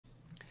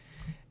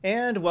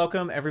And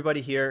welcome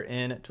everybody here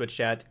in Twitch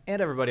chat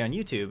and everybody on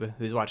YouTube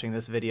who's watching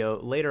this video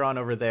later on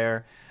over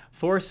there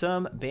for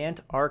some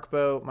Bant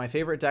Arkbow, my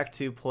favorite deck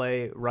to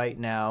play right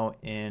now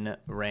in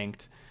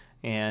ranked.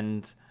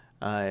 And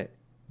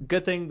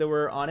good thing that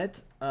we're on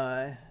it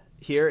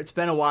here. It's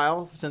been a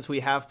while since we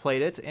have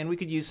played it, and we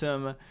could use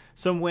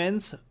some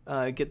wins,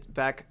 get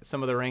back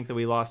some of the rank that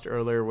we lost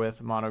earlier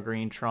with Mono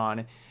Green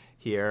Tron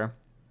here.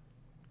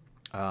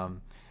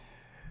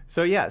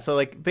 So yeah, so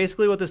like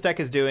basically what this deck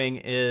is doing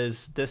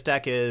is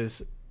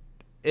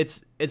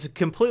it's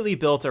completely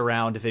built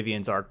around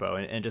Vivian's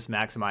Arkbow and just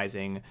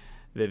maximizing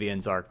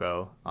Vivian's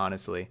Arkbow,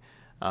 honestly.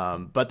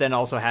 But then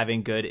also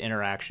having good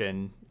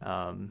interaction,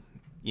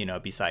 you know,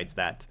 besides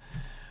that.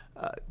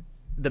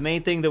 The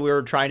main thing that we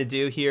were trying to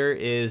do here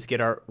is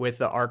with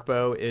the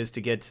Arkbow is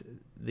to get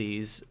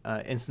these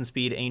instant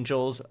speed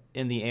angels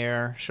in the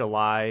air,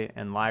 Shalai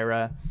and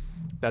Lyra.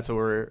 That's what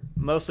we're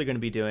mostly going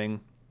to be doing.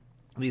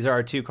 These are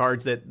our two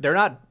cards that they're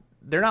not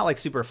like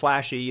super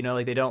flashy, you know,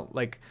 like they don't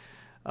like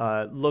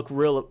look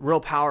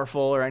real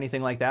powerful or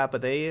anything like that,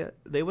 but they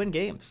win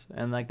games,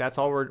 and like that's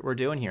all we're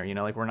doing here, you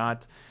know, like we're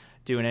not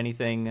doing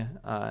anything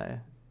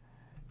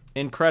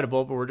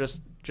incredible, but we're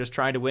just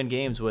trying to win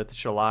games with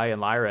Shalai and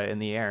Lyra in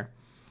the air.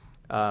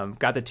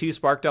 Got the two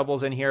spark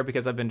doubles in here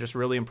because I've been just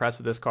really impressed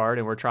with this card,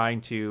 and we're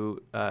trying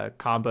to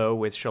combo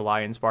with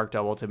Shalai and spark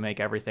double to make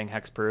everything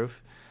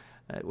hexproof.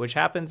 Which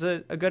happens a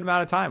good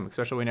amount of time,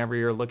 especially whenever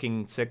you're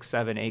looking 6,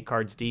 7, 8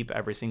 cards deep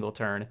every single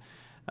turn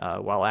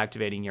while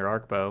activating your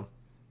Arkbow.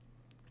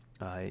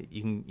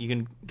 You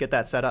can get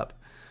that set up.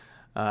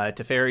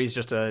 Teferi's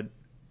just an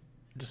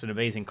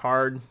amazing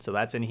card, so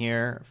that's in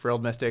here.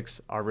 Frilled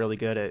Mystics are really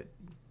good at,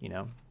 you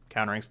know,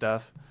 countering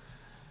stuff,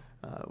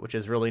 which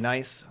is really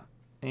nice.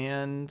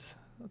 And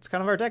that's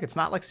kind of our deck. It's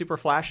not like super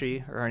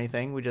flashy or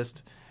anything. We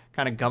just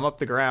kind of gum up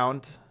the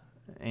ground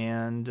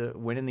and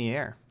win in the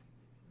air.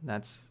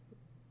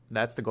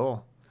 That's the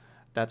goal.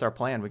 That's our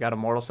plan. We got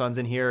Immortal Suns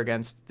in here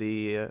against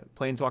the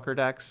Planeswalker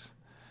decks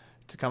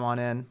to come on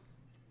in.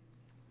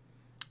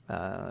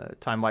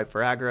 Time Wipe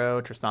for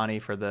aggro,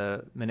 Tristani for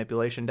the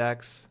manipulation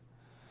decks.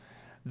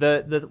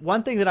 The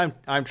one thing that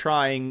I'm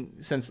trying,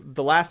 since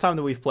the last time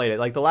that we've played it,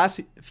 like the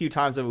last few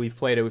times that we've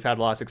played it, we've had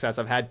a lot of success.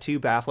 I've had 2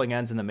 Baffling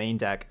Ends in the main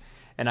deck,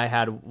 and I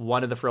had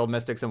one of the Frilled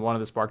Mystics and one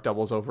of the Spark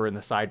Doubles over in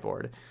the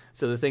sideboard.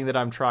 So the thing that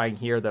I'm trying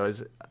here, though,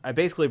 is I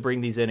basically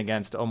bring these in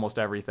against almost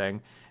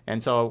everything.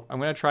 And so I'm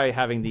going to try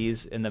having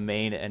these in the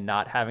main and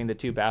not having the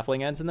 2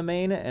 Baffling Ends in the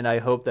main, and I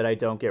hope that I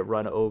don't get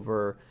run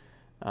over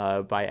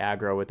by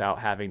aggro without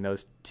having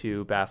those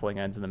 2 Baffling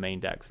Ends in the main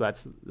deck. So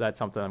that's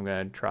something I'm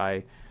going to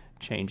try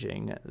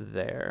changing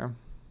there.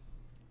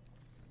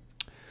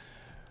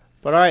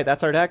 But all right,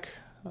 that's our deck.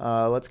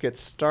 Let's get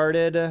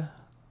started.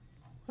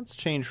 Let's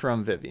change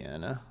from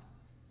Vivian.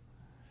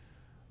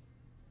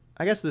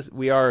 I guess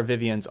we are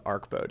Vivian's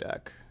Arkbow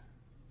deck.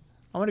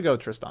 I'm going to go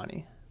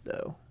Tristani,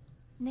 though.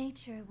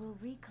 Nature will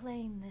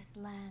reclaim this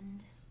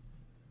land.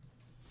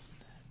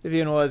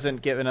 Vivian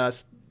wasn't giving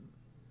us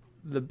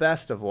the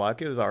best of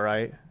luck. It was all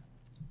right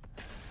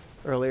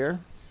earlier.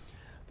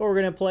 But we're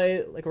going to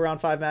play like around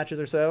 5 matches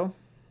or so.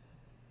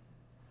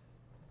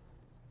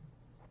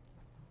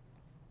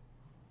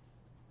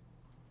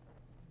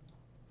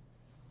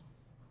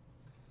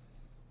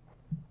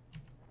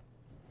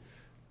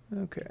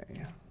 Okay,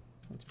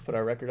 let's put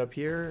our record up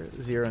here,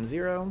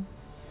 0-0.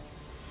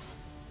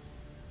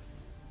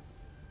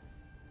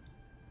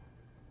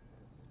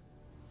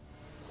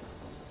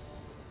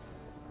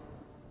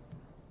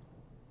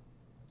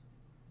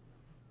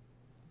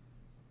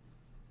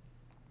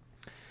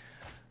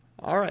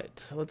 All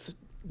right, let's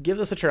give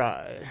this a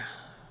try.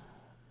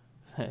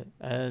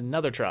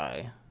 Another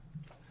try.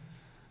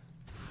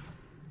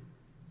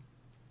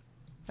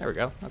 There we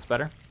go, that's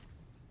better.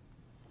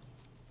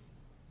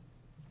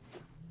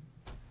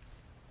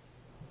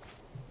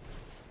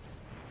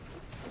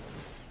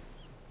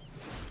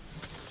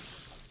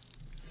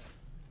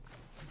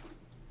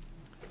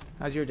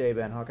 How's your day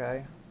been,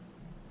 Hawkeye?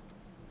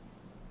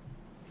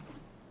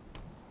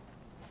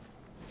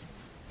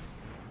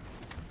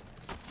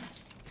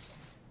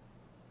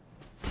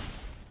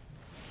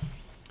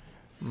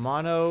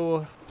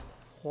 Mono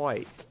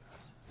white.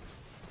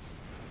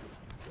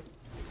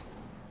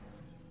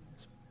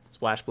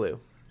 Splash blue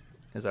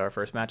is our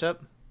first matchup.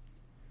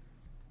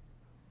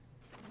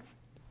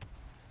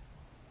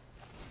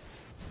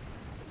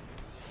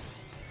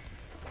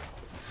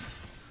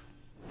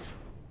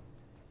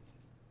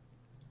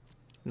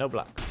 No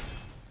blocks.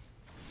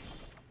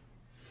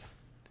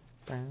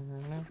 Break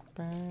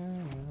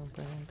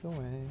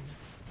away.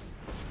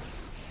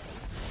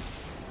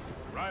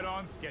 Right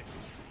on schedule.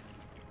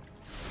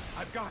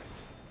 I've got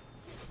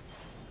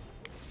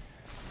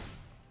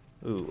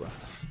it. Ooh.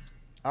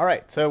 All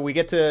right, so we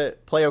get to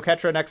play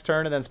Oketra next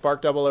turn and then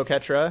Spark Double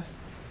Oketra.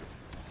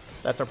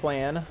 That's our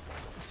plan.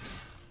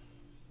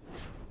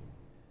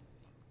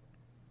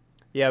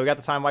 Yeah, we got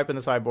the Time Wipe in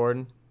the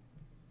sideboard.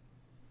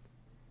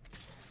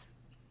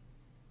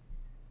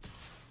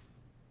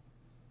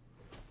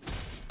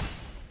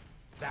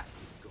 That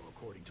didn't go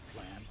according to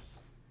plan.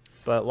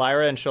 But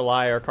Lyra and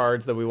Shalai are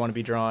cards that we want to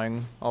be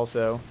drawing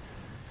also.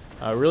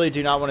 Really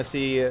do not want to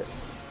see...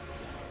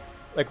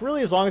 Like,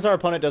 really, as long as our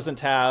opponent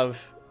doesn't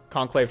have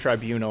Conclave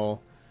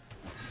Tribunal,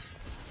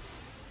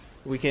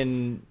 we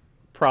can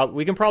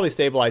probably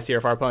stabilize here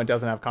if our opponent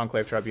doesn't have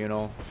Conclave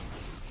Tribunal.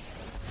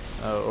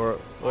 Or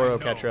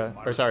Oketra.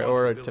 Or sorry,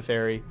 or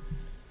Teferi.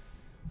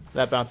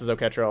 That bounces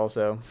Oketra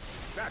also.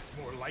 That's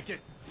more like it.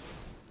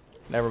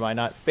 Never mind.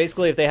 Not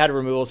basically, if they had a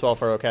removal spell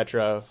for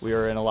Oketra, we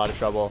were in a lot of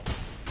trouble.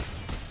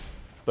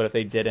 But if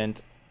they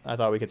didn't, I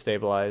thought we could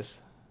stabilize.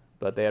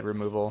 But they had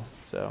removal,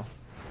 so.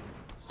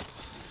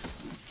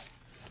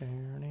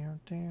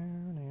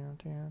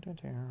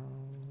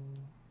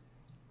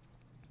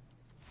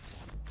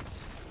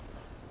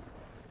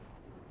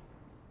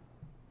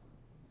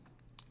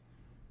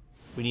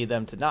 We need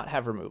them to not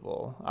have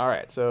removal.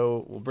 Alright,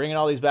 so we'll bring in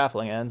all these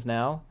Baffling Ends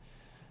now.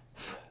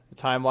 The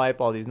Time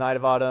Wipe, all these Knight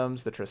of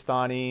Autumns, the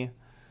Tristani.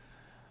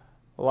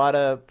 A lot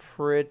of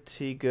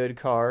pretty good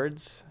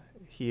cards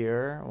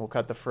here. We'll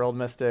cut the Frilled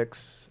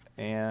Mystics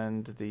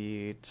and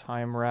the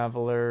Time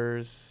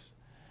Ravelers.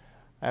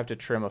 I have to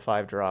trim a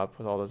 5-drop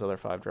with all those other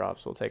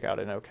 5-drops. We'll take out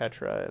an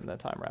Oketra and the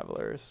Time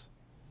Ravelers.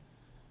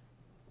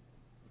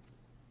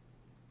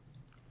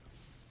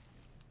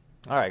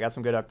 Alright, got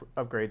some good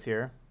upgrades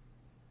here.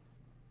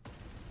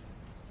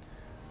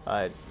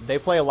 They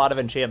play a lot of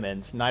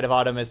enchantments. Knight of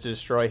Autumn is to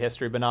destroy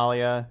History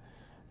Benalia,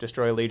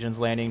 destroy Legion's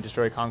Landing,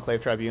 destroy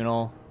Conclave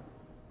Tribunal.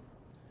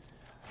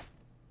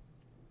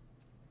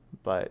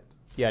 But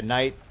yeah,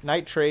 Knight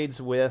trades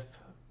with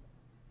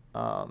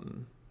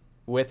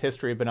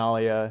History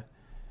Benalia,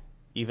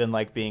 even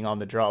like being on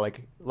the draw,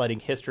 like letting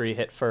History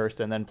hit first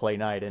and then play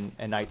Knight,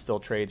 and Knight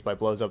still trades by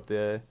blows up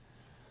the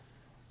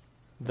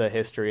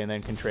History and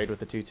then can trade with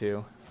the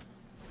 2/2.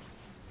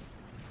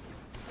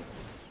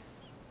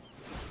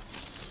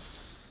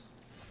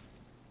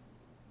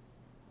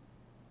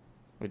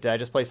 Wait, did I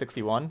just play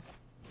 61?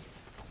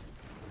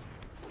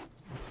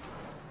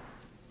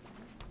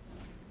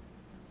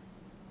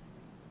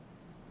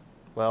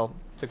 Well,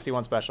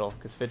 61 special,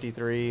 because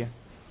 53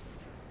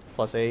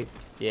 plus 8.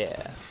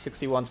 Yeah,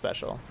 61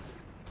 special.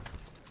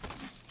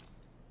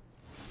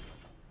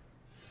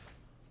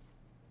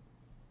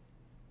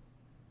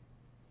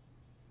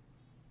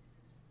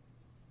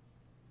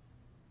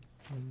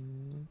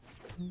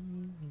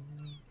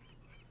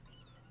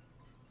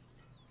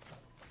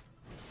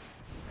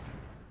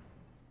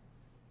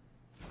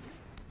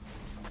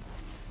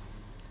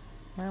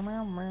 Meow,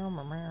 meow, meow,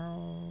 meow,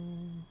 meow.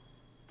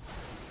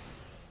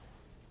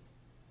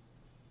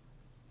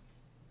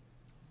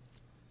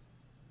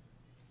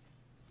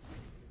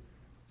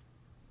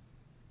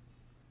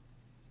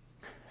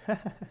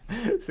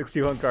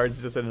 61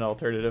 cards just in an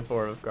alternative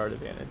form of card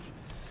advantage.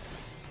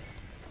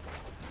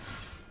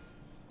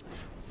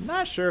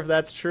 Not sure if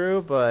that's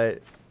true,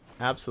 but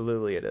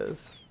absolutely it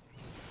is.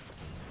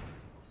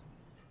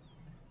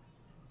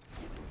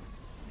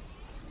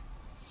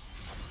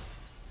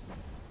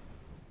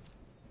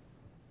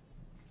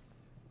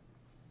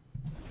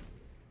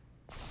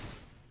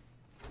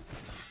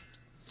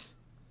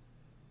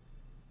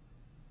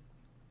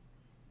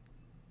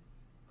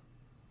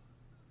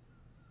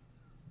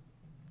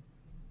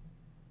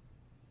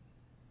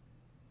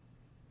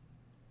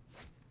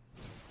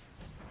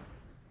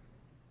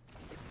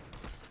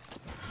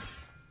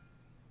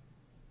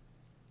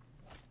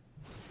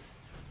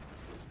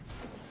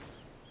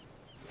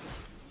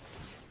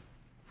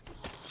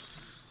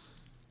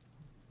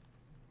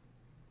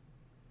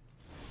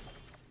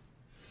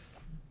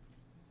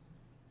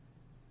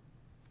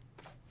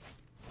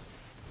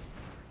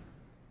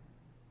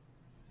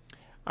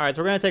 Alright,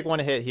 so we're going to take one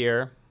hit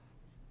here.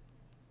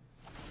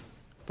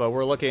 But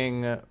we're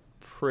looking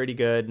pretty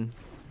good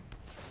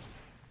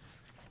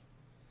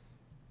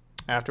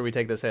after we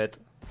take this hit.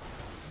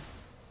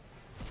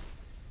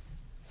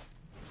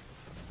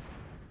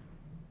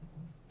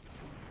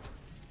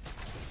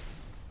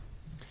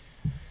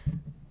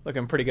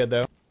 Looking pretty good,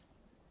 though.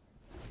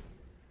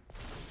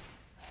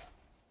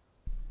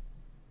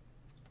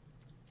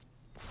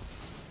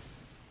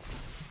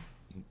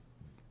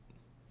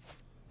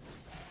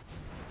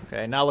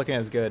 Okay, not looking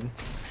as good.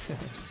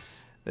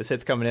 This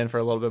hit's coming in for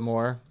a little bit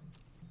more.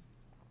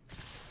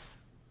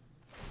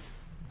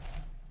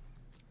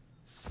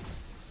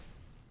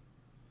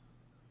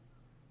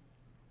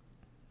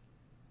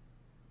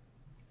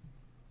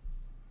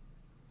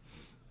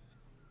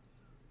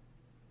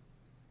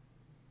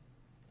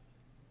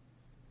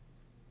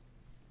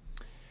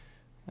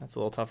 That's a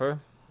little tougher.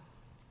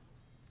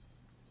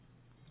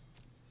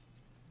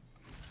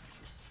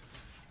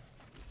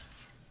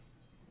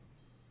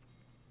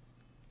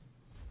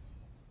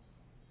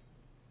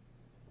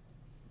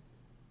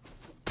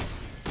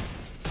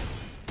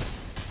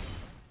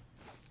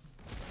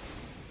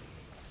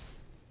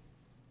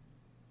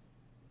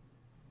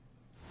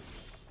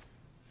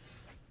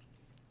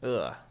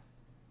 Ugh.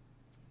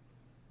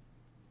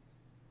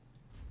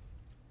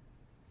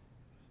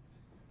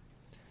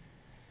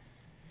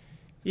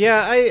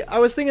 Yeah, I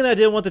was thinking that I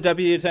didn't want the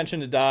Deputy Detention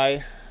to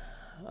die.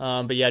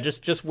 But yeah,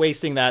 just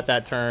wasting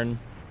that turn.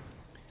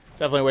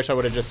 Definitely wish I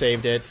would have just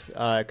saved it,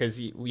 because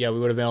yeah, we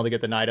would have been able to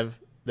get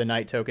the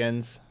knight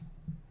tokens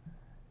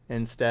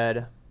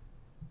instead.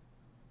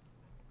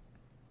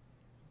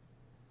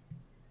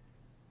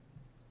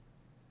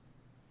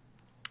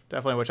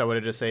 Definitely wish I would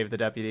have just saved the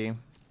deputy.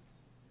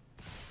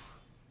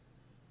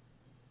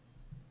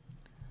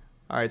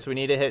 All right, so we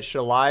need to hit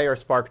Shalai or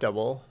Spark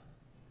Double.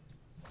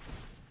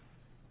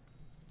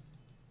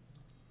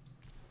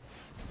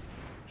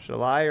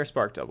 Shalai or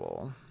Spark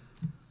Double.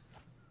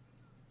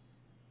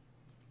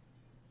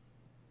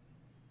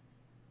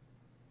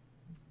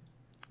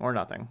 Or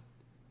nothing.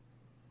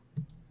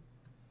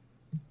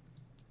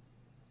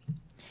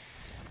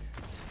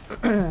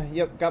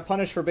 Yep, got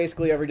punished for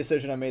basically every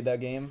decision I made that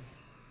game.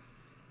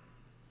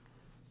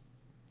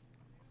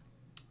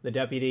 The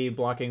deputy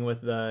blocking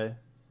with the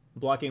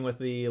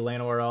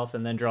Llanowar elf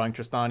and then drawing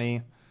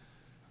Tristani.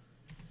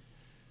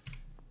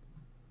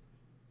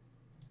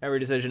 Every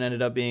decision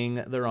ended up being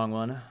the wrong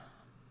one.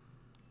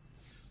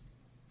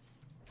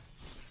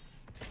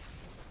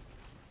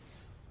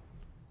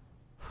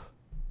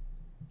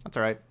 That's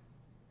all right.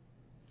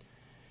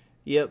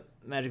 Yep,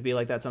 Magic be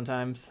like that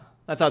sometimes.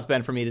 That's how it's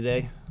been for me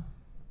today.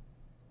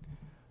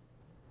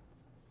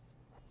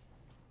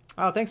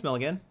 Oh, thanks,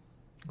 Milligan.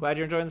 Glad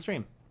you're enjoying the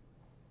stream.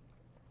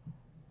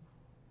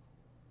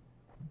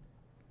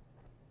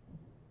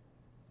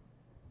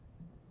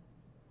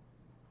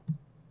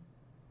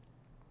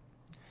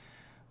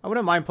 I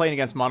wouldn't mind playing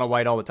against mono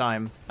white all the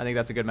time. I think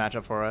that's a good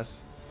matchup for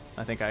us.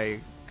 I think I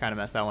kind of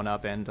messed that one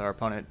up and our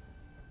opponent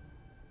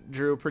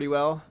drew pretty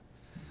well.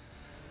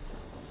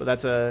 But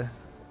that's a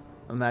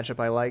matchup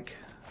I like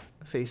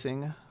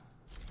facing.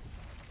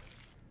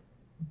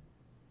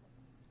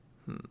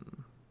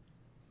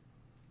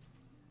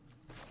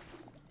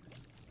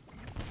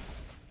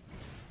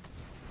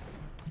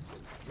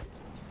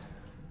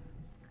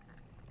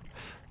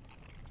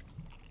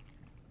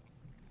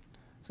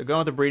 So going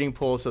with the breeding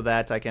pool so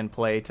that I can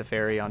play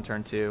Teferi on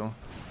turn 2.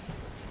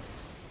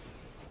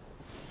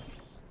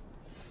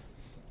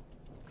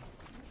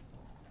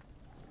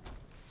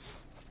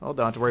 Well,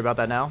 don't have to worry about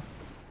that now.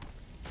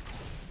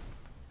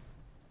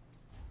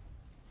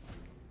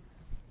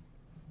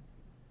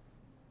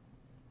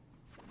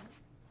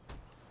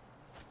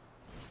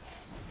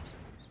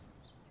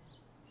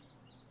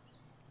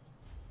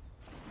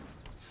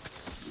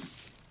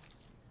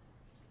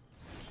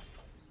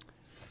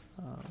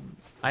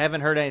 I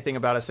haven't heard anything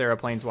about a Sarah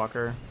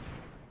Planeswalker.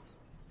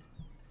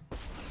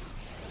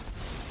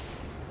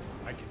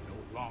 I can no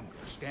longer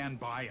stand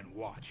by and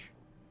watch.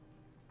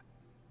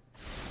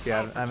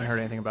 Yeah, I haven't heard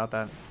anything about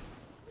that.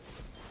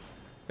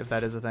 If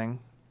that is a thing.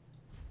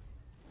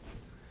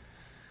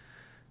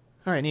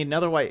 Alright, need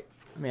another white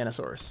mana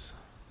source.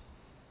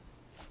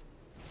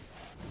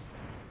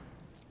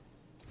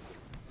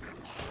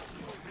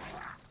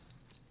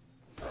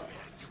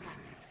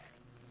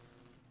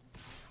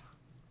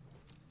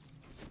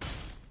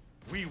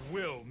 We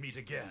will meet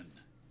again.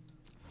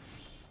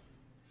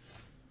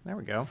 There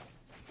we go.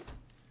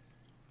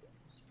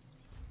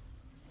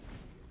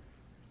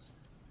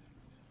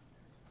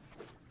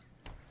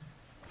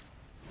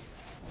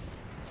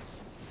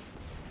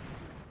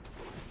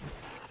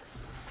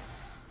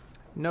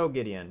 No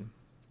Gideon.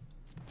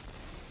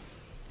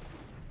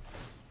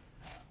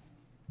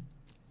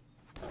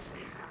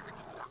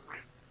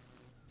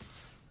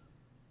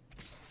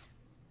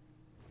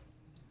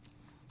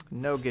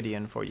 No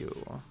Gideon for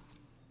you.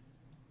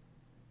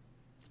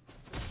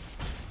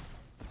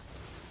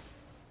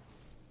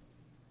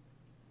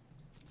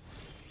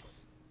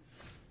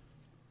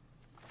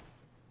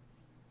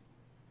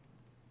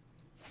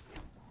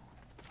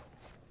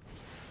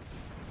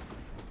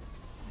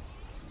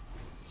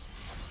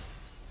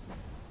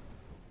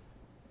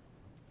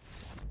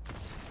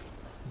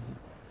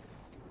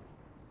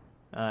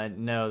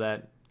 No,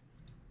 that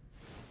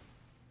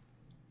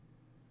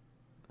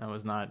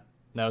was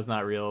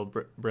not real,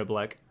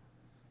 Briblek.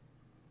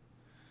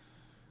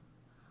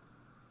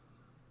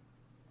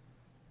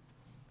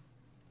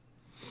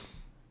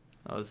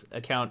 That was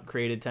account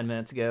created 10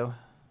 minutes ago.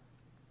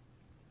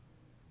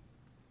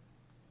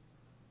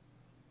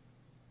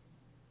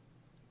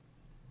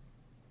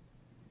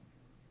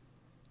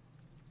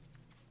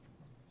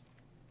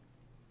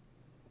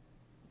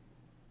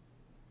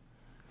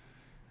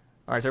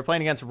 Alright, so we're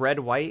playing against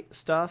red-white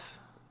stuff.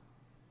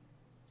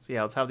 So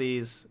yeah, let's have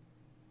these.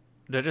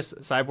 They're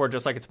just sideboard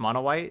just like it's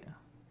mono-white.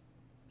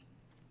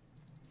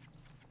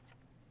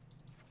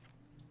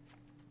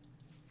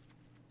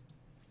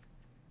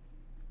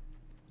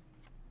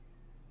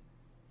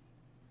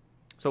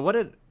 So what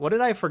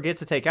did I forget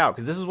to take out?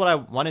 Because this is what I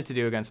wanted to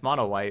do against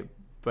mono-white,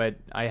 but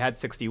I had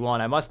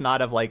 61. I must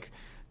not have like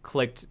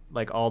clicked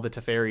like all the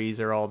Teferis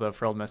or all the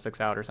Frilled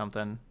Mystics out or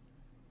something.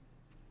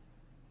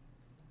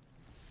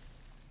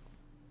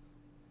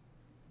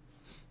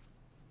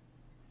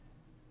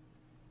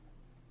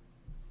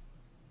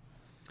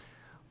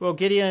 Well,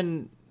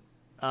 Gideon,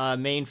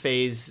 main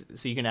phase,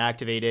 so you can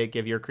activate it,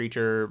 give your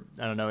creature,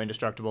 I don't know,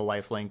 indestructible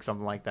lifelink,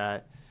 something like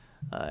that.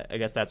 I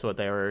guess that's what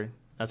they were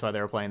That's why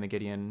they were playing the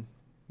Gideon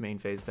main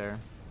phase there.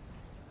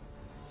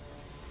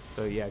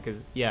 So yeah,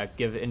 because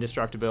give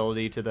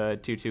indestructibility to the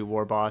 2/2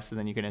 war boss, and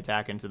then you can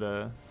attack into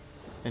the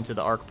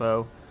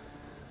Arkbow.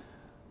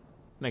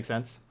 Makes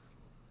sense.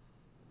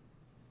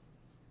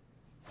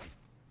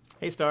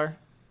 Hey, Star.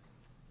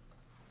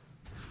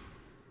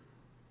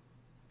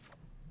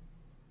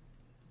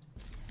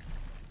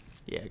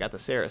 Yeah, I got the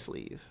Sarah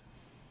sleeve.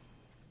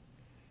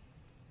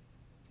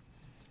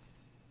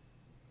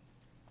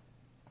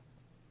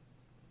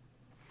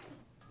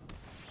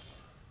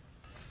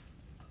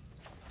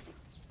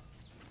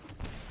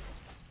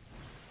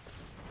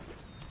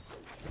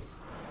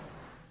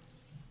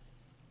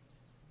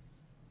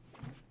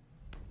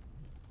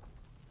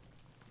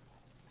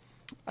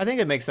 I think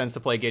it makes sense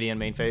to play Gideon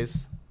main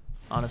phase,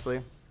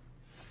 honestly.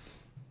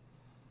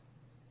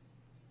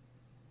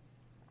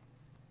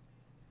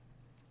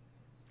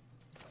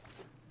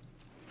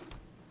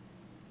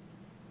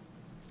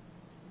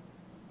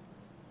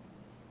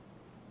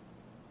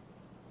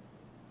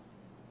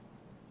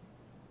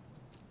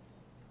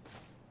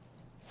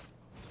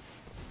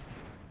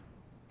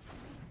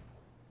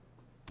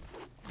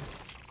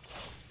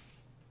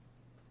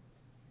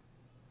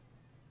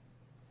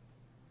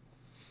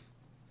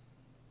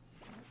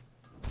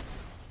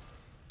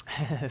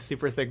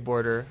 Super thick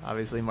border,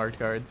 obviously marked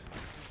cards.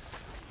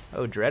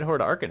 Oh,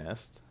 Dreadhorde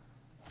Arcanist.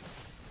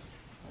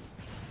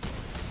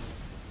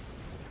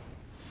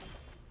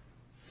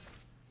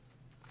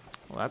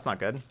 Well, that's not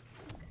good.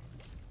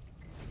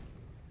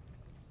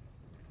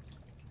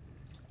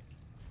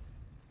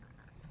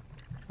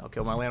 I'll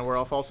kill my land war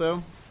elf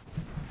also.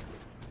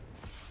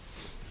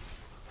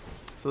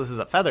 So this is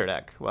a feather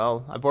deck.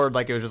 Well, I boarded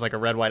like it was just like a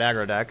red-white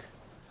aggro deck.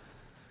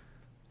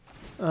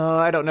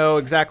 I don't know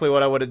exactly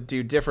what I would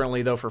do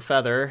differently, though, for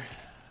Feather.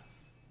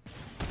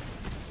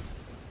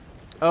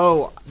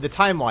 Oh, the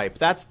Time Wipe.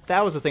 That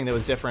was the thing that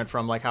was different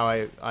from like how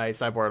I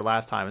sideboarded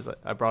last time, is that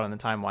I brought in the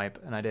Time Wipe,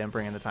 and I didn't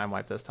bring in the Time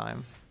Wipe this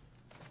time.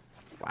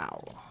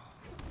 Wow.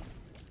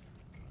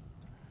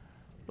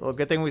 Well,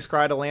 good thing we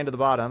scryed a land to the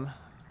bottom.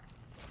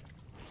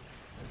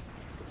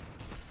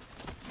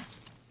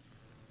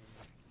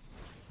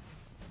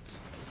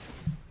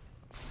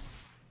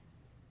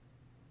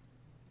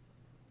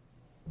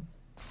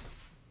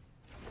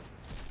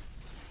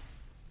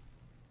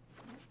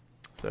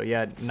 So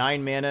yeah,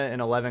 9 mana and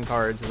 11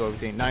 cards is what we've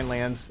seen. 9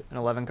 lands and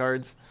 11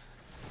 cards.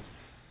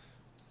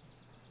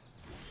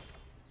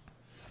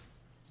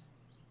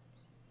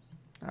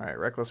 Alright,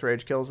 Reckless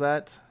Rage kills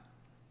that.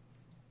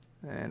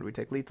 And we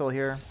take lethal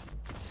here.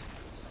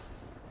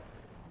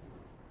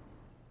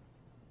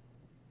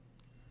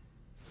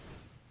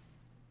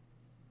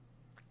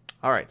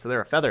 Alright, so they're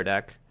a feather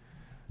deck.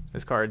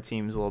 This card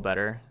seems a little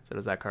better. So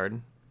does that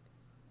card.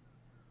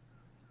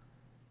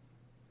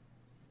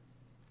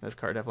 This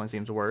card definitely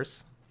seems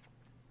worse.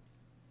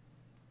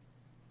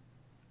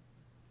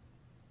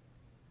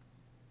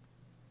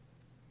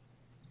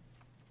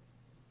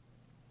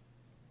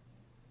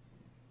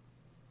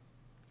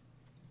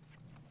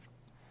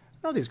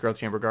 I don't know if these Growth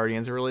Chamber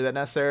Guardians are really that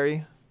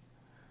necessary,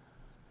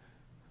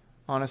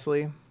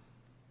 honestly.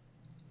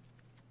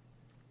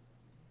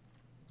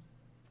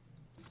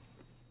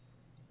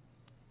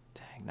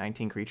 Dang,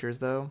 19 creatures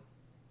though.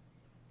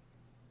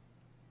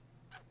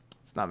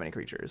 It's not many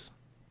creatures.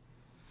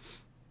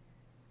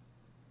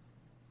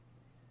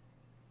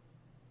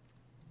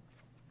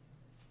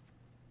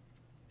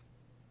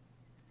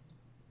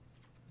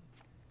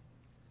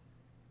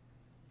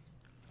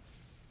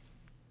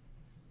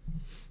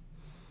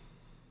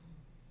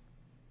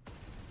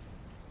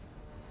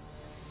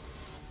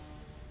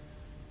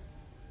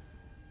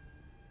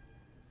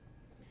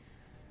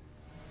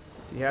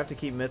 Do you have to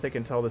keep Mythic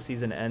until the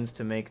season ends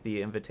to make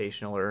the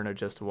Invitational, or earn it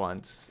just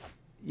once?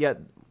 Yeah.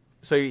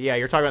 So yeah,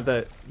 you're talking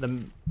about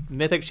the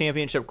Mythic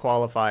Championship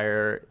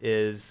qualifier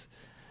is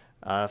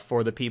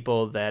for the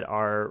people that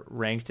are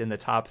ranked in the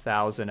top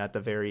 1,000 at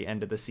the very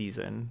end of the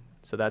season.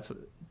 So that's,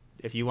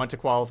 if you want to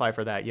qualify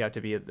for that, you have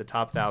to be at the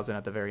top 1,000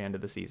 at the very end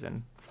of the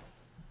season.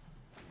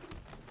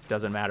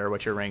 Doesn't matter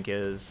what your rank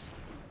is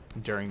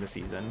during the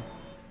season.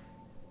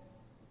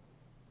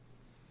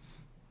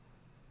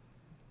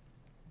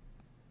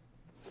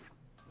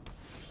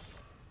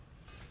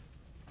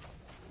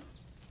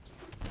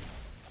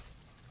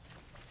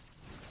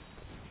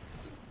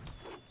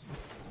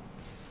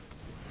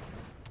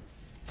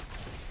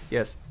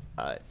 Yes,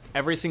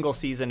 every single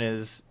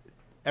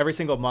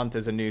month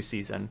is a new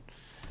season.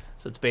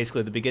 So it's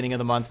basically the beginning of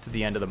the month to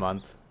the end of the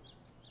month,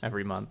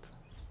 every month.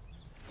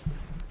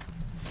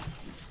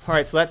 All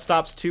right, so that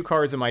stops 2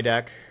 cards in my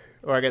deck,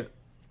 or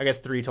I guess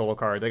 3 total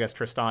cards. I guess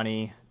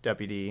Tristani,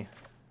 Deputy.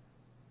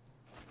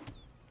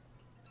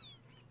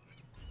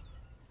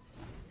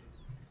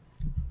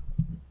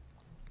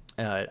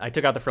 I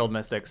took out the Frilled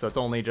Mystic, so it's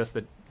only just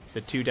the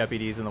 2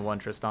 Deputies and the 1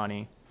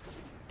 Tristani,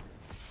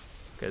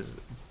 because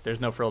there's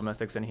no Frilled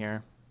Mystics in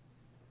here.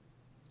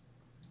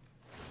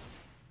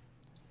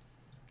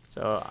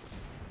 So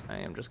I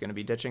am just going to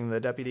be ditching the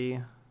Deputy.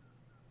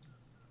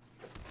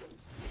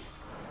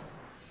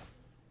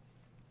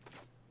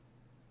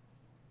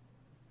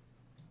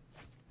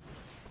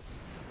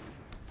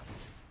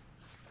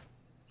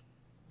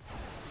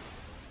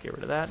 get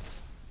rid of that.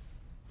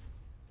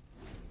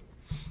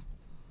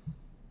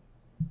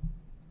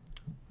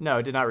 No,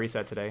 it did not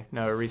reset today.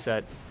 No, it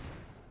reset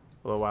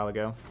a little while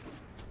ago.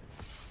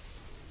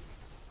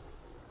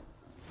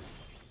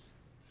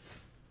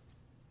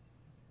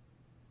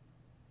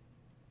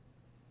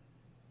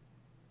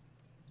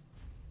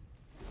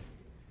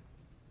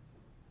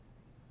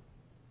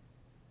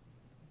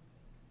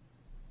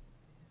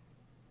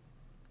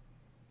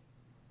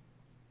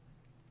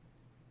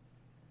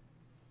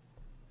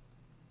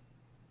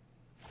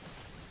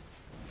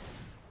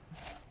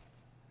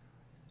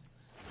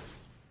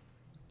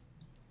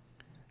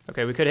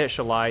 Okay, we could hit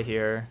Shalai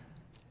here.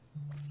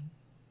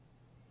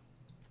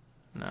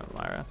 No,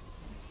 Lyra.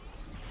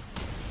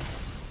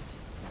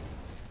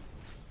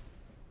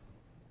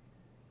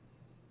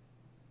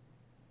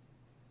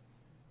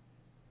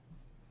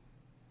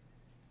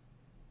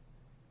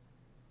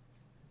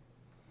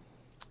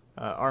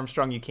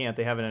 Armstrong, you can't.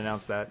 They haven't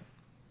announced that.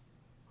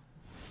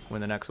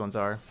 When the next ones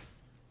are.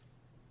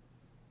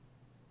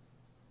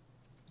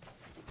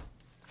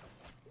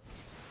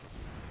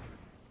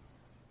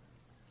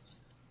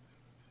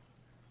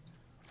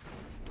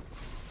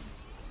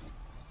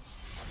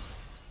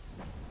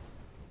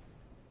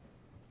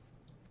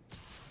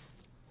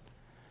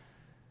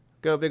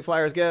 Go, big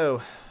flyers, go.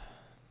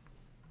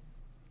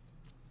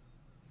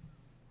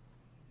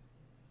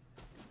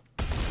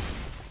 But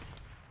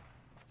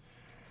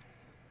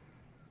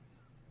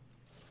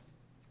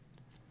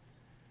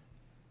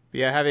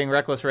yeah, having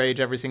Reckless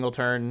Rage every single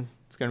turn,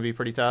 it's going to be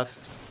pretty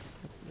tough.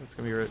 It's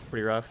going to be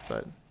pretty rough,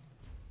 but...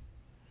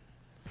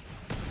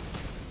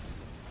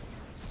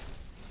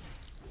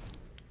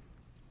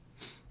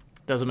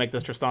 Doesn't make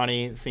this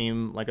Tristani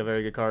seem like a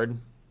very good card.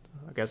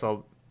 I guess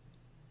I'll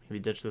maybe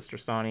ditch this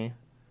Tristani.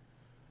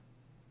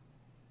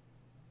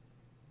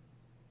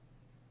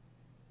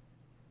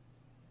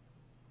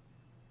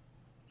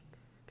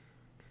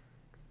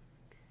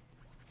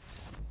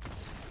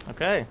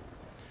 Okay.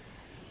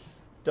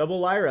 Double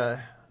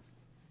Lyra.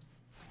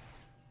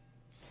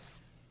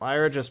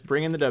 Lyra just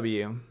bringing the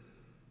W.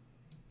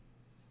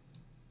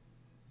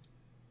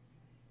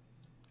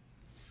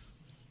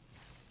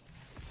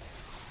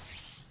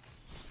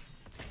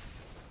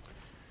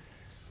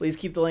 Please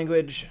keep the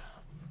language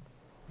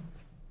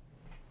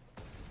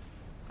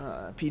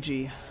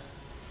PG.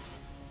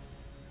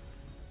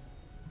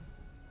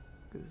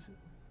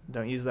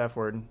 Don't use that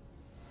word.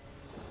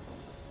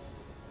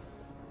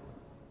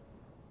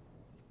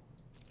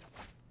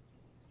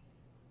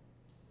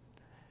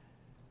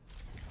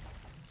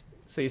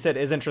 So you said,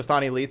 isn't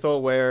Tristani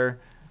lethal? Where,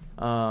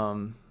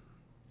 well,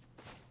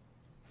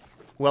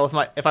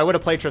 if I would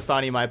have played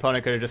Tristani, my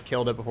opponent could have just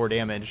killed it before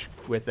damage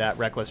with that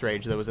Reckless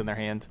Rage that was in their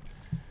hand.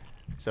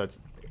 So it's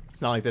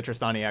not like the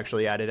Tristani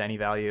actually added any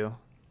value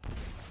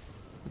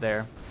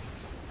there.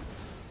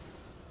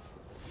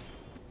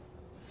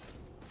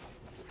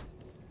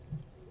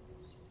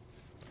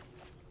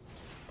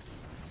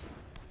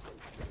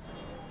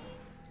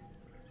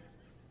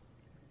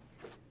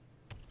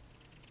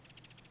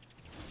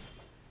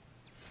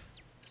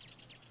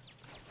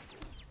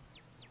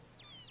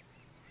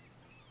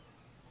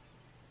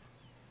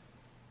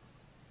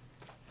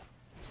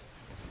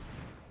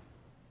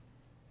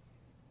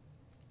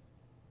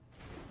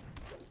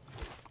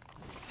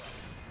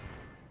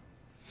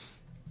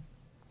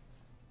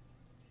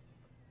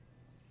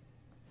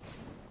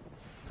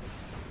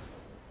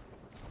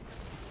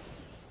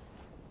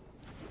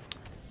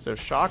 So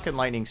Shock and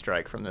Lightning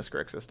Strike from this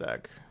Grixis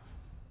deck.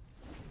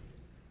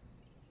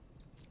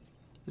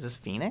 Is this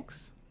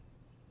Phoenix?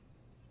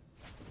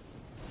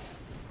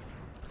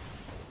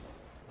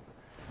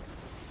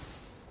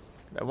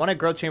 I wanted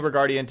Growth Chamber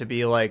Guardian to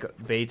be like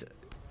bait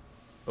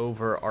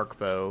over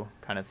Arkbow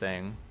kind of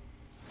thing.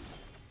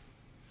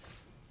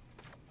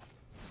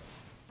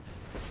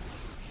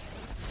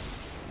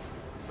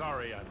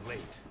 Sorry I'm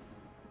late.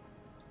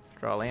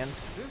 Draw land.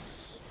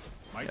 This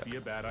might be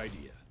a bad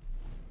idea.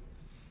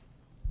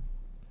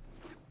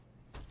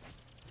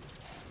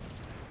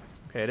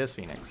 Okay, it is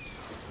Phoenix.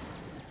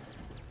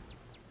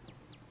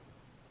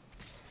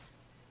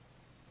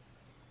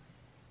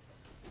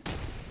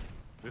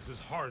 This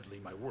is hardly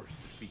my worst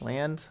defeat.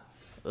 Land?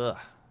 Ugh,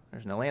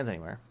 there's no lands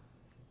anywhere.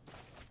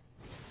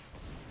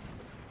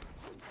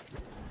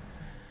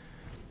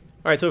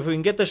 Alright, so if we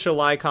can get the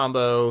Shalai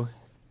combo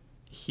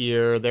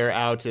here, their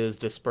out is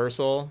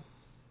Dispersal.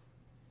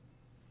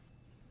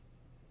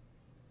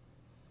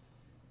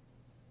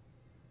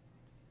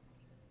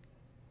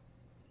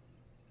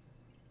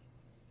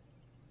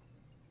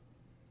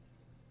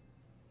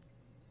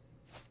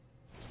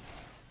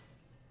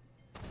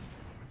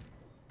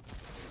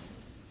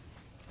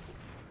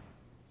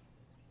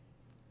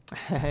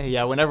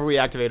 Yeah, whenever we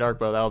activate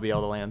Arkbow, that'll be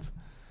all the lands.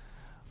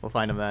 We'll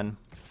find them then.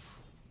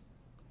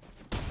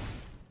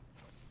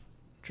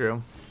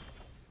 True.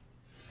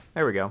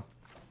 There we go.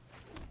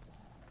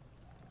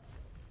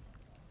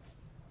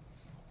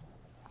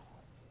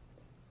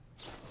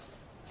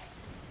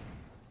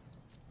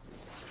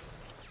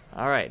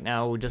 Alright,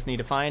 now we just need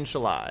to find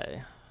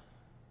Shalai.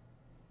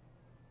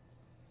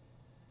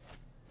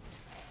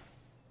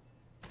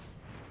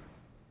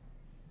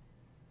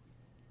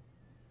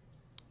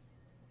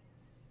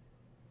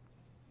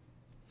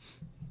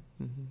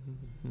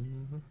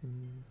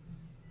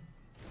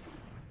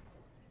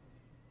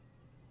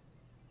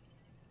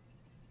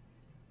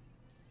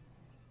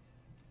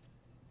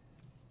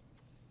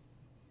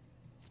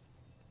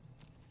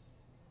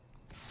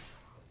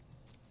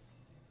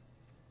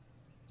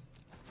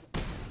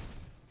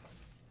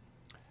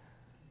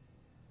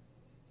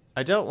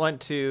 I don't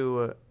want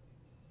to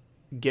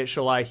get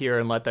Shalai here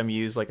and let them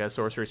use like a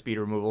sorcery speed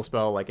removal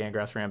spell like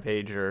Angrass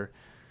Rampage or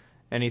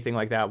anything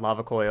like that,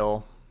 Lava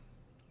Coil,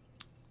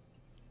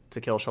 to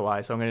kill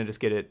Shalai. So I'm going to just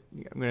get it.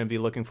 I'm going to be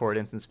looking for it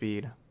instant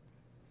speed.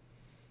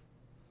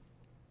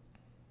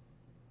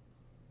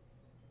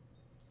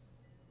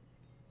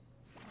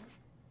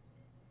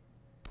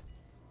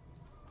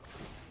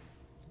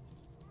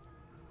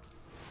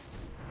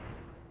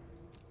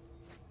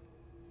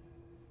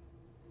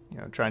 You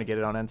know, trying to get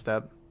it on end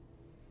step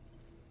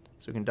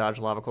so we can dodge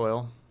Lava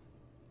Coil.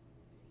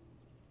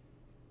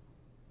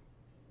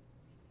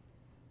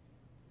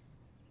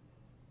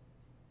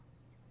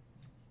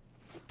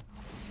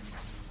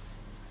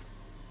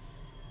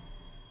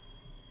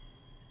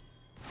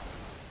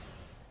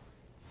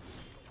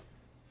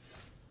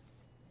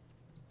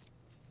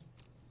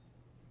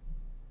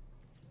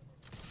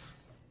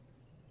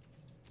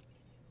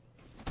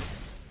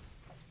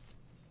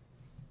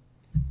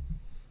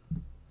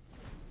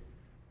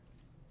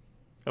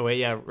 Oh wait,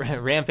 yeah,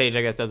 Rampage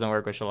I guess doesn't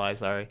work with Shalai,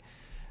 sorry.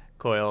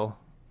 Coil,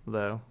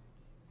 though.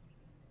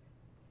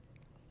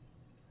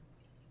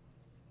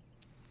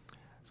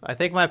 So I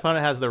think my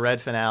opponent has the red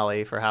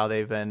finale for how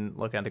they've been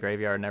looking at the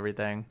graveyard and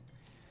everything.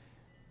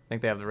 I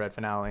think they have the red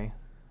finale.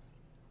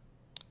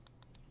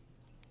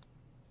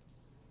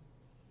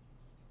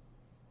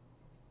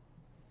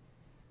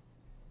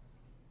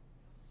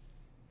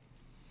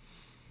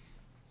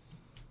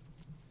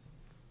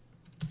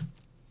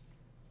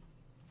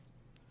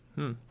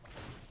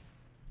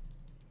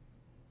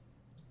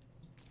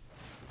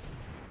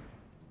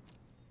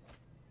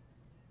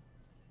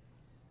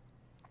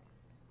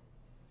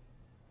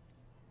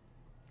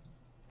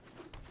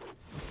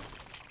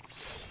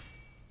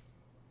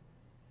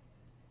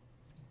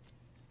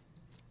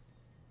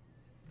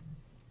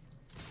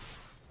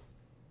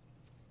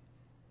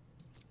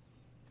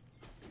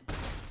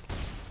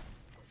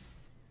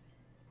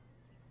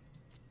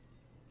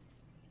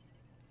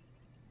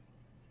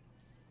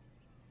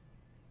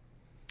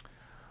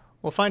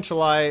 We'll find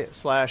Shalai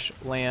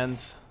 /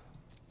 lands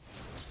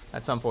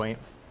at some point.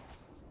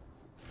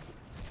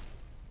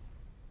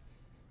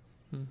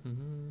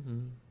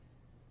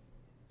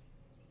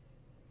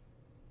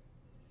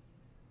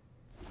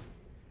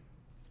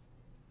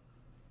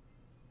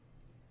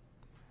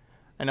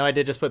 I know I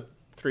did just put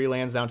 3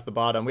 lands down to the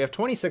bottom. We have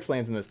 26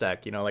 lands in this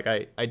deck. You know, like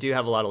I do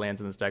have a lot of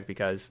lands in this deck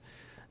because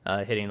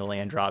hitting the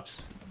land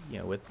drops, you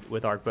know,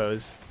 with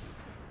Arkbow's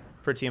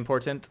pretty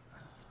important.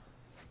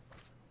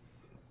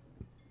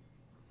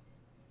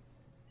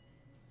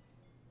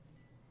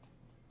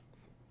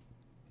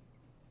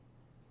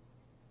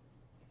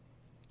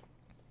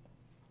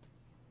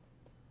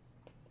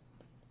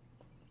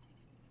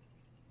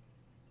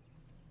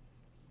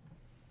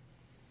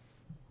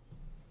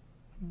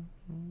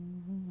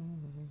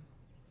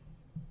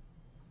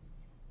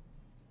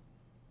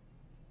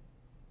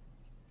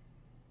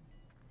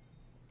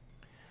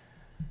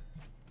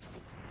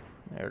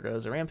 There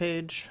goes a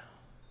Rampage.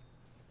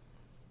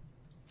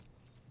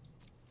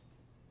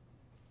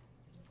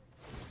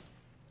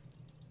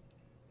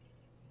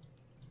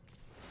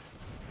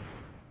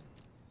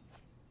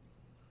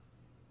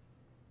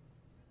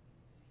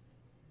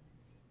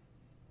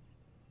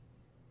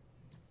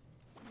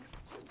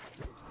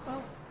 Well,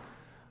 at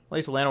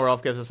least Llanowar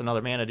Elf gives us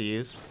another mana to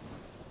use.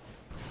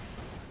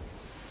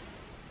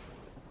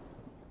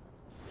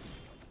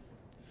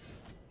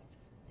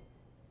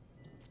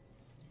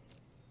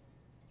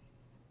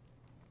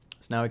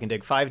 Now we can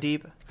dig 5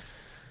 deep.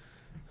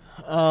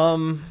 Do I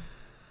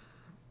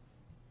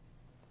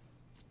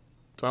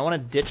want to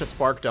ditch a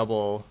Spark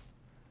Double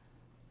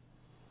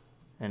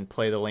and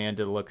play the land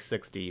to look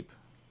 6 deep?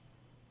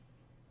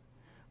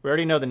 We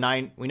already know the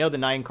 9. We know the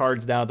 9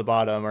 cards down at the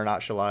bottom are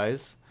not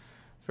Shalai's,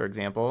 for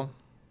example.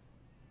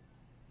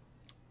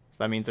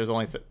 So that means there's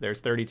only there's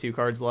 32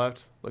 cards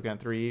left. Looking at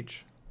 3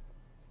 each.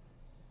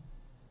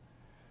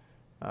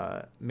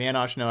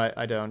 Manosh, no,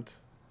 I don't.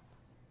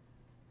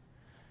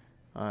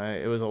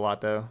 It was a lot,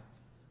 though.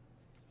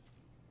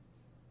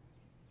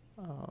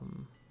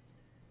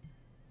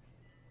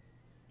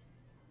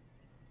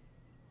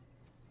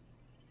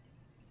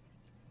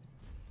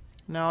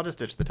 No, I'll just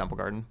ditch the Temple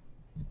Garden.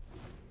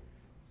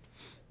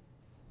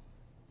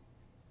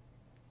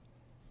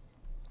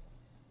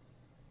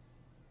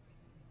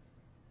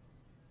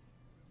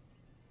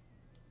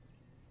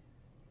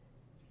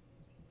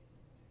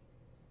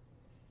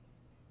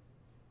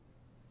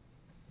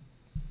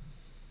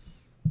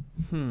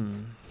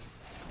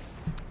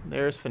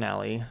 There's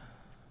Finale.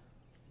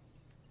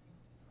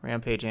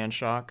 Rampage and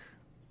Shock.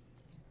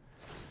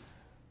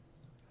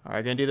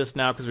 Alright, gonna do this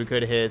now because we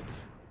could hit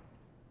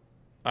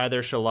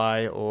either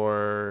Shalai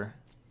or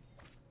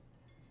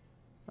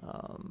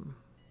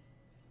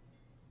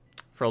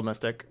Furled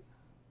Mystic.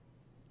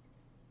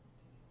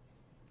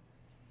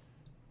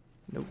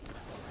 Nope.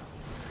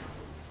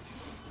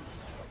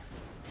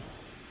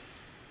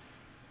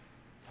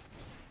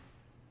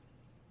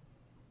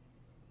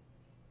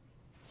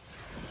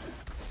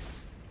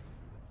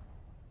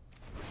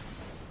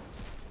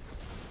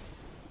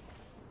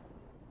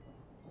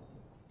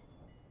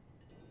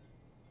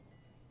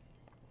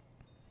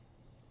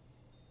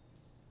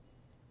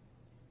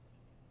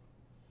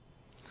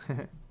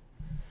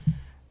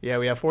 Yeah,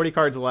 we have 40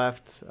 cards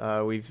left.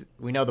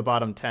 We know the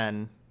bottom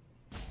 10,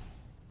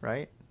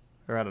 right?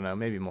 Or I don't know,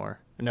 maybe more.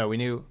 No, we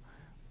knew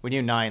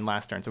 9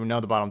 last turn, so we know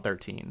the bottom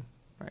 13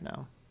 right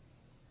now.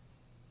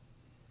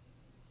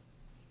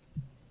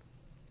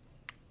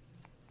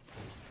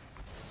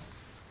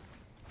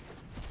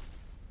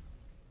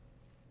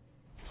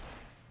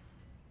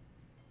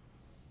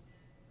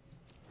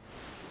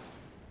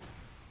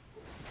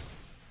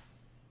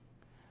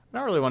 I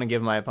don't really want to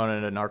give my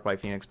opponent an Arclight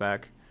Phoenix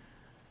back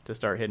to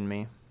start hitting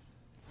me.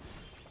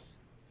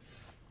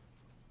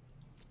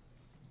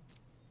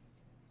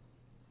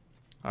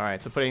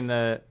 Alright, so putting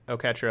the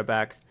Oketra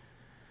back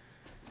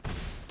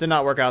did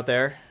not work out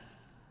there.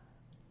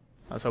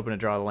 I was hoping to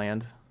draw the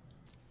land.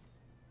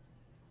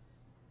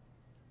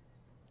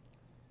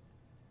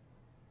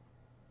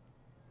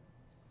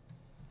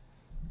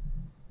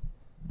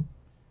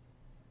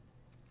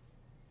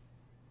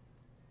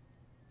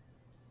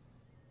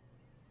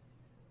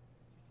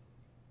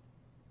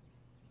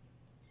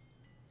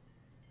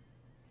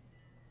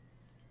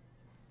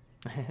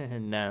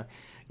 No.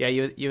 Yeah,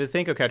 you would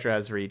think Oketra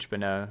has reach, but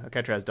no.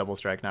 Oketra has double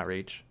strike, not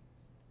reach.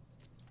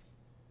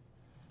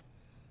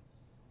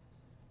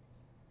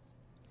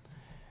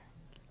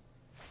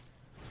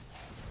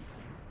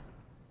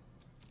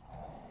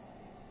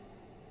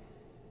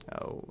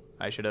 Oh,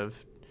 I should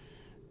have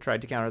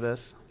tried to counter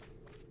this.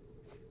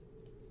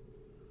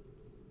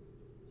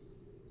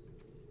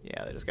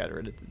 Yeah, they just got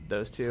rid of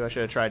those two. I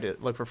should have tried to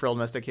look for Frilled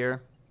Mystic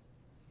here.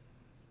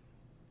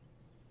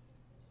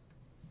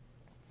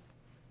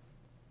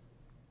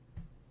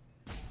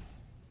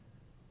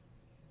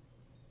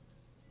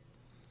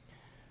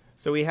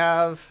 So we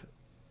have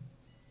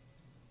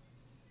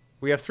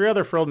 3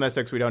 other Frilled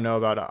Mystics we don't know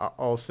about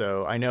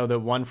also. I know that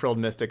one Frilled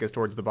Mystic is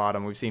towards the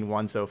bottom. We've seen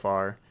one so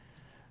far.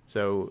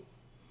 So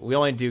we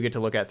only do get to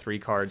look at 3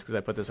 cards because I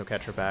put this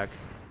Oketra back.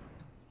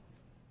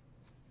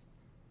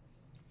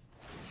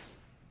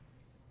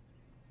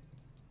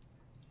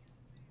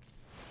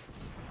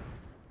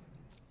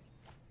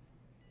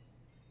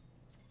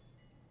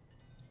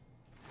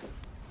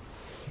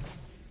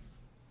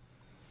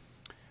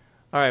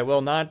 All right,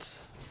 well, not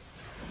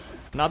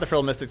the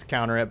Frilled Mystic to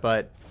counter it,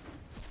 but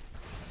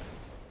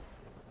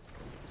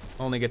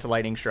only get to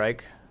Lightning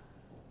Strike.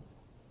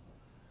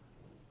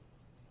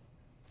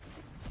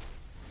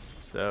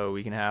 So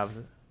we can have...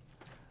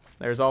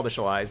 There's all the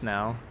Shalais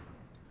now.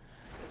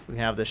 We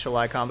can have the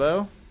Shalai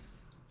combo.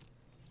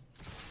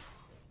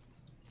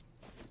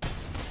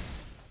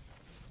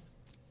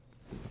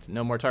 It's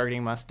no more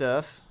targeting my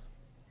stuff.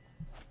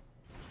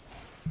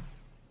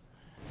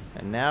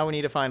 And now we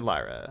need to find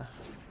Lyra.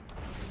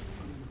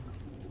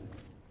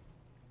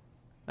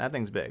 That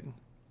thing's big.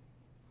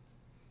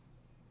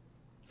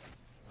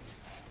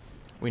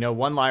 We know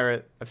one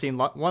Lyra. I've seen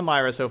one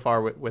Lyra so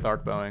far with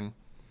Arkbowing.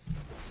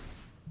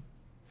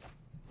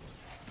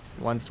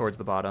 One's towards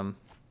the bottom.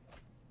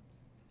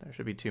 There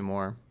should be 2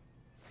 more.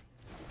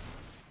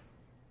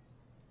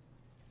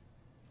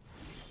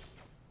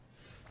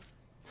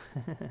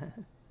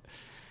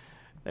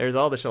 There's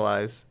all the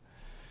Shalais.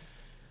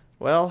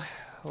 Well,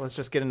 let's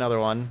just get another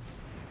one.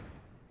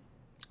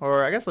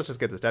 Or I guess let's just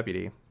get this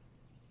Deputy.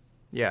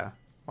 Yeah.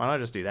 Why don't I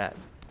just do that?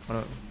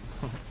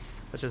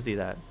 Let's just do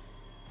that.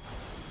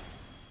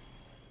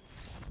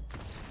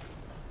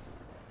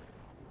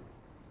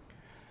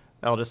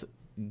 That'll just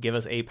give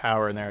us 8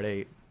 power in there at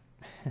 8.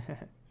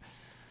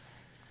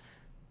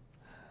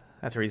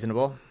 That's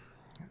reasonable.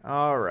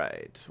 All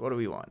right. What do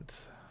we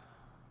want?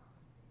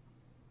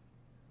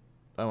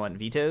 I want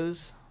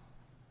vetoes.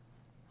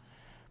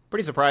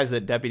 Pretty surprised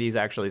that deputies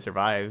actually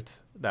survived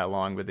that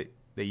long, but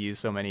they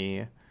used so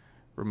many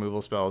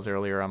removal spells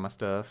earlier on my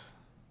stuff.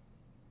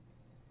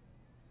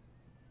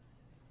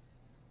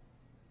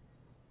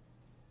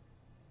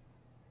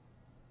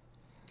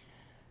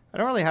 I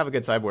don't really have a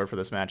good sideboard for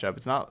this matchup.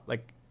 It's not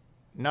like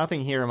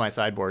nothing here in my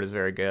sideboard is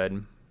very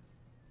good.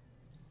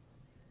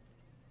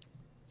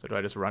 So do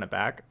I just run it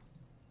back?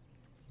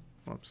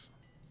 Whoops.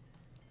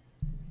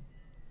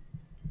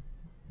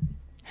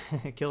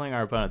 Killing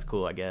our opponent's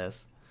cool, I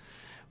guess.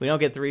 We don't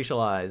get 3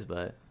 Shalais,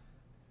 but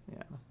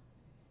yeah.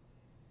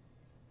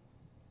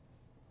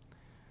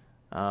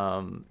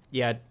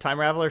 Yeah, Time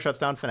Raveler shuts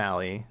down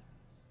Finale.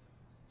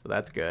 So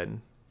that's good.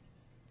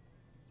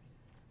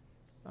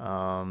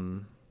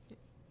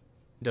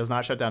 Does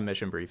not shut down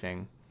Mission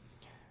Briefing.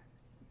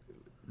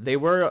 They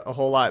were a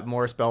whole lot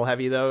more spell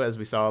heavy though, as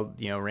we saw,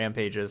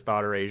 Rampages,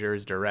 Thought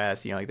Erasures,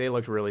 Duress, like they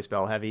looked really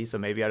spell heavy. So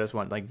maybe I just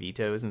want like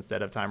vetoes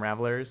instead of Time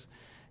Ravelers,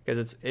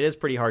 because it is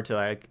pretty hard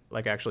to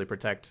like actually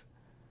protect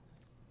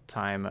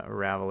Time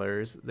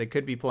Ravelers. They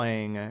could be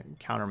playing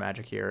counter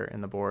magic here in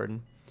the board.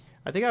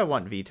 I think I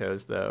want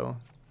vetoes though.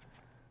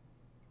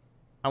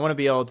 I want to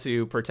be able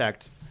to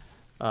protect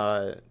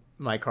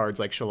my cards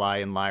like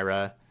Shalai and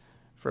Lyra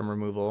from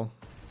removal.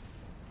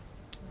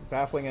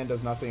 Baffling End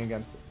does nothing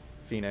against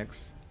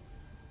Phoenix.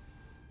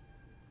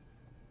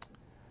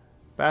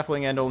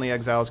 Baffling End only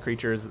exiles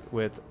creatures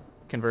with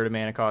converted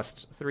mana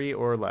cost 3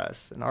 or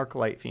less. An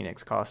Arclight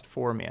Phoenix cost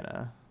 4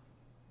 mana.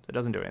 it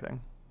doesn't do anything.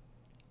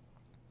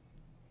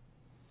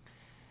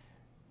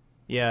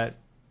 Yeah.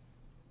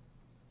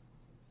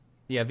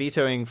 Yeah,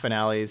 vetoing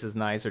finales is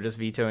nice, or just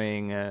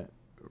vetoing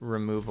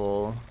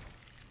removal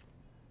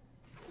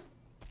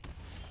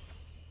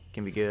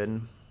can be good.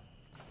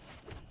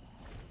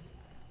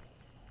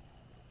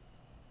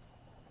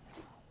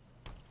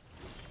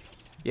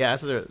 Yeah,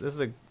 this is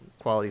a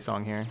quality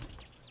song here.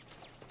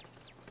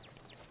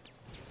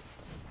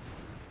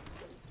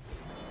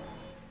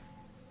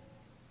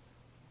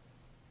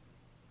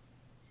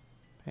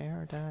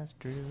 Paradise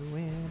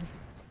Druid.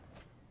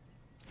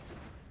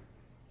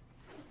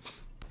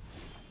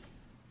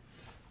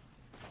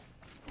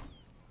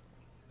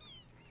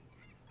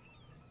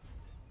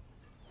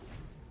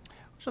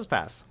 Let's just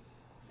pass.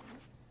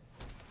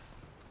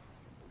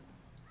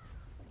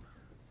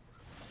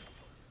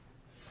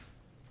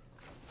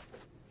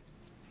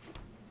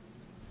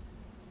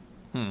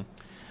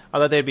 I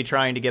thought they'd be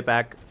trying to get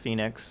back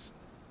Phoenix.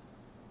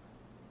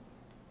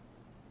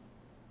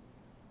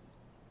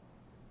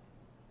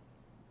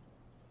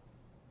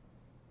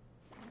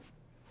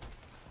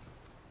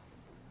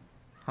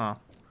 Huh.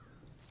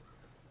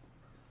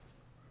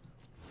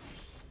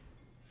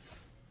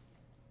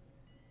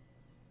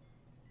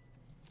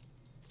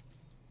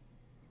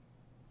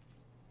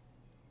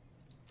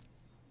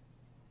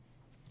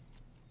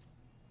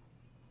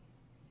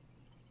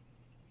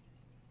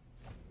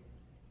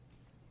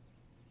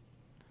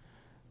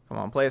 Come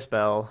on, play a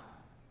spell.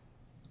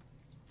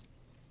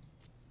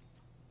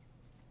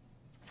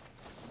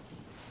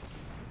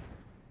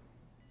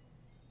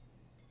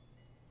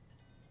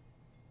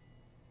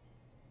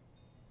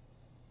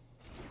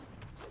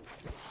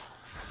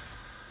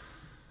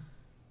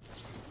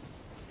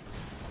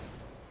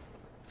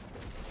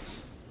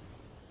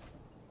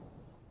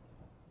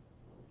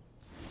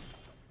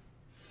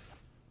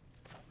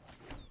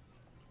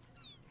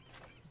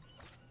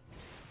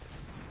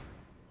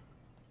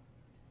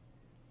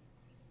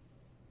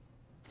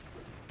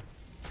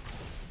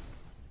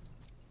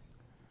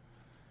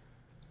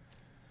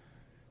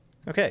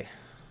 Okay.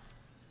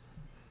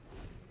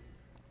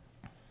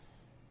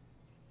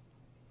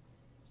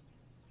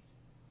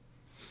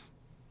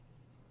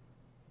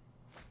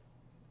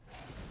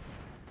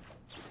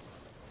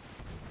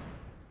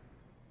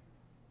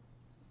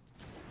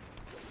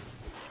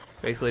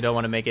 Basically don't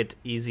want to make it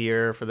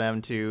easier for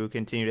them to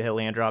continue to hit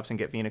land drops and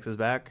get Phoenixes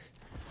back.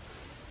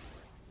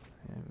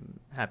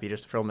 I'm happy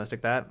just to Frill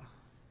Mystic that.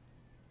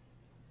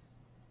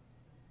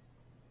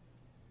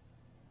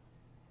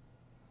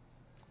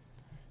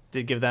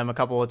 Did give them a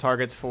couple of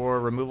targets for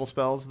removal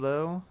spells,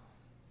 though.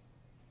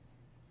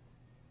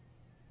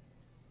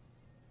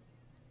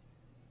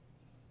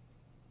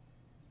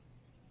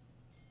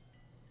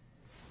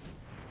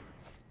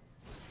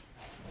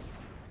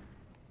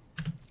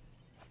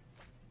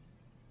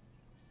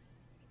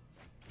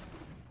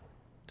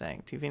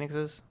 Dang, 2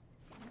 Phoenixes?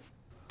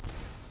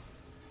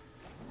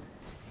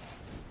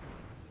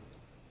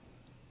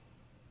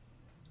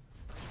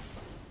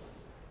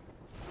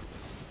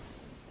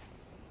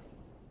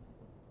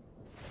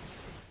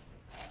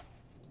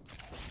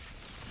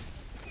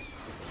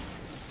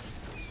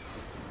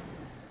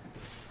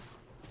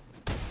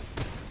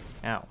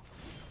 Ow.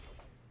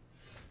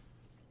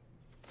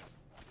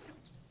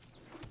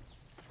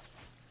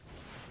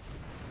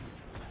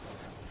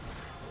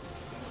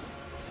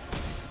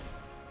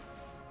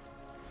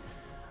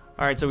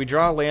 Alright, so we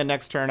draw a land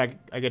next turn.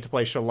 I get to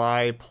play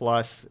Shalai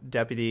plus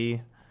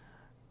Deputy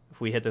if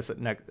we hit this hit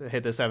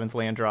the 7th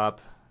land drop.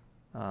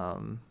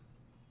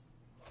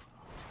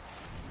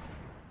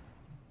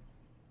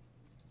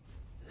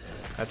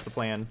 That's the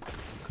plan.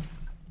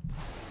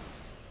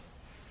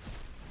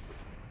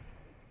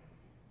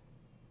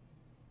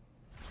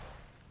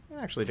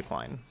 Actually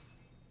decline.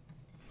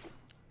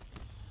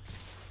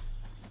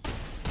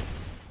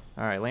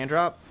 Alright, land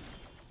drop.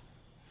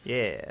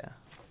 Yeah.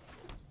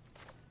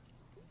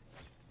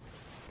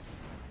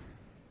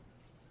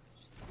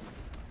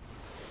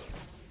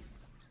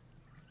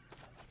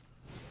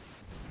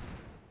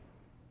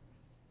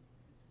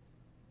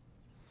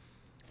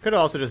 Could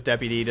have also just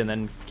deputied and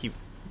then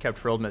kept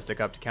Frilled Mystic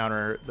up to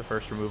counter the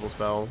first removal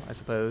spell, I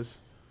suppose.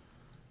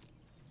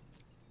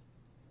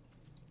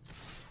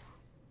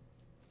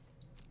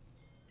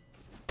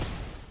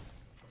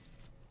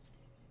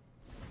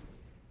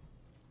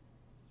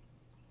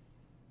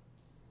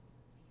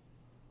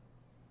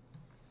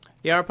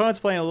 Yeah, our opponent's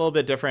playing a little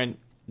bit different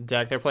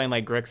deck. They're playing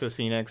like Grixis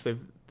Phoenix.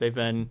 They've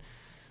been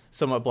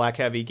somewhat black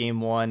heavy.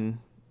 Game 1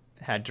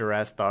 had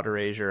Duress, Thought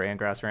Erasure, and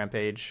Grass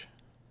Rampage.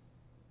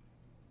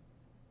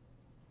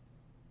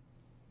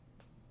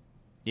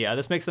 Yeah,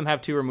 this makes them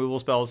have 2 removal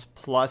spells,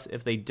 plus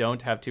if they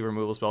don't have 2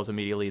 removal spells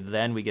immediately,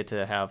 then we get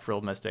to have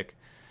Frilled Mystic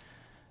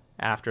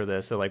after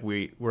this. So like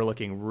we're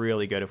looking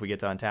really good if we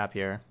get to untap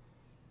here.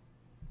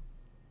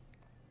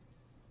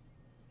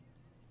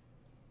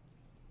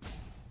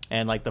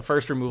 And like the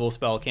first removal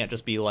spell can't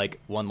just be like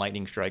 1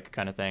 Lightning Strike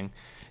kind of thing.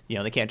 You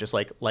know, they can't just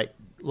like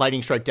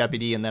Lightning Strike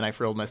Deputy and then I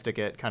Frilled Mystic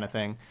it kind of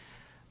thing.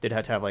 They'd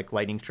have to have like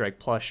Lightning Strike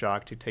plus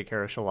Shock to take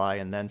care of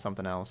Shalai and then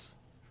something else.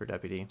 for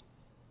Deputy.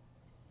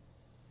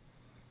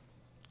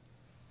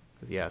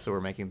 'Cause, yeah, so we're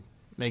making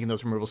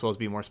those removal spells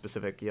be more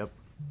specific. Yep.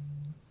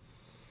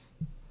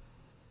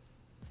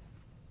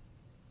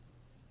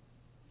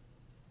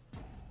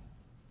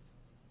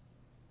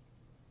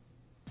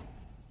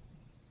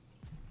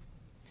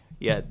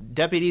 Yeah,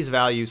 Deputy's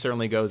value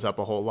certainly goes up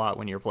a whole lot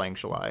when you're playing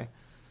Shalai.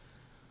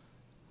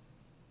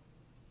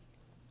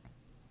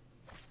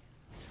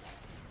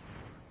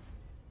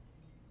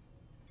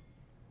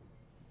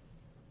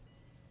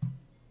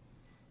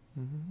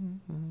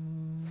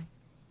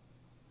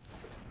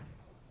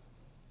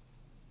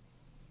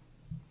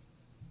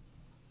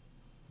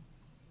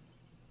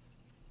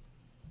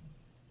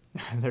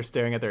 They're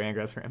staring at their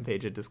Angrass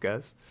Rampage at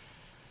disgust.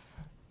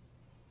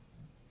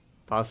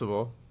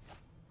 Possible.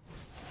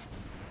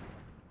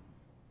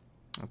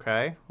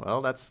 Okay,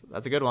 well, that's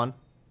a good one.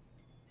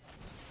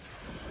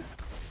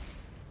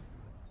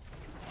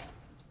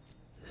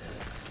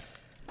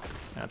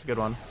 That's a good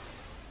one.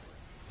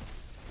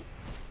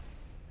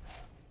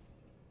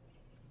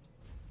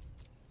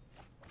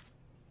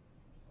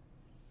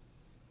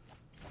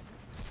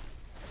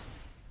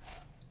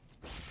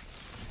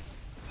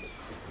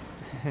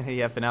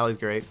 Yeah, Finale's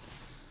great.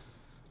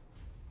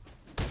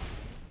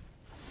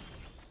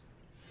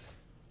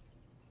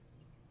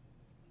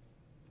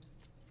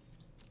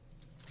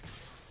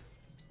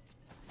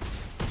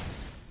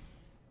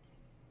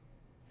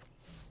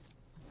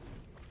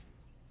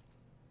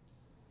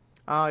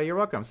 You're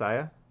welcome,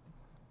 Saya.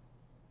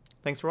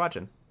 Thanks for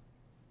watching.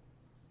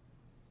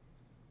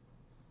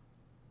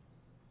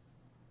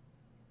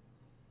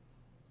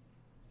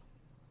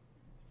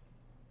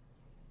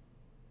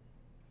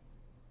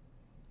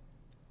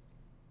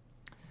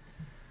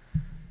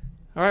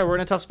 All right, we're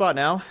in a tough spot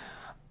now.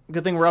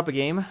 Good thing we're up a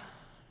game.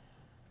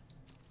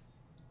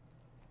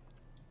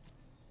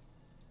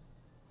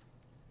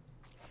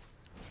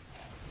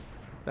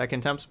 That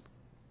contempt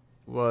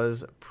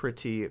was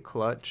pretty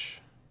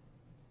clutch.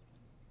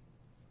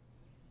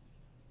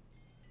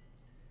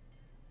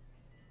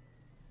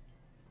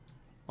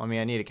 I mean,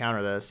 I need to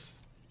counter this.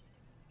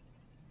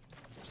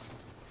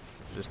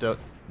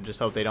 Just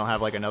hope they don't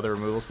have like another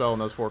removal spell in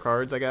those 4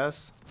 cards, I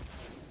guess.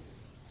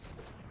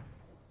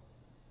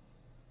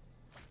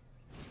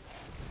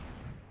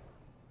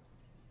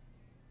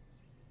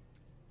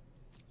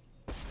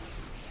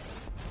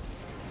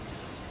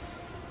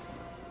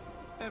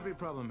 Every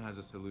problem has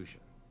a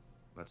solution.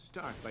 Let's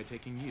start by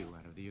taking you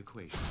out of the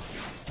equation.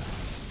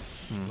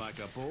 Like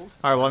a bolt?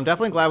 All right, well, I'm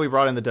definitely glad we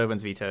brought in the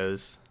Dovin's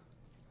Vetoes.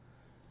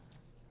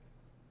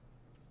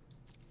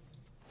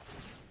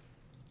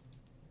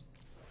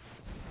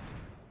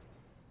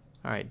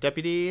 All right,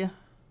 Deputy.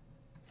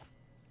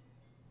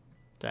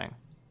 Dang.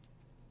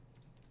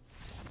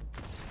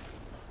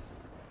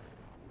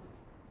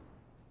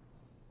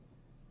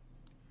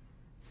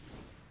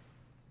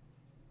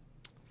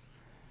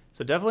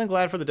 So definitely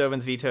glad for the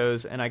Dovin's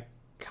Vetoes, and I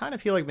kind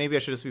of feel like maybe I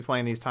should just be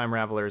playing these Time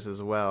Ravelers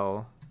as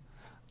well.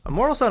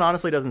 Immortal Sun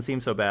honestly doesn't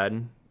seem so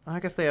bad. I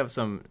guess they have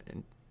some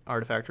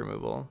artifact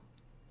removal.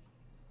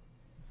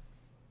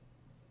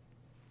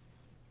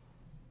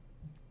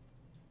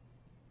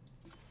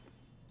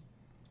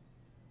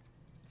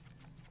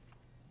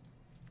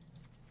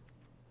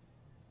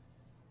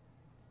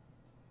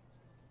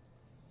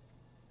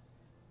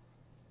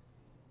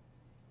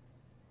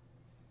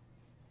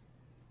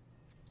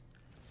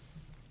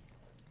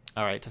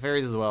 All right,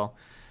 Teferis as well.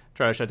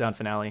 Try to shut down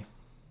Finale.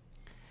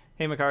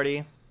 Hey,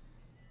 McCarty.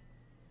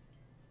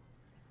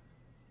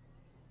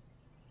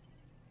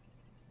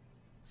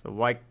 So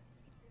why?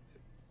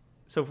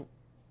 So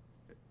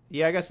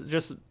yeah, I guess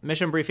just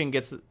mission briefing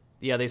gets.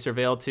 Yeah, they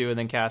surveil 2 and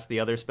then cast the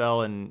other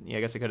spell, and yeah,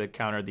 I guess it could have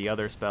countered the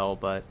other spell,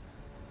 but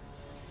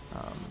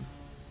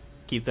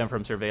keep them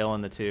from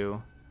surveilling the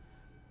 2,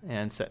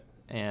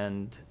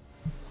 and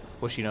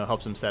which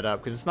helps them set up,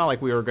 because it's not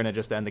like we were gonna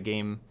just end the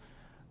game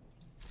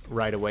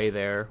right away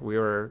there. We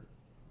were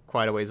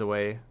quite a ways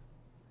away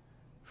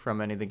from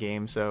ending the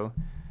game, so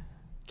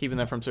keeping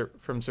them from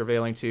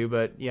surveilling 2.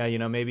 But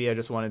yeah, maybe I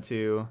just wanted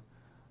to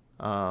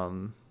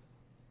want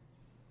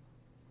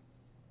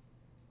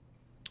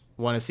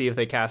to see if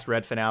they cast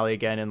Red Finale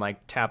again and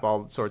like tap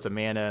all sorts of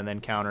mana and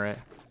then counter it.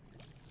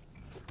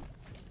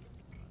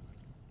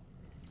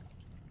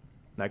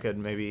 That could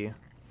maybe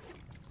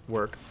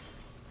work.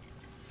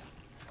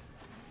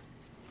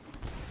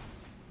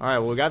 Alright,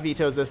 well, we got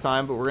vetoes this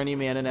time, but we're going to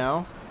need mana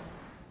now.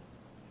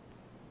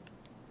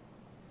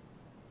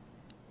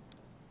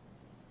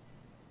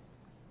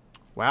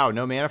 Wow,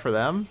 no mana for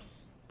them?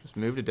 Just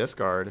move to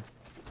discard.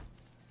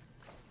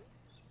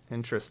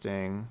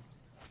 Interesting.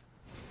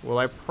 Well,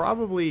 I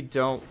probably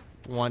don't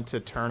want to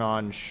turn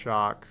on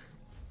Shock.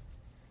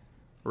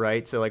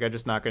 Right? So, like, I'm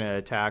just not going to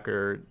attack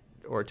or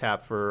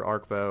tap for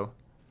Arkbow.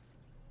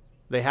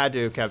 They had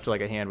to have kept, like,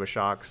 a hand with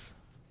Shocks.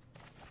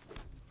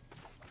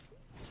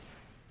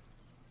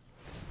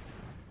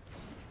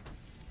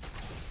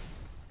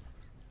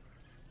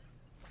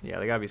 Yeah,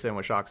 they gotta be sitting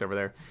with Shocks over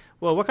there.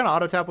 Well, what kind of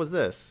auto tap was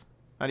this?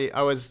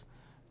 Didn't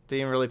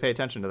even really pay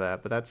attention to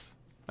that, but that's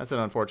an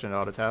unfortunate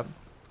auto tap.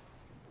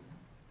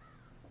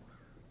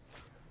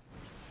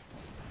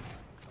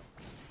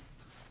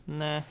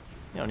 Nah,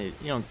 you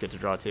don't get to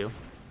draw 2.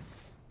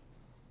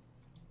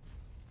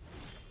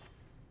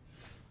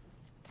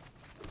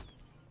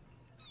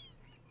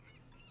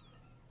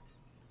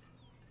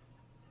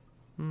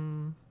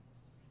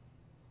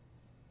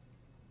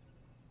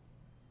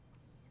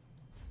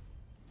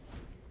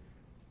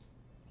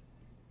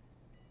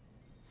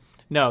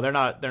 No, they're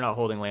not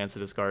holding lands to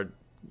discard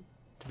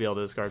to be able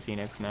to discard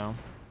Phoenix, no.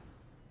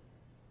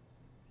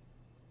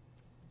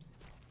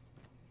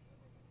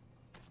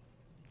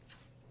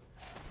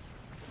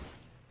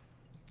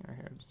 All right,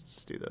 here,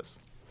 just do this.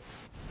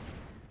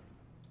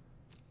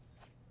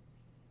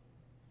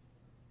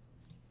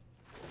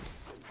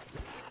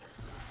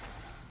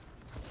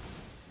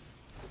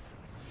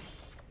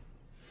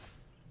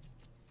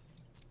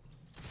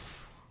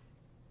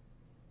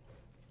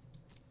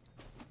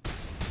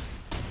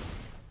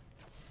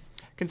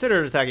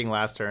 Considered attacking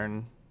last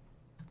turn.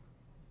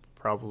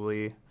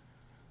 Probably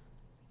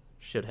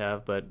should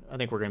have, but I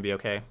think we're going to be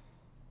okay.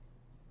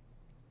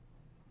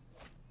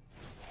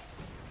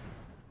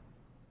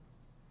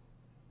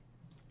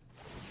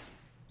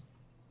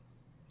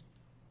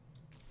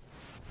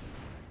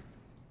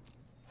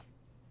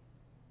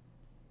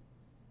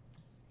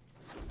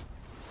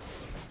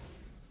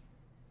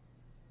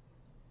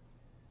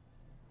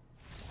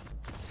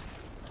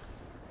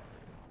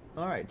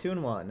 All right,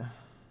 2-1.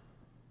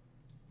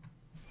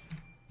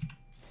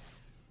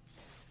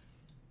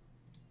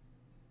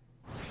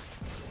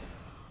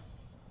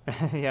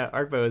 Yeah,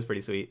 Arkbow is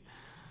pretty sweet.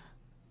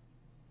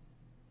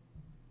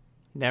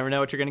 Never know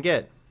what you're gonna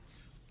get.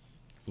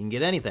 You can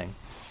get anything.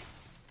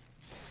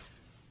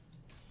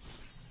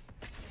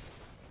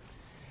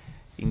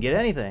 You can get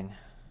anything.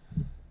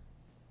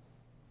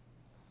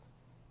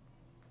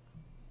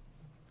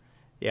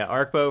 Yeah,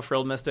 Arkbow,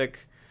 Frilled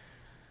Mystic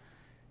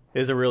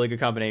is a really good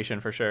combination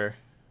for sure.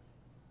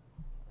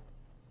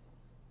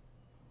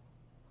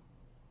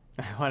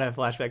 I want to have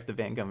flashbacks to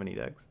Bant Company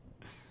decks.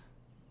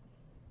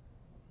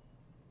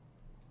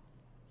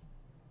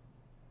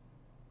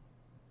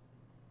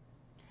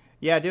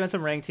 Yeah, doing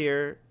some ranked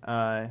here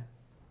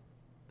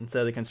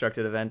instead of the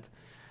constructed event.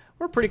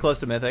 We're pretty close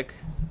to Mythic.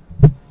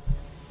 You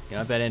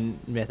know, I've been in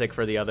Mythic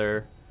for the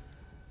other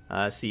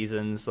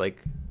seasons.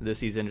 Like this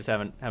season, just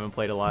haven't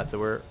played a lot, so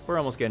we're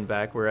almost getting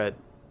back. We're at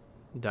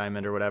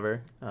Diamond or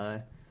whatever.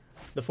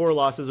 The 4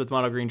 losses with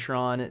Mono Green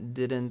Tron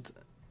didn't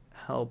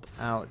help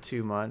out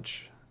too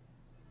much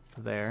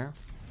there.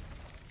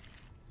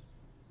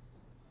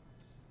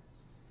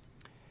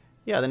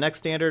 Yeah, the next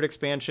standard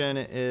expansion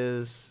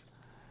is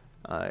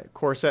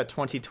Core Set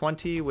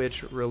 2020,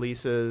 which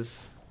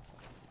releases...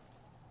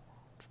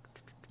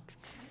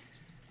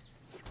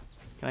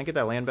 Can I get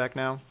that land back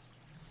now?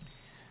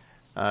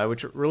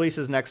 Which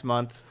releases next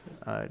month,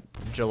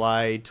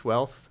 July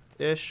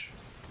 12th-ish,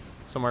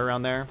 somewhere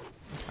around there.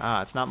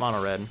 Ah, it's not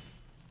mono red.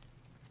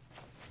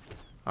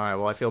 Alright,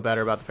 well I feel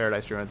better about the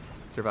Paradise Druid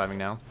surviving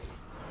now.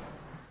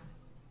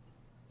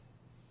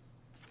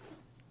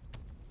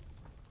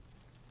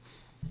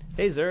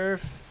 Hey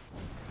Zerf.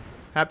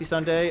 Happy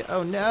Sunday.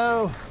 Oh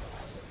no!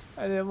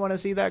 I didn't want to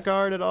see that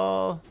card at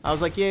all. I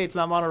was like, yay, it's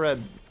not mono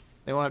red.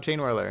 They won't have Chain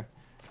Whirler.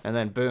 And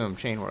then boom,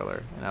 Chain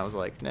Whirler. And I was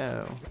like,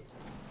 no.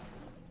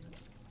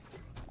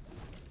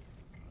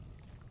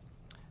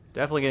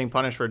 Definitely getting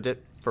punished for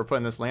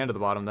putting this land to the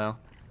bottom though.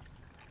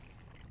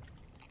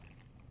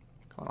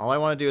 All I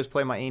want to do is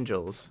play my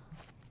Angels.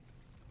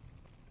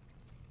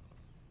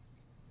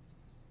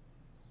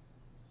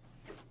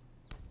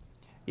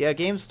 Yeah,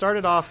 games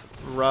started off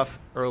rough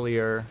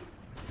earlier,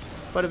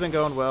 but have been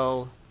going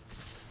well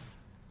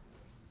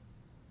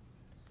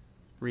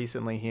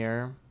recently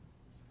here.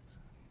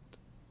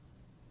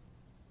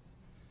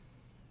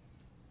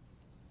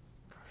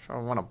 Gosh, I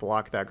want to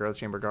block that Growth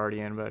Chamber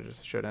Guardian, but I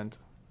just shouldn't.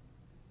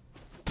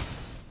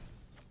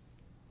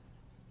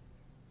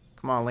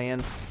 Come on,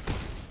 land.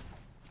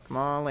 Come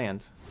on,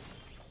 land.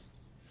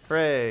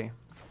 Hooray.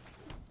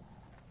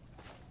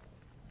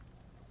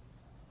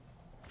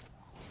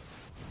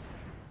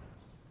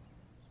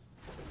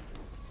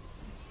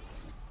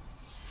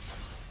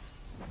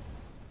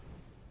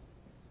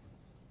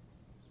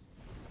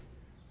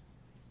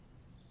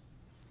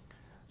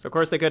 So of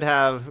course they could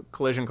have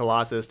Collision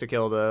Colossus to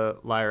kill the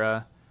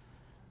Lyra.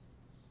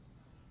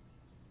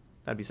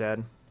 That'd be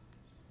sad.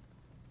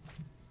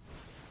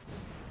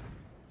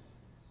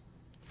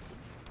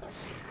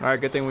 Alright,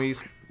 good thing we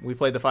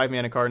played the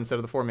 5-mana card instead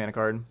of the 4-mana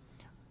card.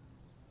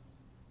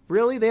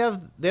 Really? They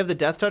have the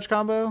Death Touch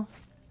combo?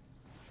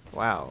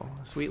 Wow,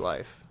 sweet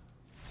life.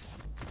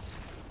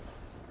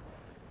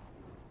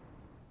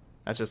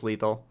 That's just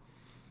lethal.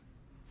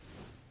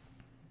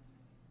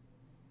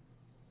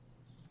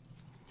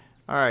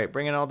 Alright,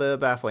 bringing all the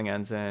Baffling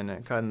Ends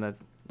in. Cutting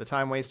the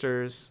Time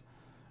Wasters.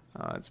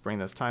 Let's bring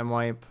this Time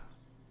Wipe.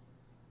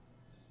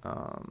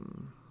 How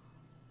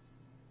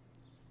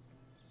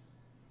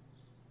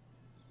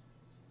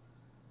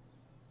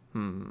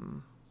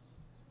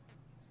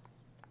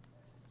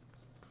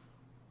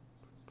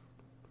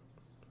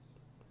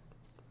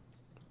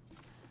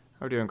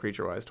are we doing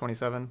creature-wise?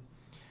 27?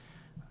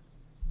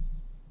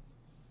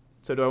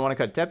 So So do I want to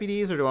cut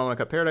deputies or do I want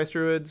to cut Paradise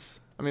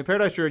Druids? I mean,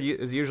 Paradise Druid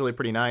is usually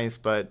pretty nice,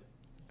 but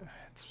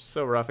it's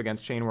so rough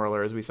against Chain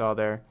Whirler, as we saw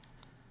there.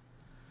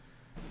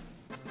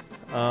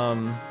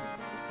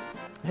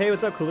 Hey,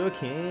 what's up, Kalua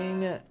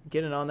King?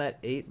 Getting on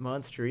that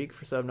 8-month streak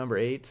for sub number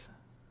 8.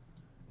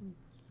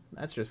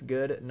 That's just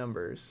good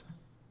numbers.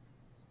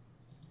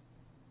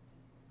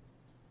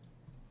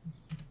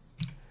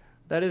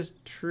 That is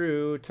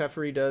true.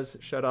 Teferi does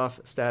shut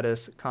off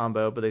status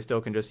combo, but they still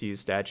can just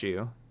use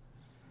statue.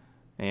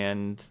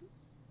 And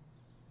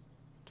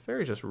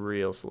Teferi's just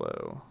real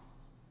slow.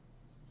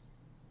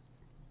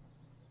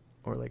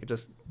 Or like it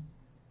just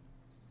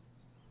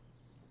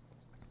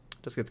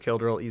gets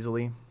killed real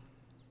easily.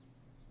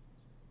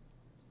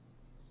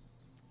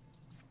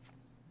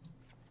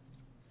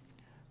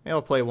 Maybe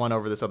I'll play one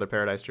over this other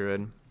Paradise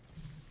Druid.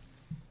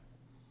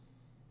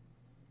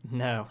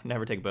 No,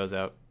 never take bows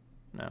out.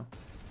 No.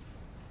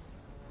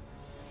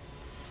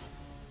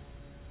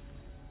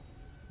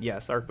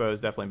 Yes, Arkbow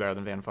is definitely better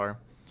than Vanfar.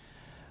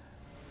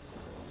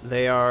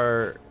 They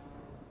are...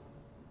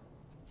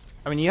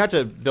 I mean, you have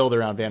to build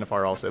around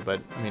Vanfar also,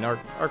 but, I mean,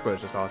 Arkbow is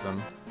just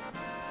awesome.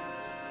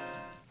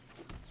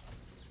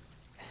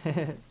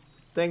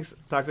 Thanks,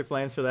 Toxic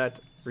Flames, for that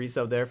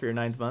resub there for your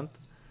 9th month.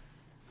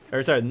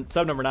 Or, sorry,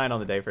 sub number 9 on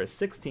the day for a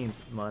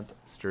 16th month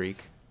streak.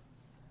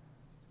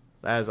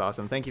 That is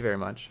awesome. Thank you very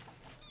much.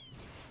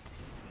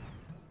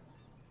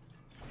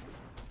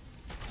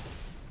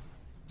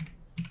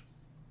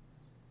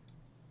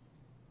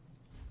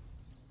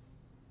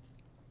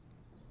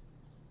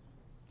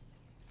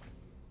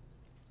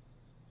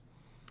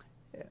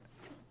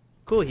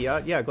 Cool,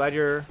 Hiat. Yeah, glad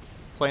you're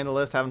playing the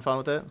list, having fun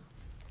with it.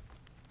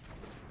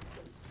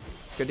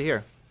 Good to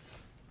hear.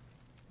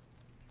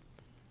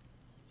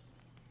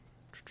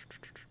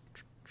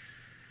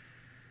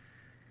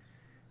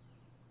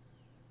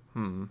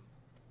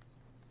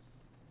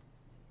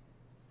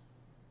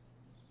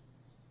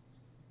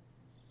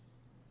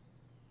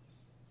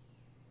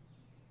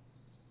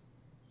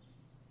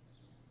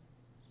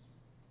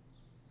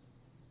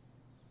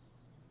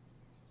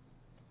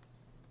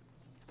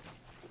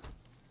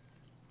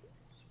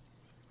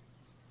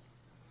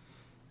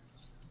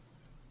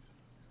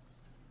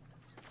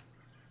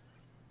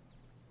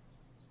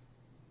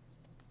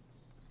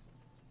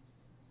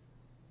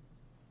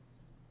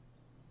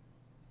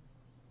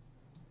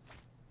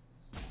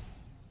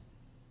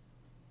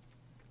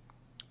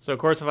 So, of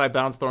course, if I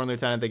bounce Thorn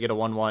Lieutenant, they get a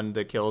 1/1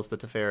 that kills the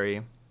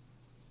Teferi.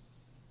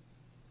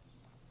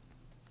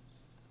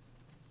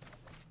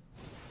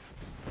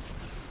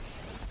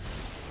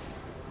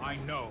 I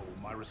know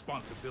my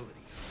responsibility.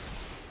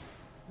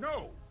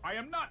 No, I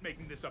am not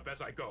making this up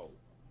as I go.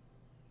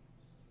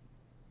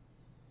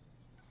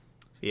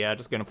 So, yeah,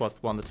 just going to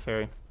 +1 the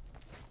Teferi.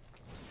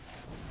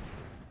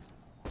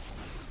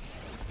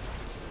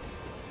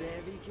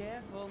 Very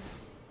careful.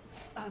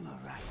 I'm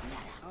alright.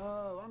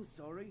 Oh, I'm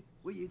sorry.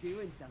 Were you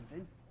doing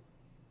something?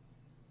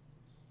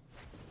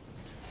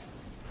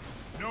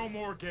 No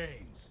more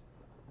games.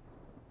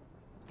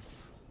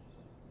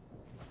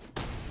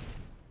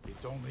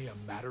 It's only a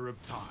matter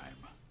of time.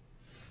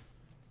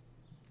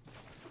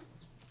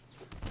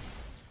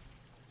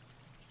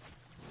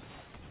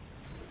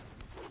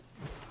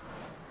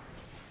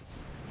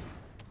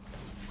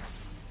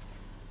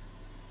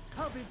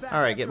 I'll be back.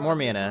 Alright, get more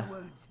mana.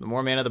 The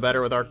more mana, the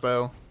better with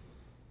Arkbow.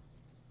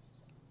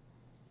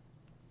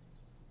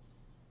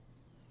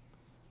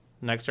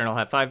 Next turn I'll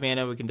have 5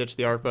 mana. We can ditch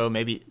the Arkbow.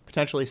 Maybe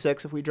potentially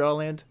 6 if we draw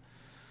land.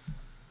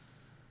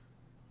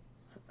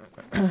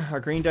 Our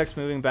green deck's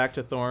moving back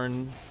to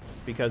Thorn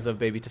because of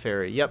Baby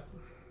Teferi. Yep.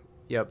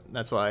 Yep,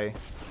 that's why.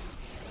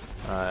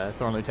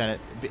 Thorn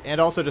Lieutenant. And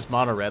also just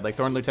mono red. Like,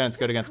 Thorn Lieutenant's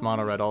good against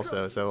mono red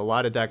also. So a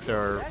lot of decks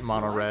are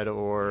mono red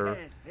or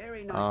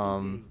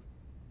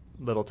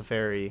Little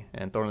Teferi.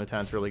 And Thorn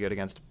Lieutenant's really good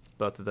against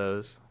both of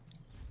those.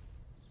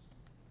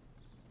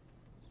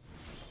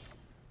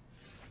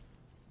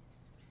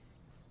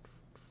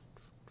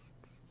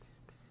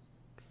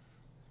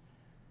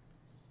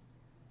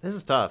 This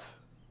is tough.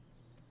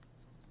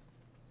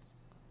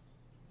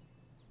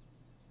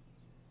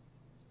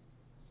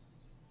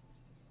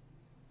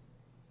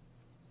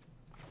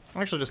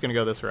 I'm actually just going to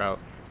go this route.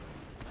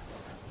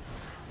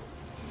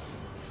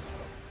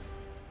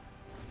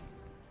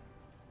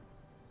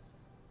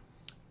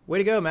 Way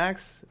to go,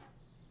 Max.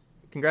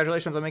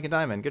 Congratulations on making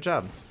diamond. Good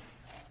job.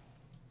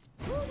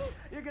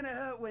 You're gonna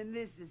hurt when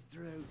this is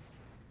through.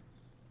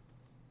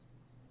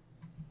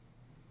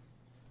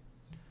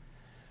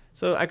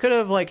 So I could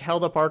have like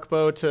held up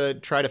Arkbow to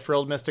try to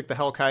Frilled Mystic the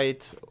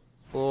Hellkite,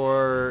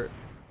 or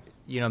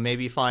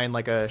maybe find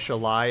like a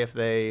Shalai if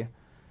they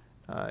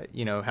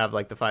have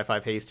like the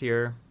 5/5 haste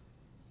here.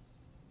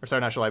 Or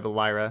sorry, not Shalai, but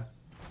Lyra.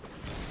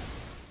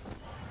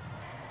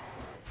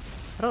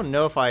 I don't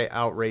know if I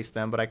outrace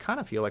them, but I kind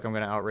of feel like I'm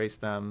going to outrace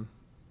them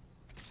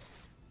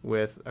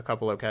with a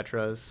couple of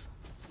Ketras.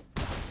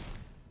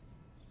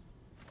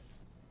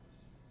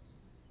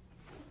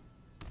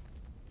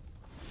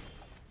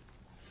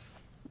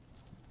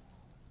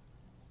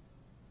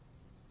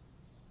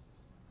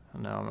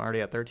 No, I'm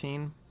Already at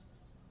 13.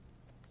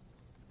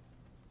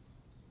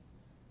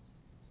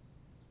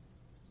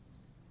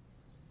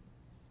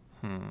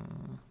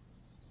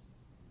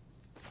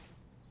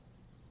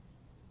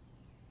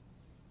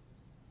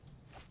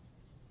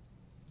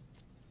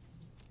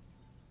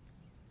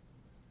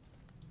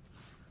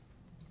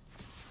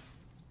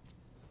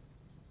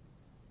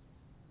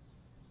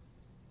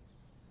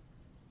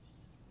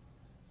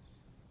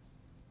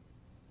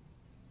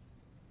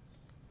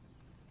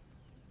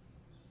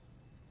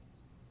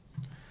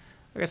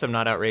 I guess I'm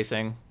not out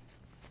racing.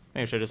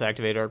 Maybe I should just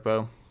activate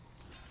Arkbow.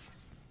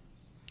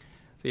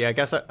 So yeah, I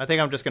guess I think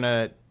I'm just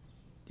gonna...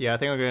 Yeah, I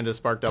think I'm going to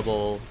Spark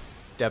Double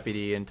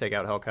Deputy and take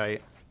out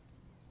Hellkite.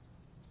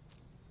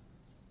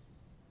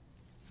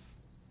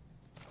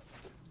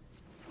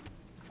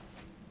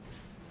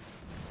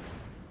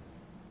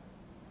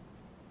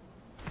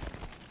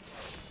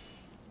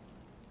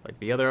 Like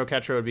the other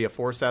Oketra would be a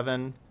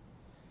 4/7.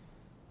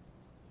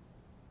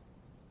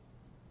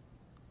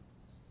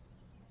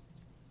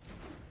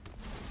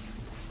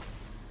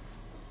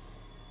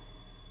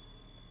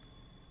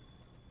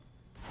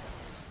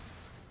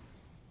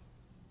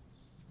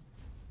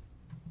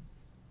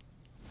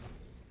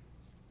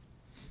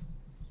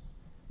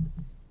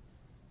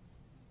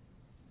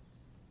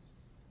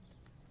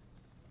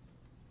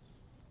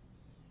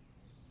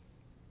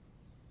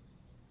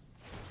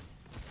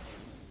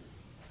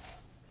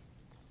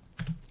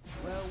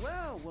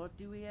 What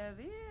do we have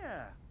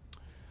here?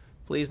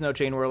 Please no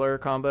Chain Whirler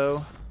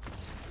combo.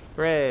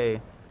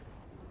 Hooray.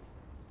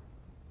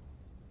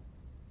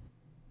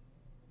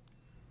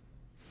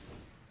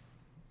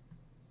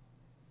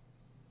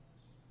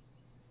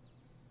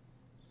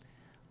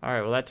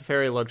 Alright, well that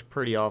Teferi looked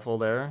pretty awful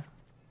there.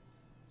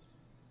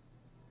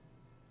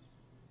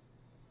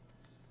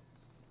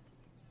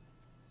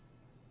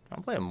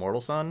 I'm playing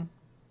Mortal Sun.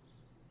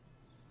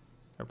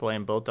 They're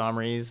playing both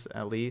Domries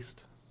at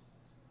least.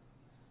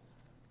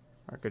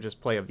 Or I could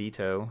just play a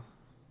Veto.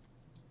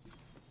 I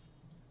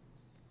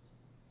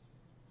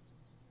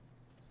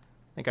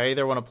think I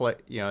either want to play,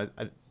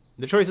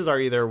 the choices are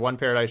either one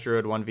Paradise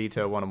Druid, one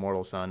Veto, one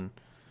Immortal Sun.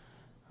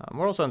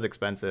 Mortal Sun's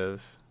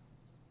expensive.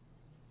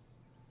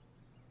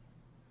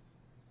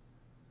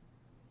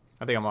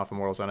 I think I'm off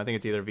Immortal Sun. I think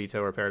it's either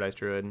Veto or Paradise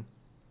Druid.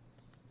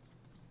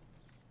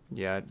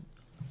 Yeah,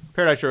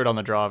 Paradise Druid on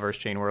the draw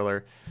versus Chain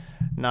Whirler.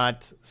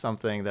 Not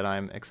something that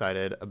I'm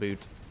excited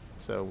about.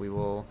 So we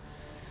will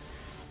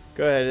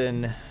go ahead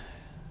and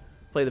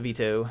play the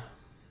Veto.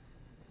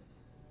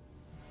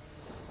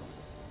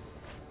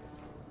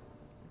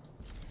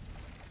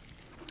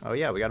 Oh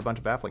yeah, we got a bunch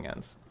of Baffling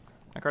Ends.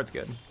 That card's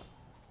good.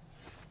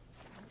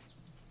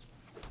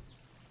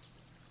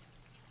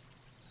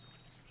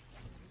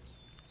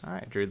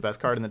 Alright, drew the best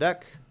card in the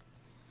deck.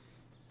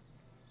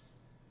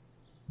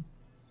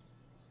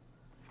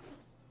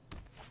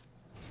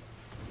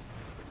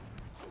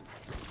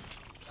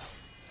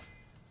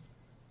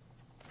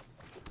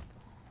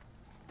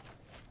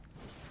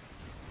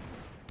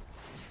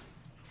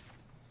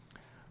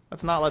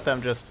 Let's not let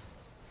them just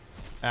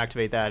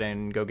activate that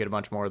and go get a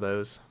bunch more of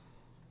those.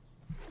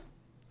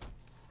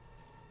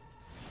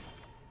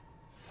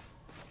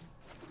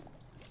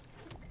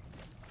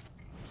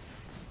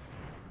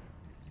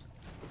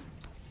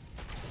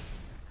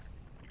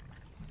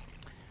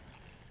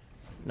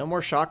 No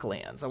more shock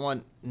lands. I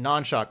want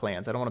non-shock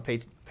lands. I don't want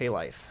to pay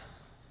life.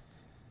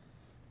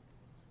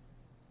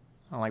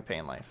 I don't like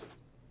paying life.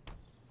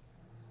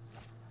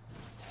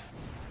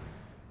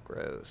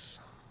 Gross.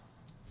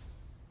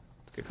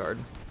 It's a good card.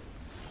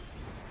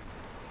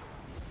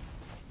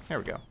 There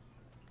we go.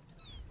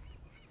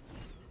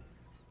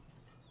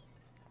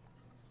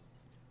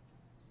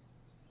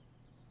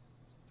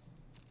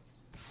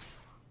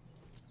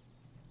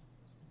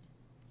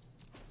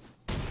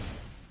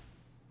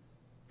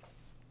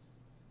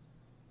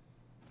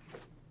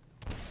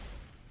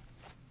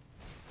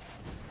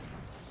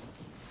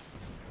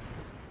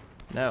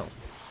 No.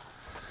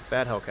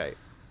 Bad Hellkite.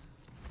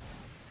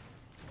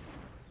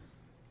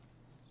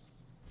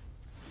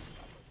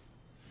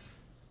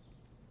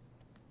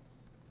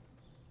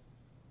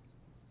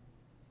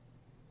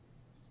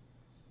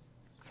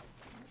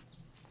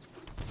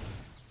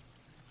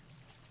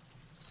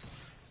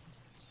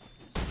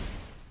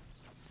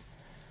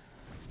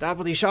 Stop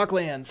with these shock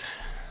lands.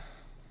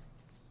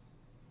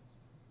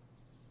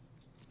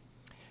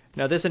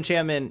 Now this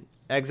enchantment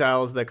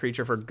exiles the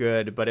creature for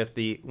good, but if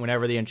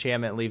whenever the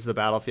enchantment leaves the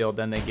battlefield,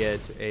 then they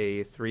get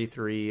a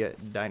 3/3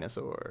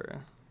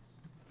 dinosaur.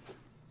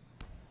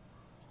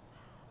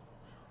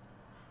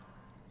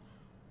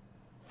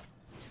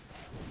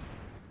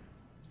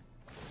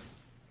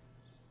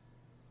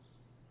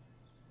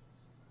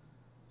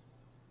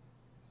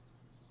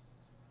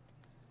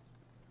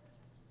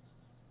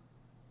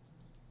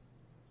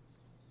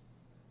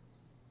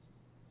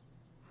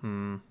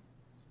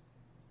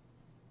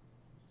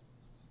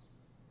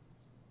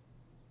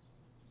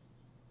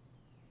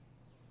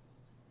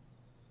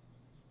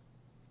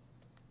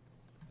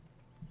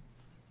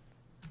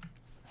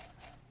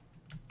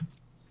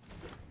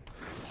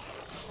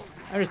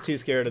 I'm just too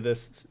scared of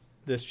this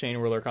this Chain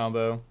Whirler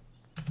combo.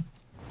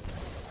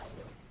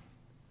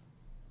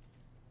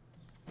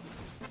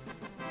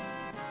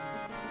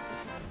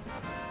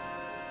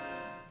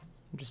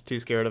 I'm just too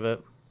scared of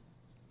it.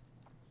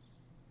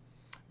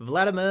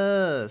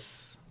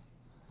 Vladimus!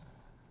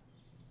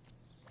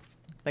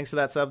 Thanks for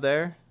that sub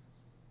there.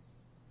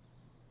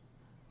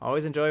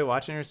 Always enjoy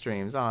watching your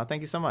streams. Aw,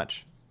 thank you so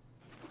much.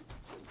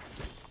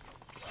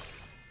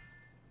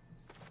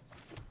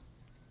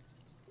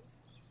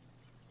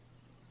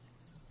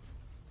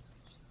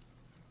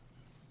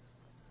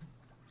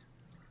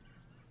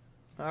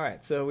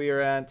 Alright, so we are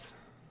at...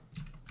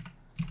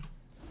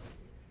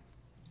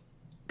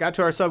 Got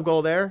to our sub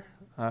goal there,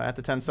 at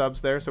the 10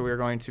 subs there, so we are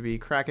going to be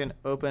cracking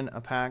open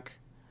a pack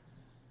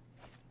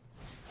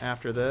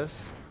after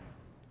this.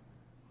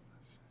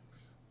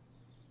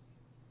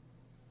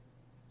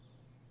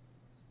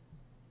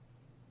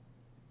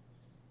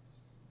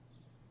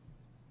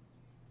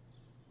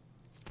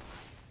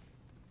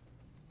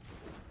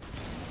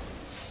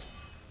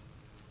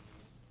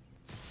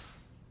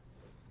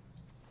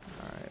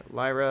 Alright,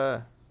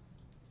 Lyra.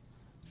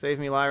 Save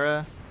me,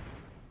 Lyra.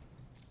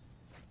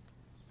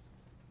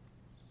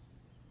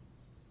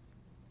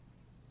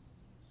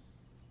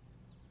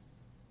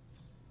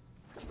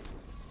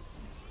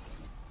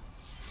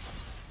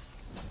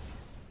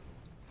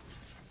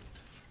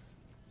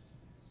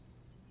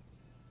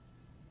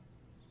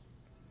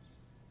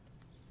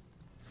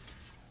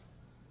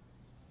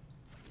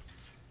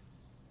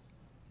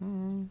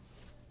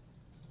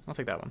 I'll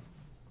take that one.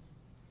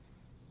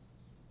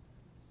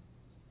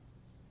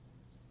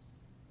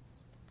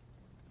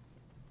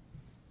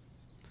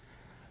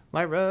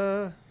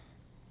 Lyra.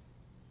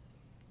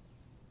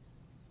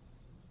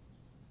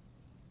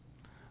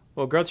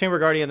 Well, Growth Chamber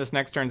Guardian this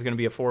next turn is going to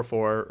be a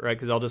 4/4, right?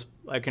 Because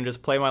I can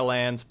just play my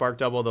land, spark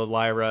double the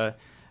Lyra,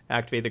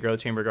 activate the Growth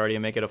Chamber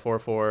Guardian, make it a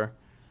 4/4.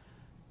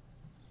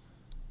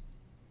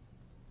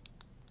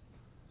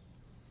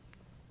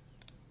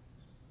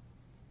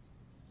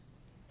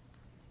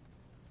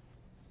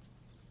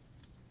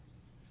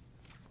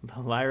 The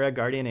Lyra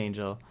Guardian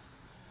Angel.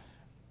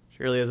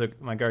 Surely is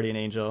my Guardian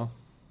Angel.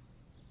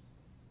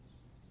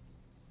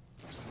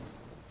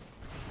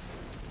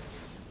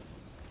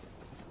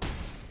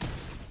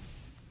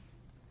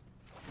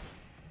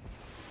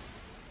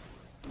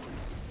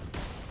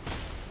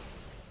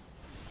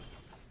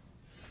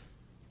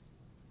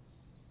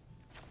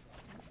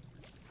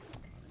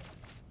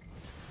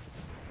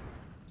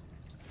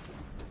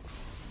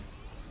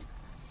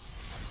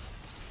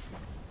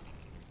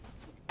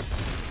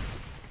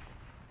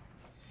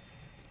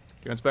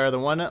 It's better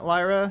than one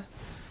Lyra.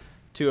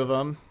 Two of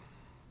them.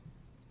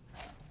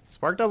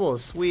 Spark Double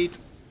is sweet.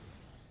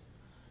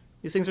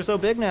 These things are so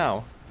big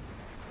now.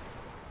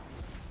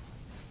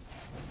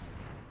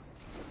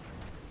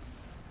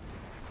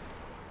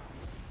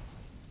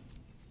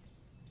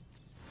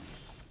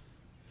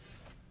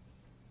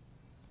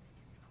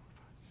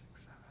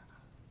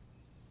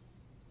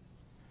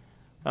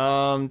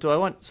 Do I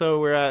want...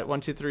 So we're at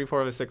 1, 2, 3,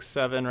 4, 5, 6,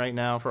 7 right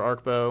now for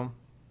Arkbow.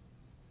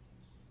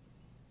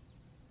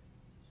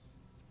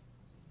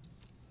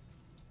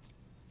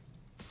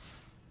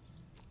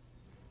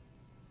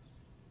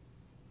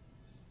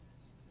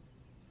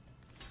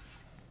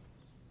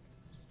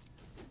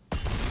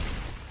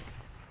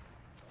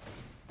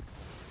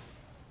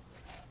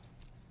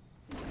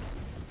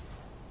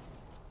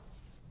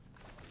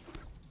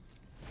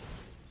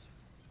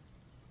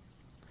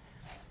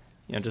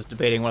 You know, just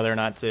debating whether or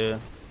not to,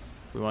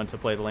 we want to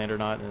play the land or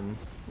not, and I'm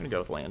gonna go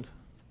with land.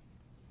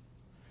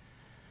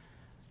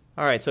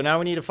 All right, so now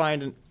we need to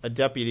find a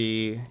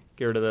deputy,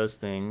 get rid of those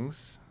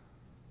things.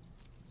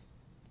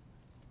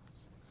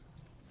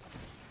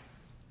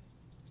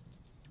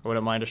 I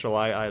wouldn't mind a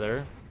Shalai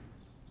either.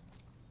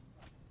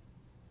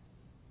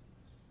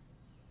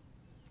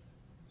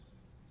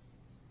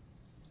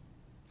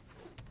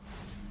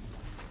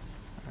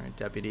 All right,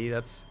 deputy,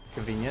 that's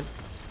convenient.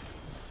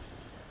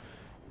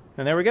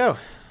 And there we go.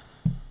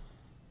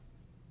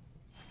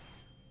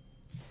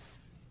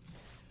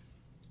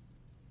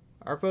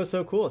 Arkbow is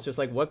so cool. It's just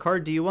like, what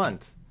card do you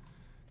want?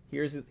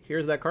 Here's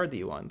that card that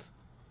you want.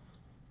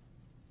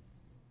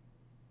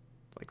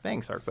 It's like,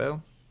 thanks,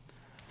 Arkbow.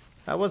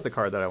 That was the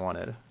card that I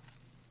wanted.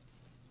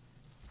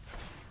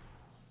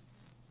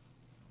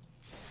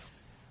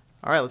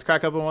 All right, let's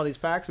crack open one of these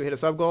packs. We hit a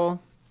sub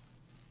goal.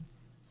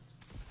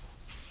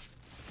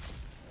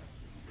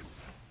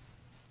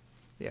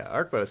 Yeah,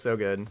 Arkbow is so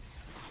good.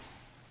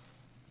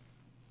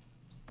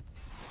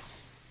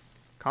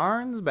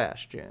 Karn's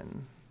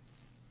Bastion.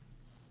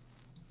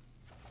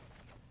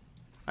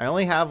 I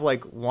only have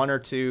like 1 or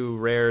 2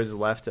 rares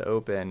left to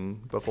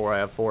open before I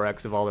have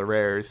 4x of all the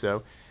rares,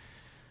 so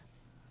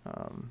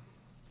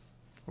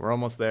we're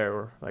almost there.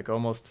 We're like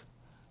almost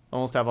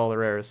have all the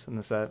rares in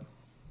the set.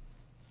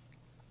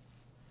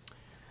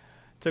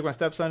 Took my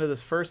stepson to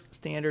this first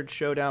standard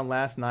showdown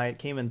last night.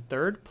 Came in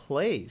 3rd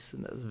place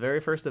in the very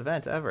first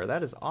event ever.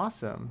 That is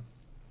awesome.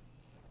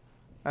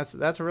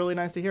 That's really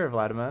nice to hear,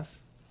 Vladimus.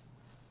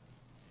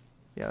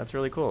 Yeah, that's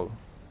really cool.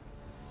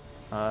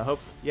 I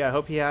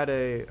hope he had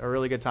a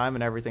really good time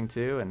and everything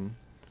too, and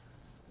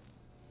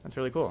that's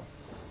really cool.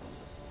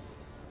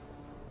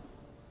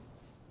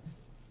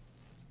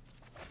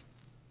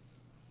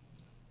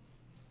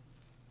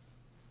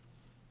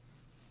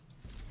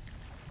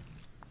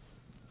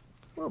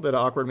 A little bit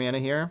of awkward mana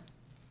here.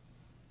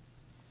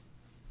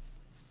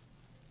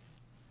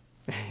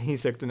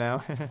 He's sick to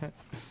now.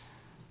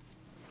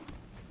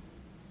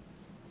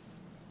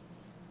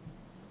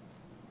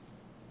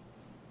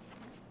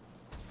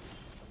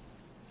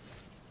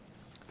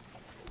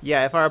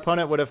 Yeah, if our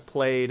opponent would have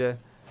played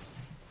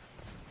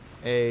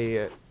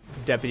a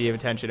Deputy of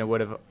Attention, it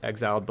would have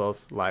exiled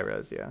both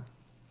Lyras, yeah.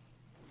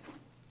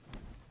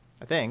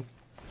 I think.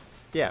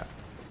 Yeah.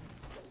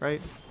 Right?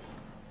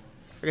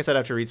 I guess I'd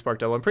have to read Spark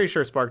Double. I'm pretty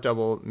sure Spark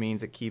Double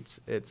means it keeps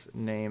its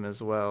name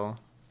as well.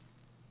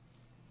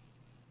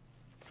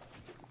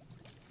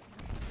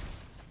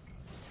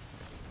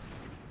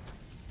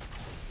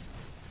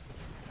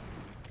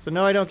 So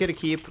no, I don't get to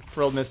keep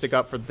Frilled Mystic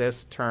up for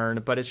this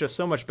turn, but it's just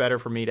so much better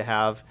for me to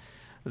have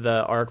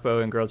the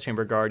Arkbow and Growth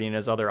Chamber Guardian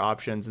as other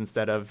options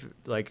instead of,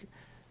 like,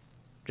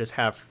 just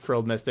have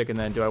Frilled Mystic and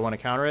then do I want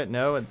to counter it?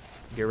 No, and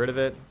get rid of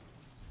it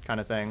kind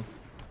of thing.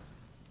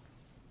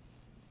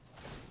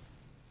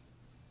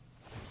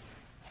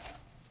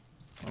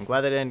 I'm glad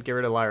they didn't get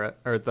rid of Lyra,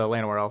 or the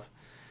Llanowar Elf.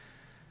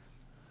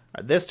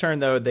 This turn,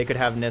 though, they could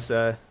have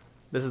Nissa.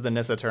 This is the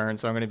Nissa turn,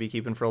 so I'm going to be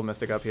keeping Frilled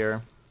Mystic up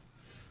here.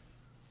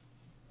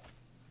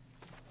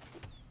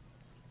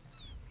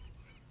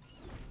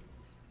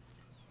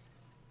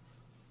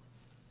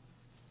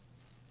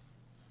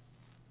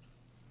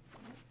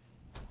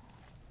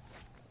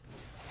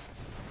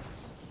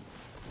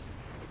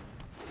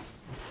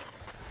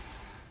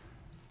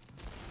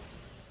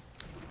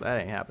 That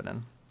ain't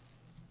happening.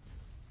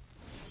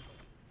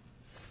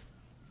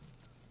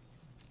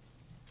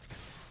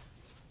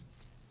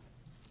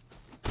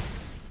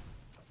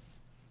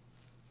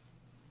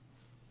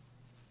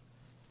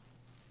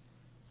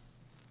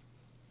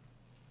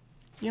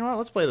 You know what?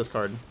 Let's play this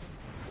card.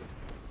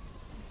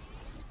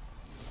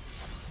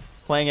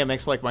 Playing it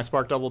makes like my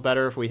Spark Double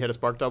better if we hit a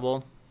Spark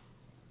Double.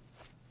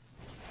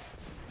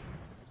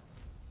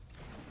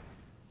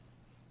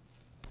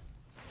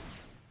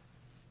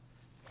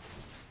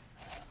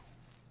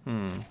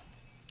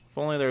 If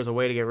only there was a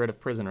way to get rid of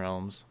Prison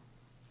Realms.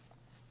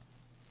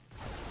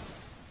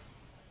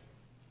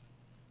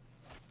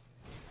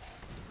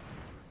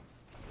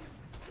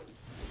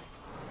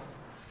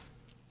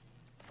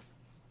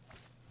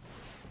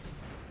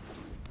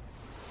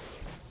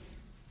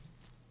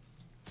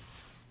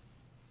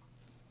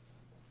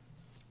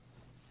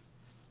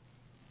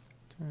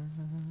 Turn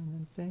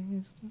and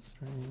face the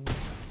strange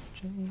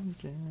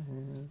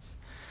changes.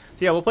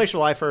 So yeah, we'll play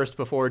Shalai first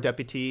before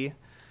Deputy.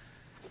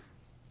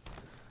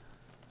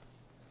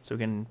 So we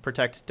can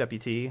protect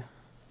Deputy.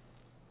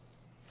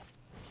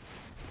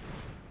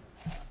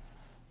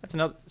 That's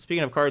another.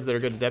 Speaking of cards that are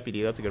good to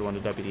Deputy, that's a good one to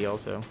Deputy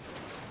also.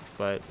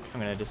 But I'm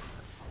gonna just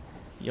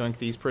yoink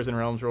these Prison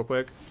Realms real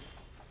quick.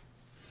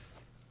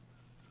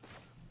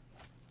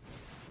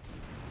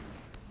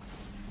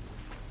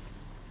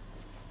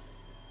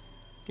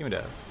 Give me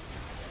those.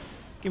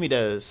 Give me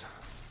those.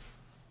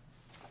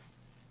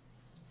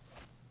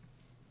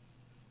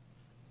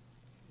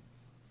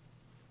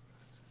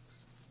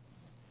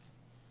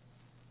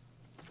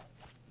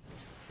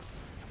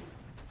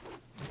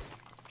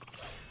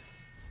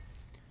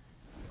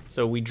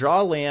 So we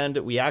draw land,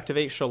 we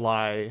activate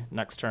Shalai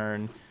next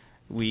turn.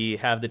 We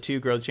have the 2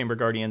 Growth Chamber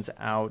Guardians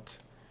out,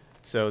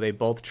 so they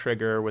both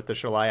trigger with the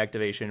Shalai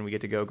activation. We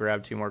get to go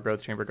grab 2 more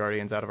Growth Chamber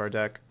Guardians out of our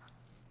deck.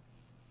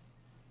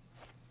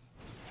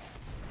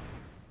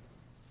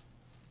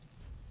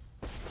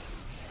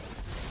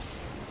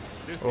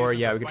 Or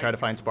yeah, we could try to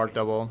find Spark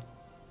Double.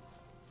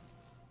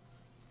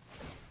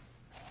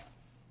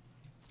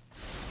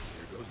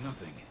 Here goes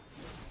nothing.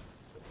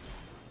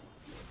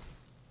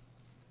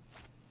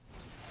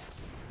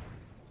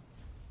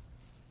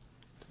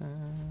 Turn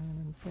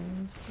and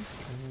face the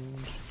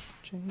strange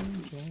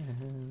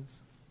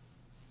changes.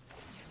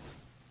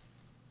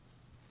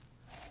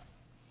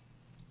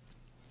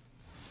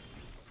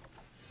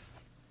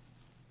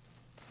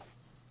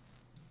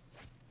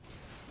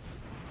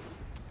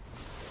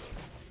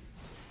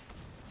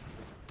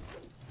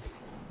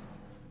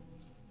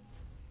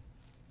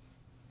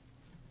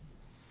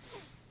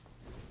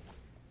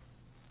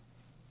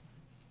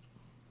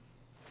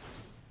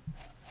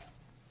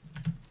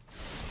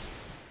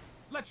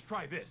 Let's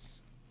try this.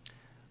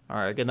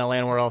 Alright, getting that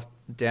Llanowar Elf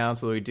down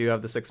so that we do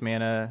have the 6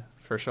 mana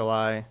for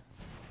Shalai.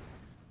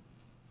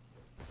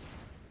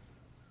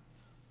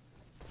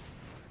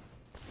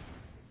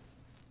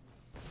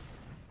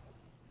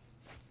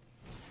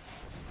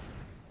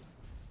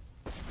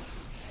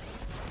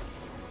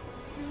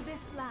 Through this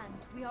land,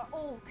 we are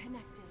all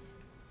connected.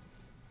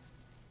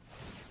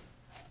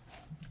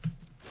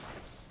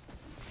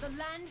 The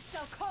land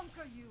shall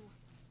conquer you.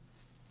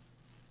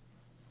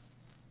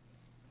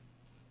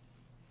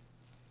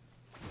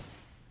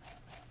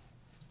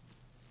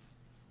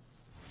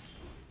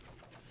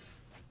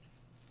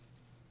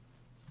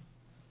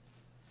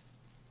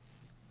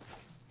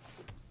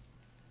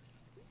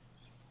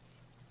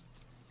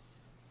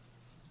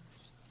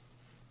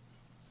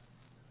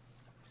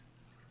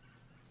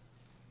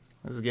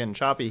 This is getting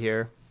choppy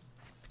here.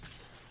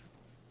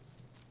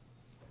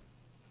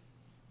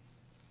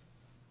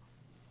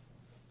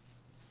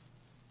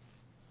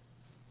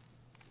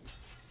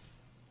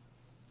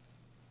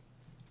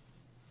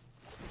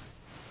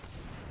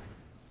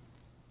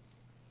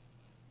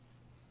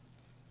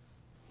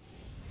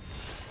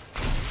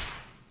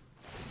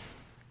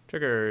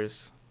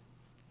 Triggers.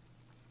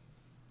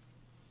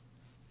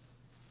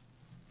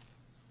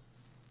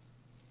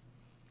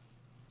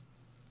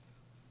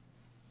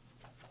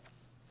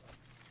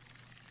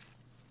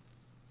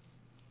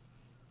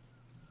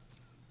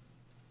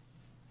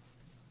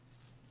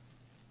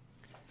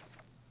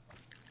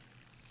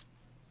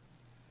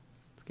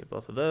 Let's get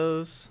both of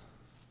those.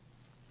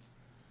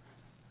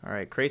 All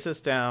right,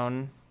 Krasis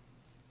down.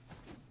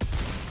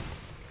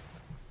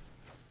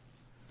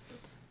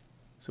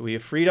 So we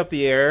have freed up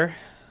the air.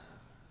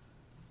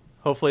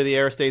 Hopefully the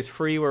air stays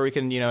free where we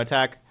can,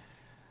 attack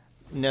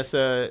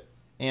Nissa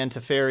and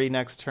Teferi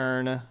next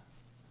turn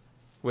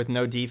with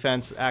no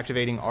defense,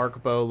 activating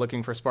Arkbow,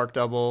 looking for Spark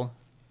Double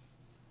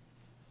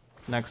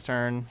next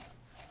turn.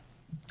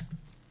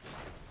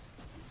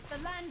 The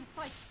land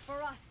fights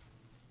for us.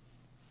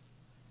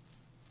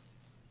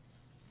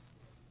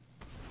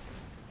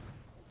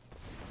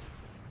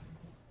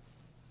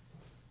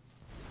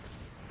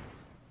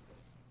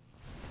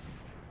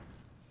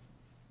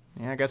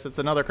 Yeah, I guess it's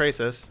another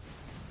Krasis.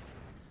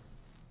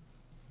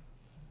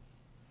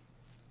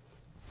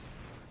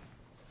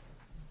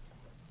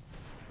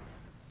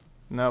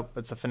 Nope,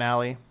 it's a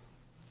finale.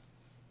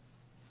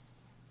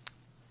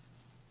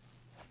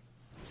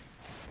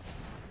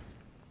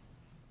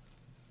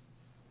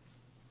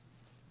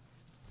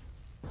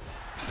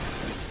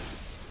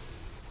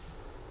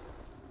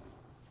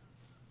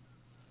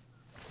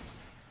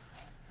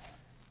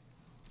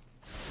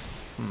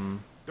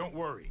 Don't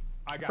worry.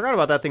 I Forgot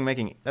about that thing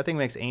making that thing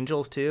makes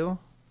angels too.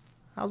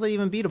 How's that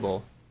even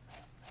beatable?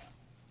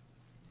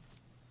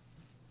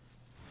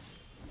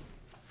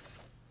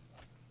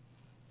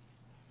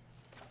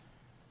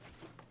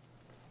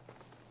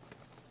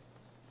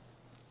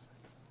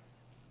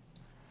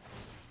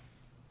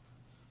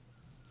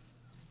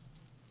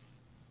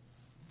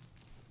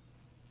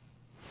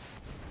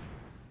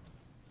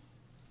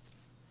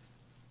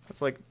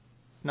 That's like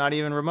not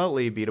even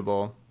remotely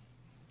beatable.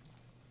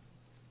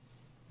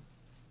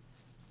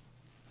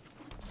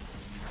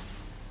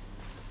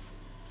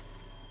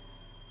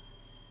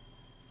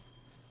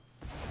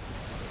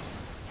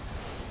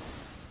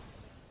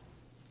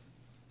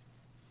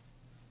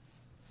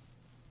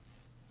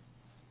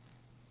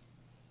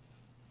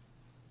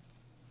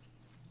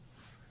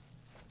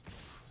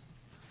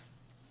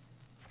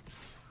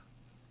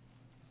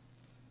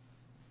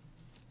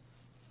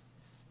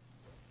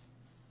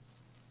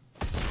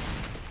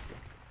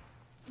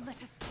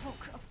 Let us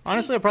talk of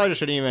Honestly, I probably just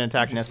shouldn't even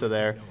attack Nissa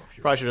there.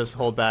 Probably should just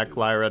hold back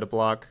Lyra to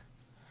block.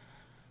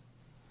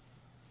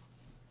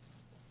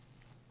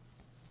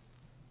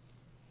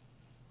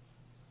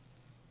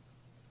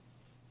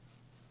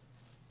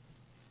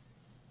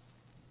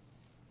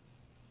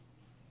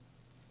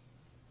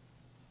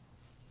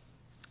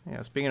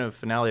 Yeah, speaking of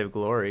Finale of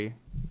Glory.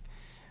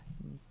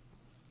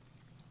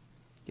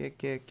 Get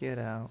out. Get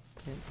out.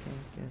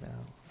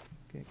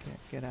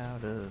 Get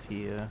out of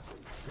here.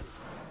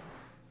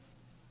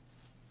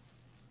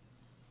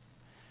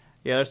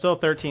 Yeah, there's still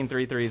 13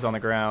 3/3s on the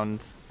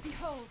ground.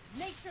 Behold,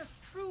 nature's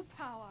true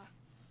power.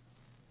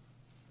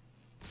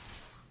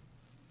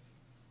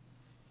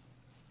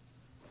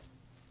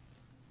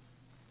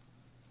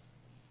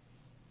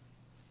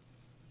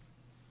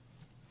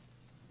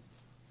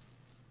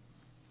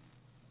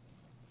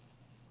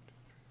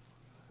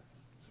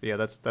 So yeah,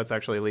 that's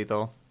actually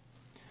lethal.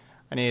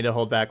 I needed to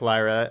hold back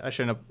Lyra. I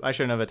shouldn't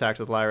have attacked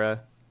with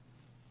Lyra.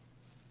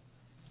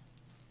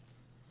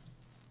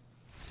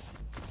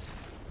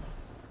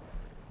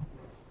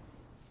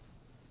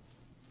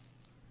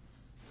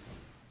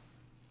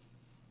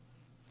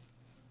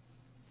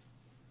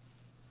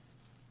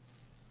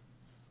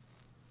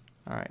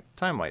 All right,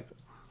 time wipe.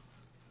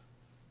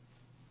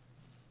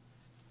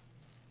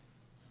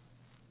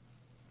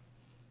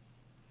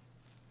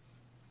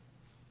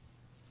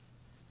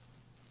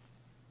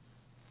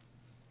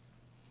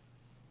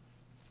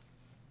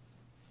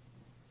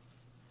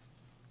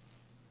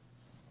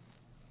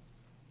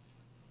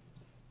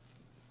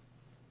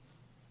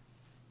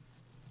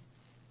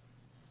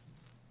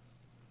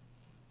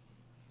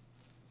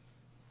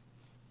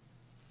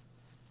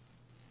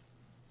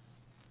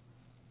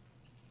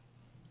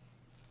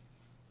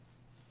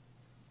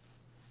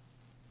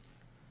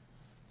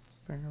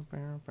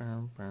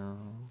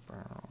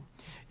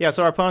 Yeah,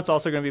 so our opponent's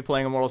also going to be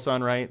playing Immortal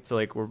Sun, right? So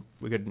like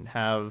we could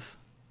have,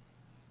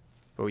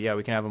 but yeah,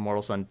 we can have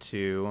Immortal Sun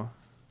too.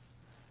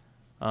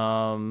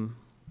 I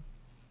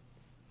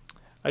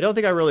don't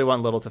think I really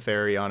want Little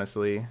Teferi,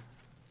 honestly.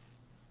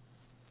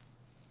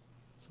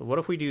 So what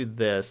if we do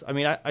this? I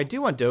mean, I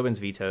do want Dovin's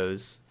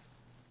vetoes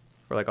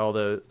for like all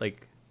the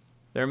like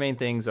their main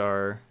things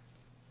are.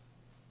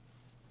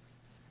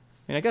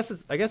 I mean, I guess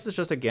it's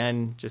just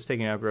again just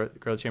taking out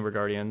Growth Chamber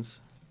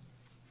Guardians.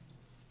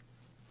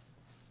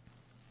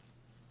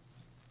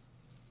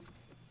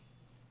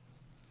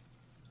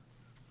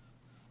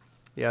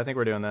 Yeah, I think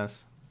we're doing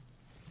this.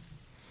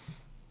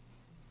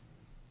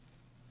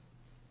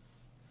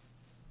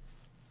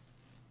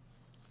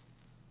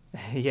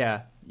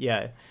 Yeah,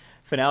 yeah.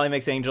 Finale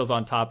makes angels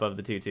on top of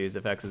the 2/2s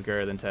if X is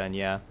greater than 10,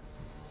 yeah.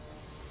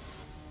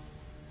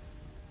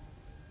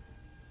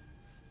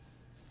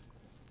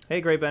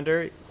 Hey, Great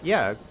Bender.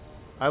 Yeah,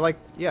 I like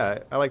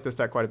this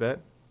deck quite a bit.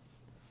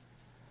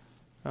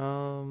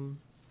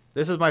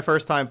 This is my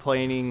first time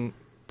playing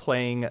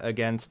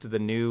against the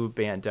new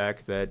Bant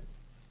deck that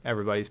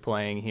everybody's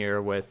playing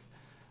here with,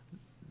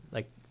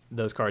 like,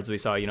 those cards we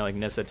saw, you know, like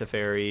Nissa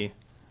Teferi,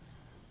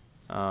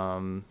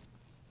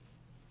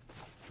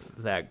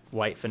 that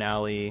White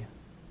Finale,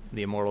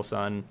 the Immortal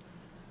Sun.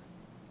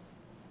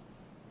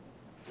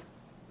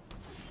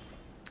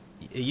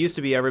 It used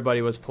to be everybody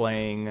used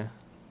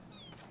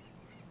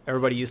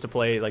to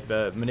play like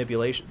the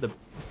manipulation,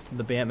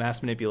 the Bant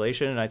mass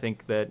manipulation, and I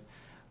think that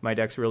my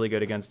deck's really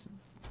good against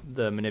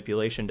the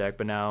manipulation deck,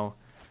 but now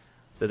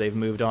that they've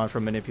moved on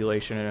from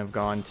manipulation and have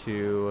gone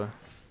to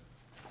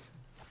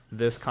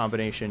this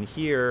combination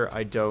here,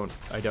 I don't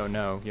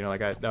know. You know, like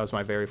that was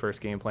my very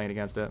first game playing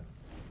against it.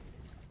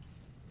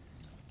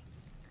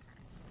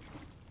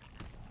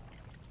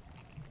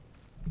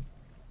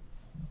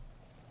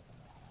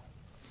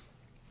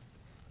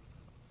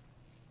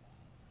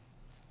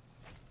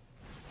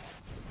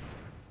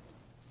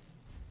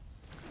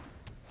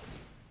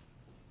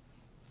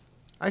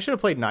 I should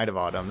have played Knight of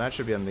Autumn. That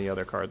should be on the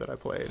other card that I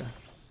played.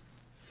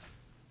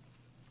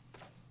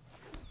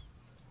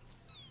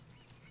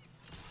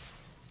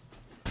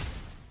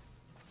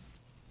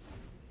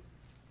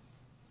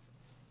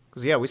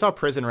 Because, yeah, we saw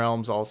Prison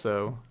Realms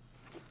also.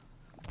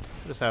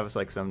 Just have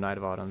like some Knight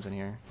of Autumns in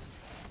here.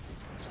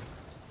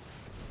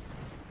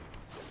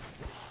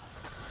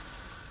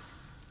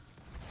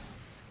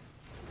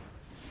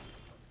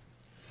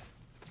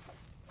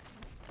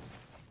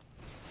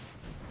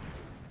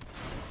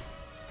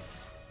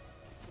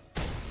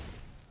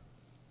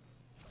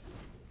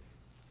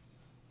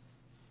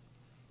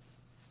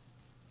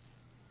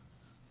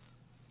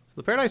 So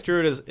the Paradise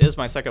Druid is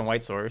my second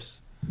white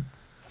source,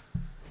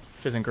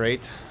 which isn't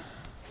great.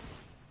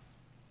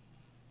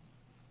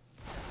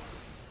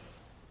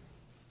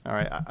 All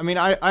right. I mean,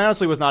 I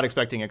honestly was not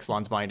expecting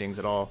Ixalan's Bindings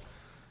at all.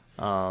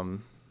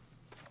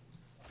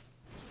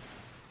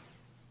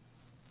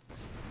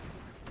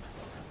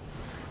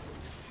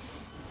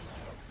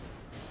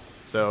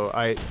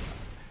 So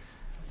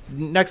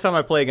next time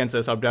I play against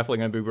this, I'm definitely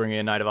going to be bringing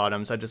in Knight of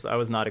Autumns. I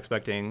was not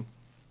expecting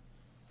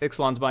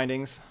Ixalan's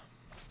Bindings.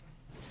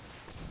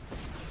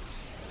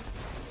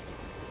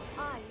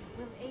 I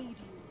will aid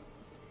you.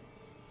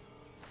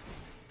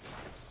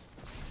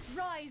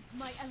 Rise,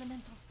 my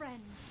elemental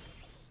friend.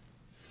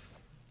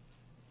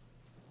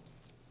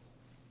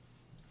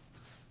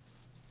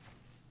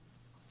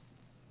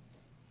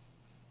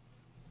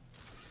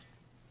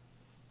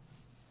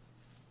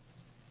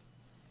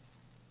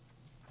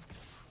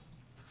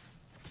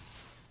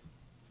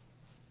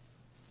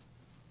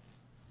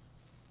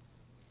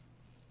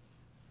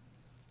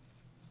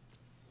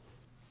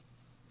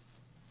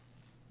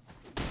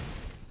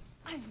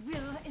 I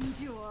will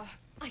endure.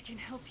 I can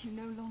help you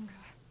no longer.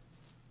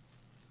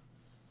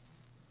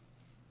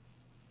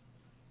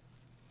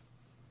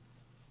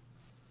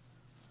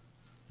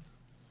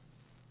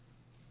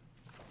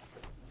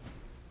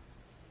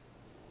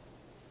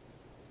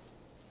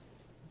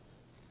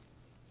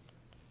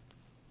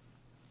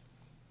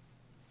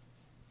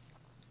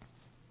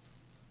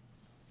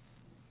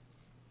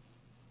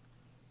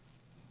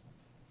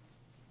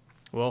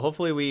 Well,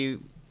 hopefully we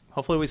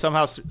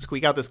somehow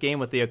squeak out this game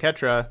with the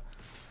Oketra.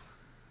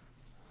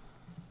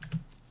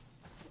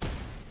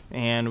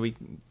 And we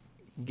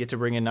get to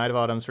bring in Knight of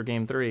Autumns for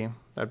game 3.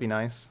 That'd be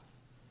nice.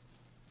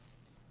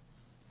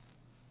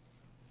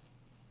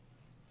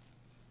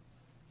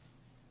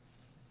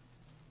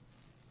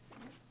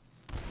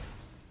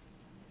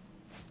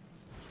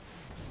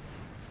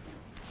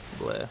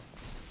 Bleh.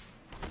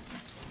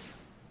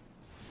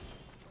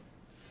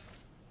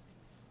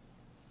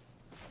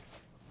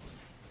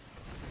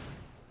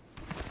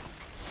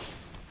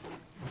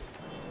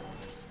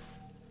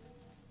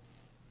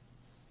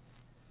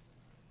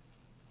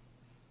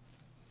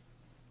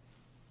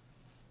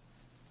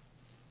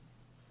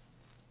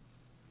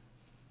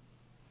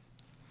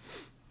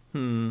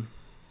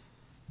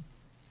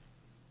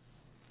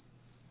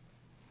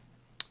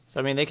 So,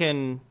 I mean, they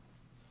can...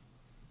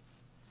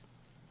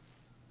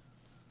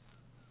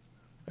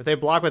 If they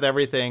block with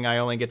everything, I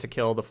only get to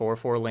kill the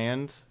 4/4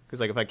 land. Because,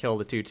 like, if I kill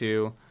the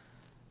 2/2...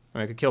 I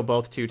mean, I could kill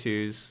both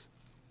 2/2s.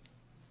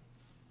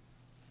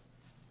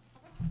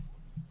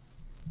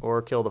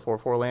 Or kill the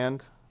 4/4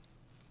 land.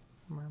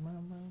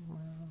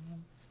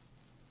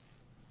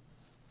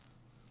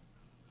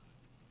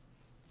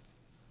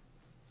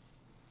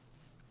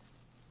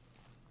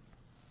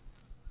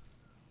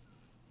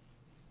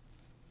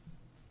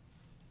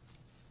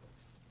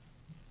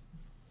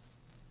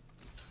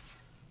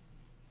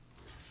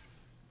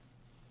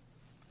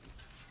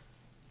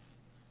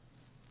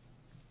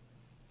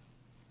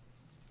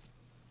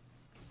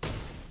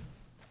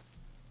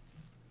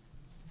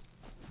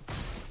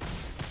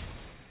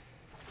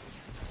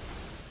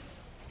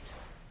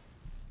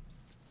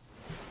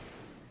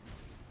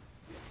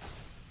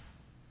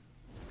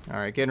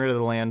 Alright, getting rid of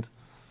the land.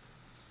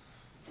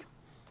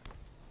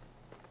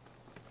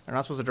 They're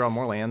not supposed to draw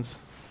more lands.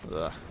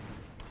 Ugh.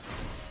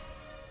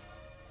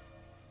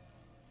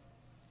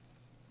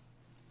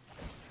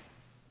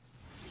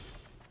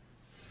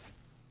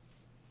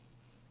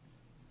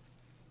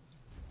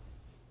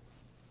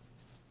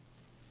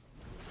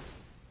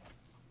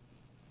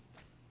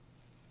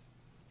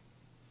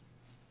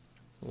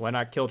 Why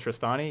not kill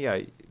Tristani?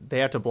 Yeah, they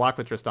have to block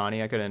with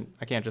Tristani.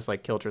 I can't just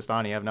like kill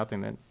Tristani. I have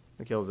nothing that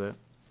kills it.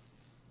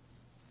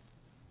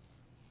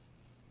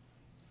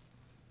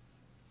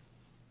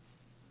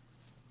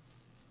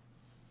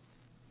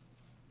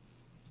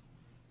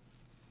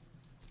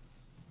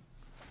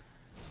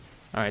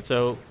 All right,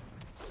 so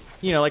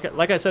you know,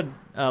 like I said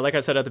at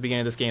the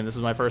beginning of this game, this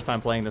is my first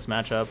time playing this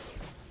matchup.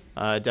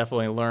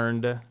 Definitely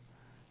learned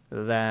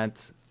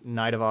that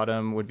Knight of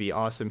Autumn would be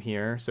awesome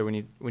here, so we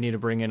need to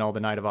bring in all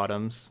the Knight of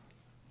Autumns.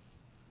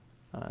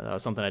 That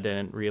was something I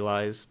didn't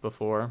realize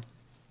before,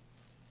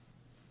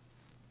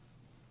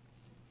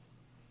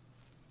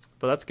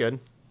 but that's good.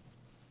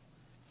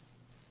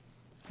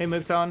 Hey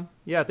Muktan,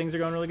 yeah, things are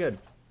going really good.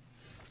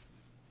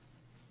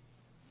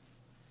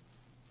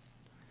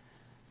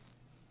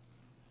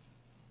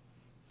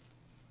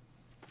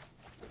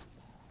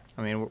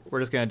 I mean, we're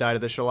just going to die to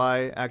the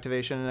Shalai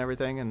activation and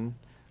everything, and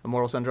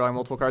Immortal Sun drawing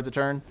multiple cards a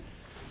turn.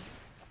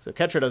 So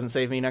Ketra doesn't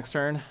save me next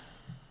turn.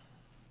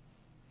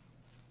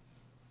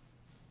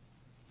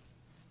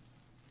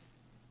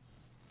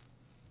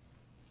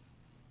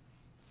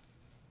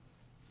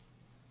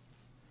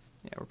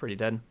 Yeah, we're pretty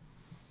dead.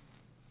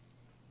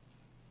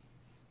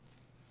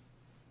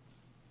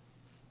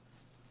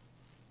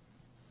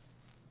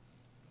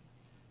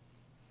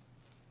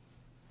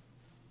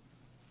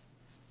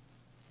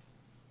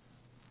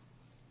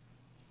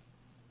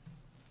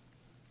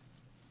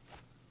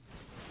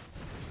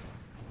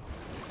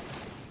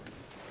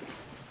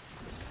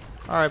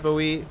 All right,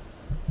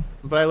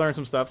 but I learned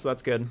some stuff, so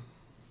that's good.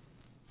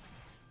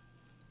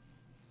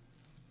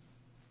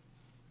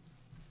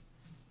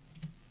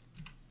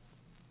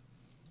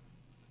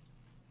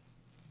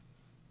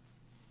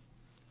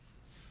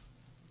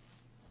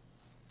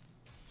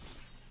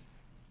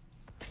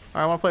 All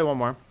right, I want to play one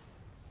more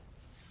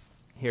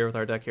here with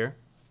our deck here.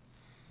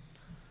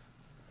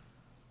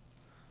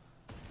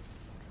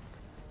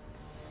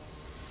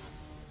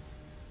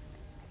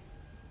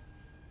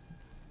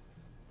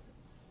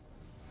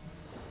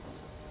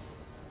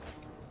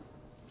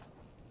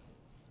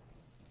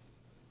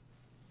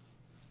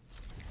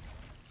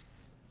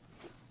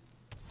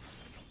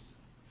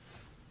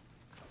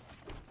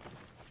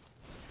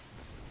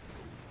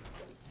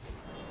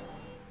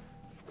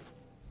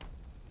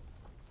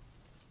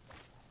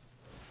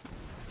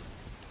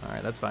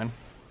 Alright, that's fine.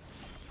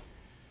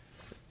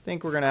 I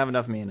think we're going to have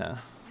enough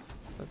mana.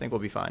 I think we'll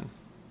be fine.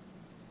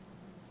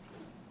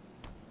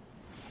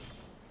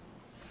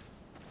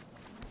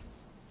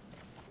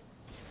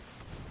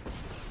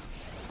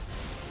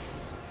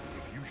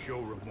 If you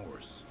show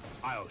remorse,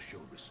 I'll show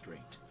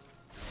restraint.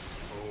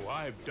 Oh,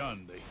 I've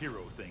done the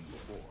hero thing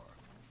before.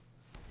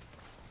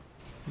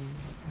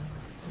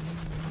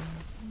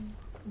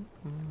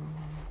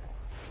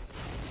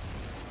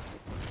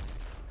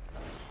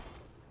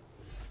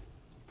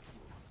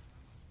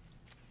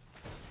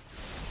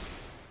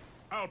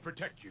 I'll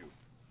protect you.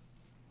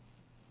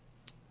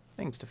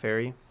 Thanks to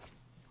Fairy.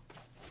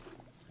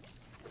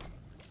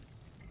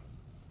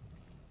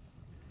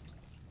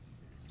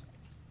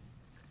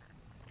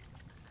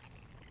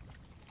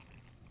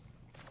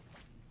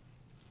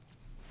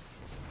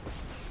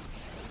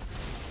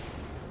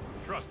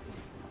 Trust me.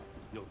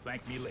 You'll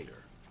thank me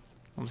later.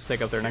 I'll just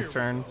take up their next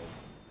turn.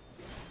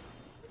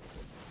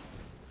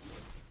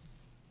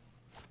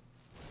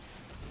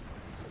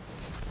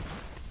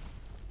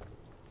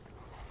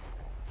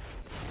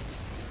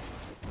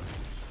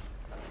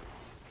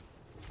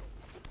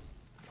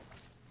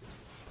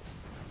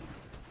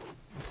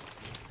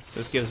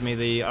 This gives me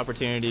the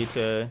opportunity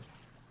to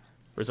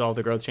resolve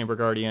the Growth Chamber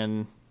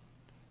Guardian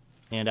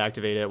and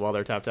activate it while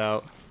they're tapped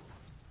out.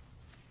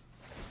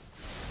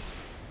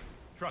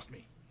 Trust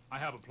me, I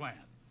have a plan.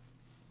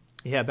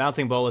 Yeah,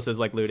 bouncing Bolus is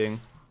like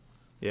looting.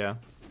 Yeah,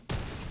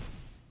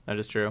 that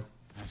is true.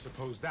 I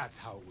suppose that's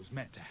how it was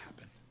meant to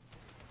happen.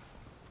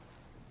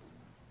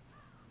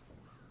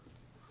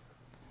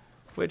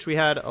 Which we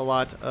had a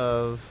lot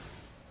of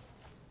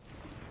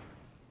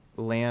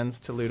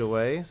lands to loot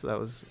away, so that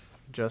was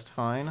just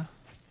fine.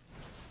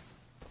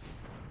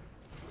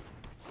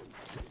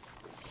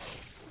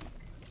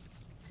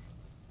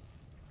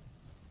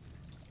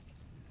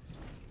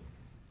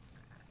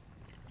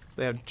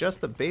 They have just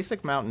the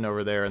basic mountain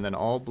over there and then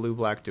all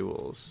blue-black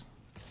duels.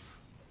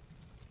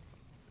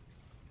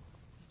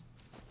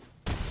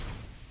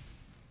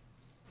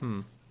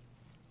 I'm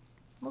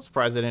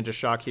surprised they didn't just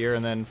shock here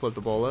and then flip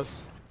the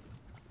Bolus.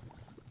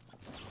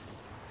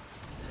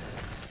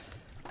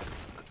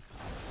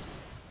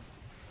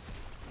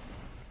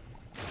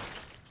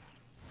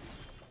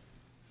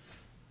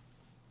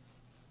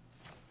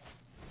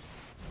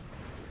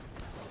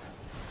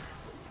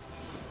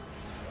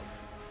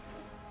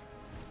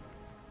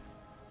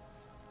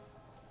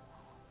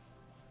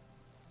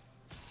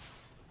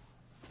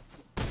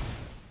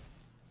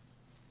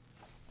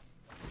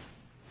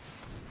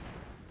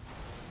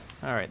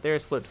 Alright,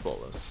 there's Flipped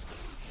Bolus.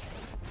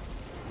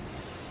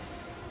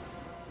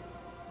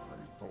 I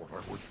thought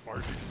I was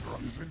fighting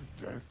dragons. Isn't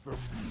death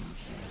amusing?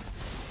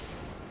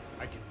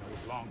 I can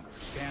no longer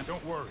stand.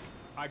 Don't worry.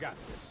 I got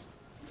this.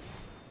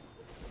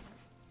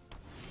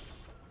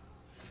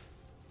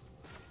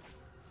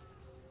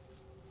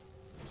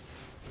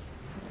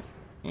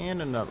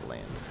 And another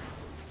land.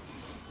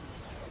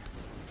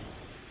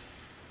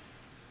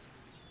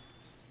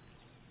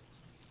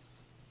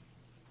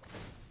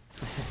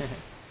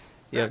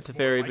 Yep,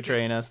 Teferi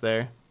betraying us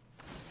there.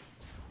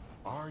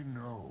 I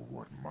know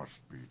what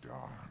must be done.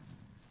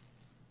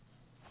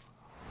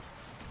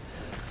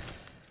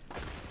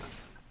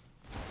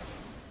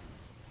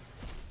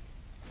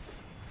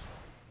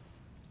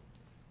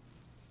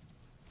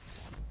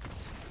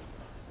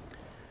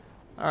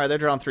 Alright, they're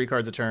drawing 3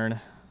 cards a turn.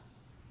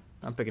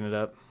 I'm picking it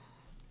up.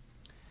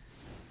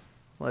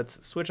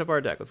 Let's switch up our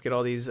deck. Let's get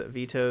all these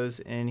vetoes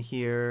in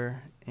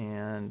here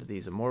and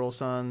these Immortal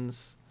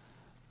Suns.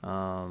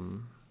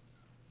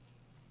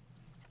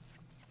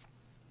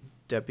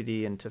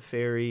 Deputy and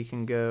Teferi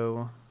can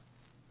go.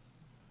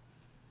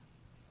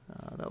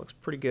 That looks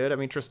pretty good. I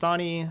mean,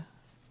 Tristani...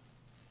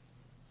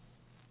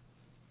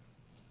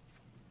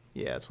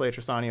 Yeah, let's play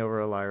Tristani over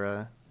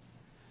Elira.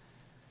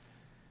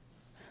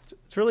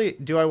 It's really,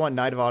 do I want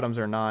Knight of Autumns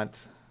or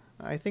not?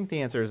 I think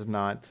the answer is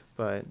not,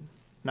 but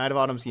Knight of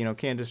Autumns, you know,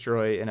 can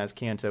destroy and has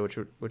Canto,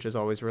 which is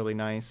always really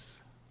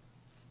nice.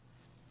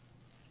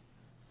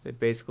 They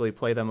basically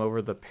play them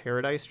over the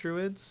Paradise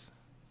Druids.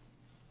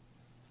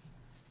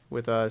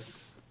 With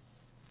us,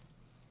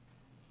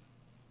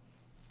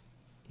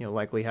 you know,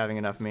 likely having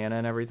enough mana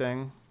and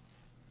everything.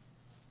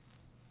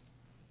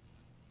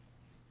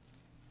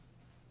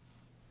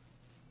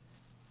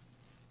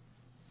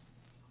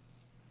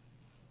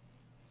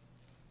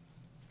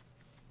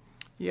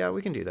 Yeah,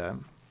 we can do that.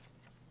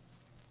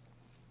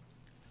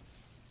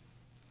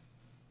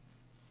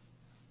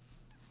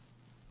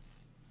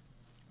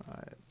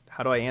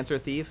 How do I answer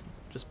Thief?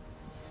 Just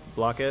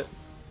block it.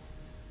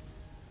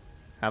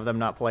 Have them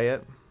not play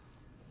it.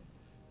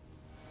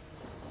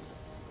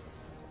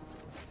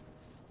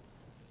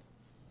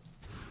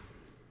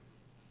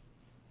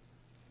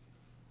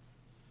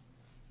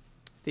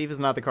 Thief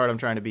is not the card I'm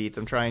trying to beat.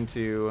 I'm trying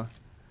to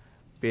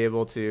be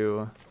able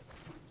to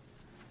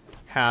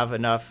have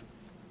enough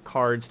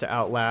cards to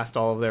outlast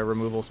all of their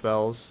removal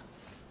spells.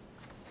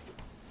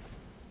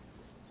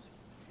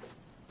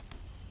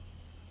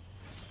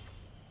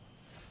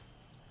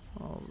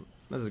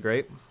 This is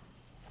great.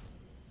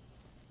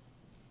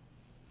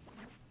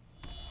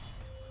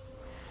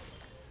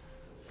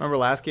 Remember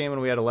last game when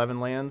we had 11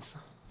 lands?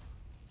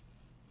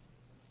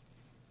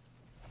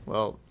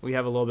 Well, we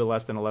have a little bit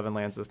less than 11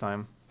 lands this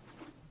time.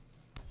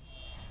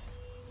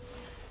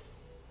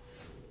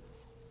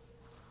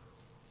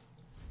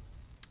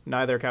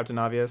 Neither, Captain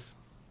Obvious.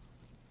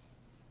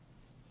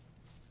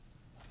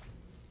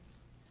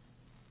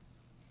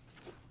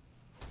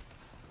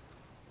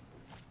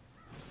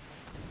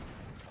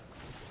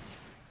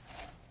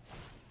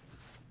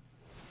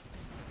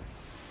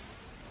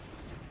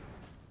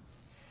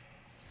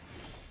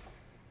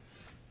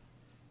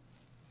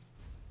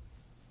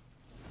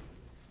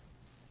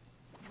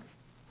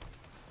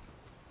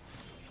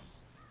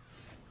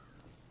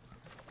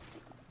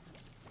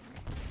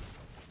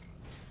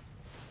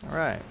 All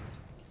right.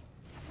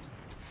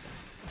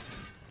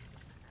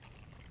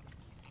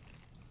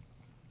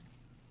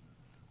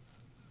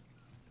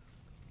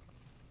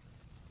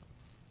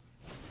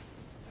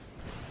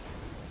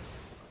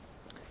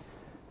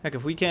 Heck,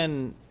 if we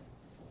can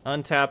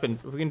untap and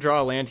if we can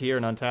draw a land here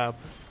and untap.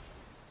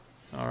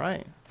 All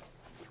right.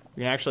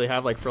 We can actually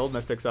have like Frilled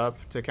Mystics up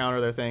to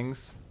counter their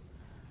things.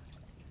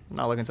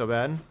 Not looking so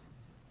bad.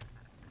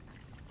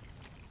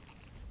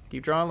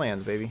 Keep drawing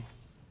lands, baby.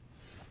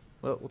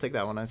 Well, we'll take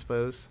that one, I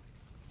suppose.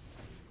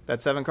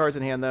 That's 7 cards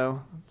in hand,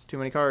 though. It's too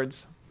many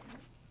cards.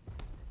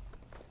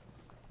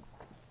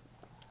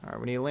 All right,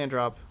 we need a land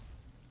drop.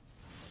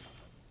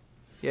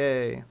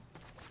 Yay.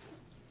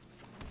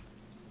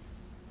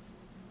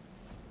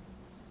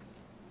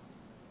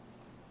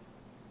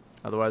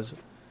 Otherwise,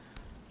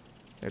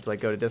 we have to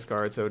like go to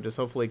discard, so just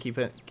hopefully keep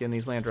getting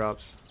these land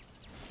drops.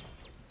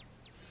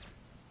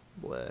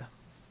 Bleh.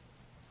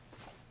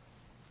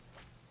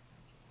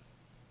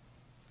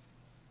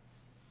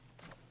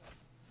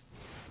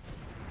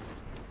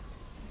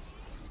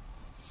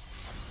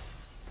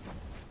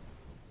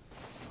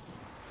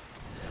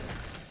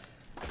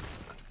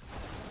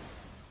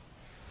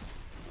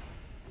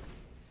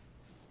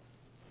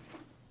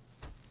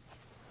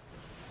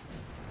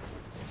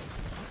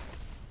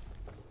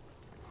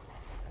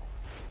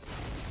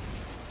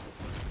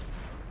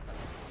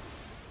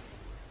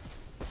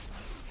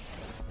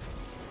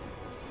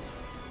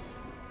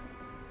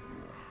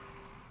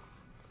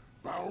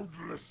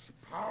 Boundless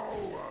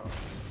power,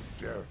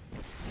 death.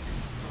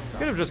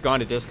 Could have just gone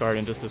to discard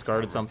and just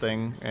discarded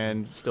something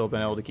and still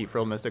been able to keep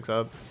Frilled Mystics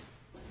up.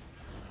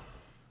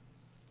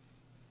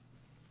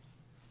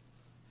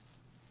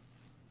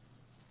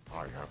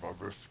 I have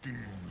other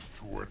schemes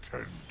to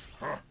attend.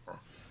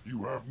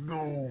 You have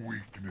no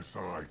weakness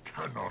I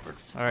cannot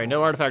explore. Alright,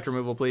 no artifact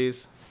removal,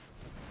 please.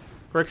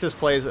 Grixis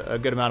plays a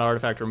good amount of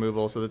artifact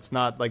removal, so it's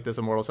not like this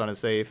Immortal Sun is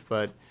safe,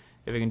 but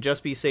if it can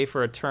just be safe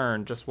for a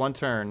turn, just one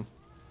turn.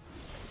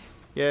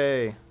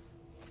 Yay.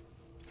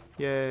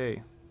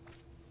 Yay.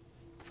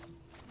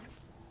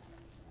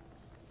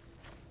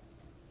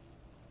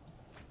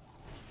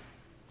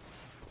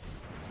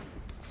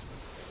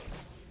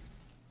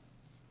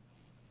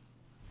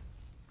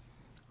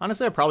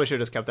 Honestly, I probably should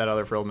have just kept that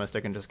other Frilled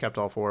Mystic and just kept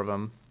all 4 of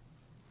them.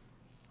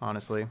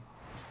 Honestly.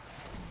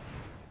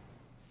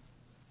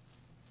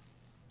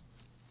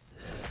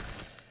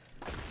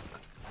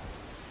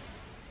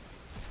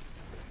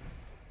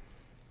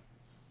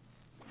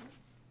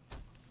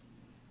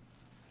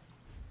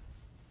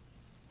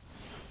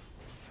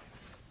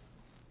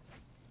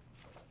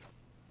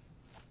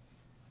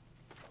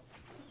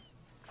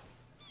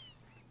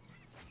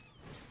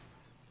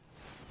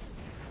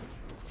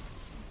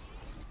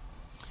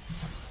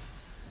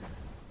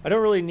 I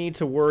don't really need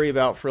to worry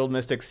about Frilled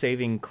Mystic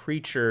saving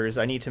creatures.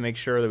 I need to make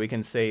sure that we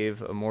can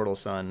save Immortal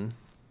Sun.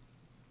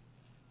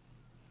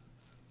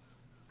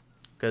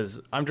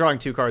 Because I'm drawing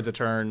 2 cards a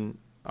turn.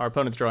 Our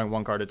opponent's drawing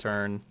 1 card a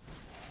turn.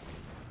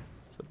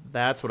 So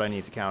that's what I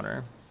need to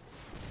counter.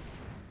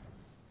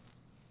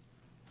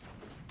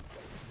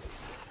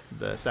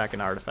 The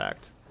second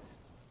artifact.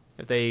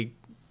 If they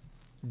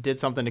did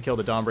something to kill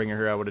the Dawnbringer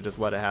here, I would have just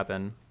let it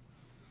happen.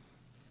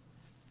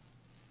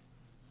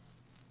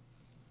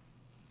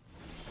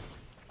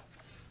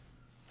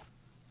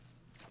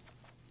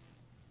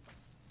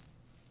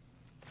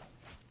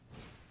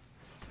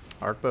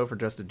 Arkbow for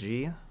just a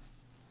G.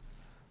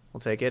 We'll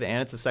take it,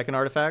 and it's a second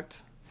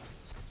artifact.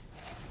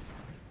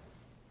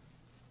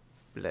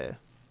 Bleh.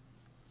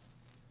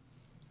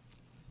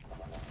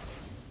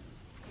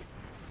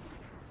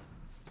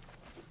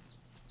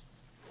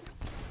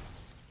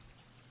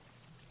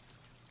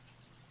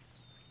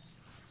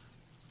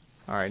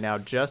 Alright, now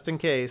just in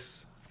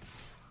case,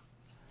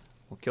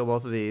 we'll kill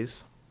both of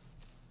these.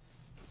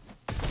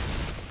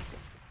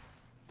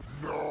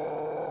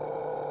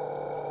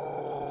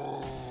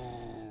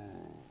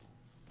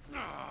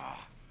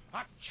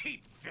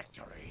 Cheap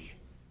victory.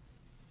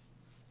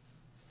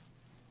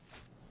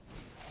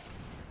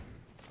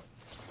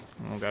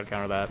 Oh, gotta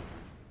counter that.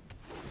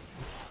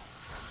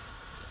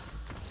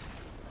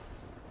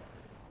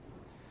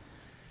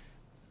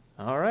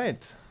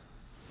 Alright.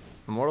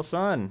 Immortal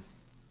Sun.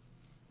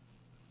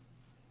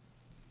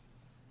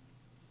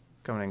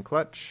 Coming in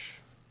clutch.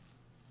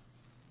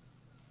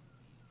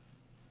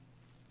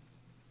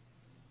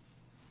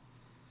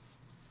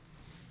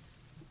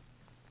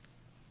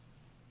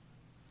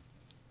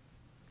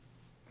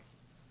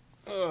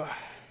 Ugh.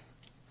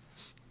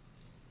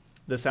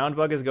 The sound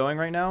bug is going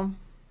right now,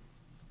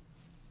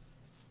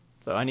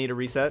 so I need a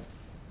reset.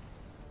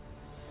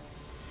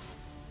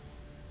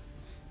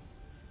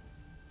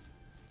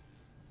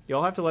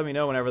 You'll have to let me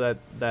know whenever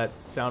that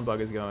sound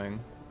bug is going.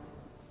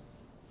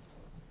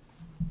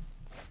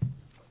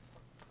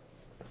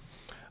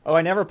 Oh,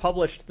 I never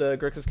published the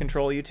Grixis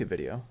Control YouTube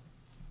video.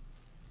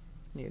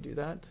 Need to do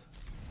that.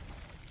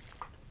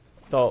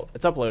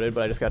 It's uploaded,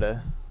 but I just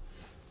gotta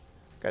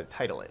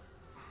title it.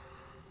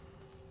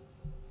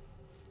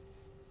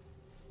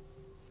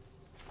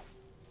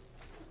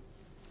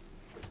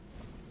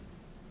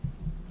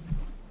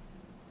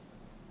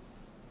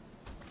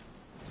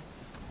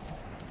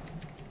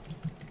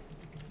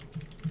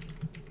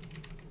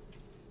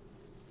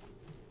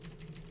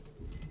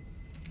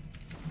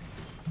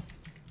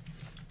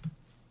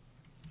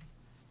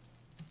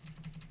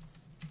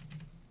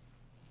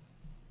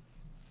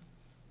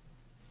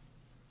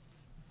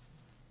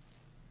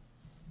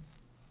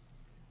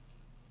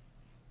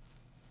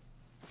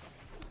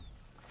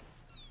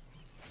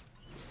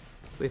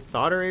 We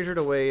thought erasured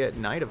away at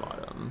Night of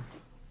Autumn.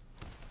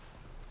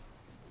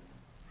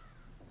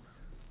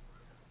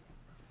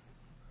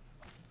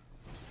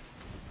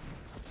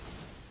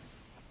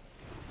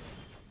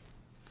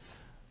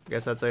 I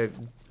guess that's a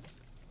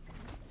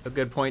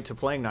good point to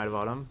playing Night of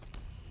Autumn.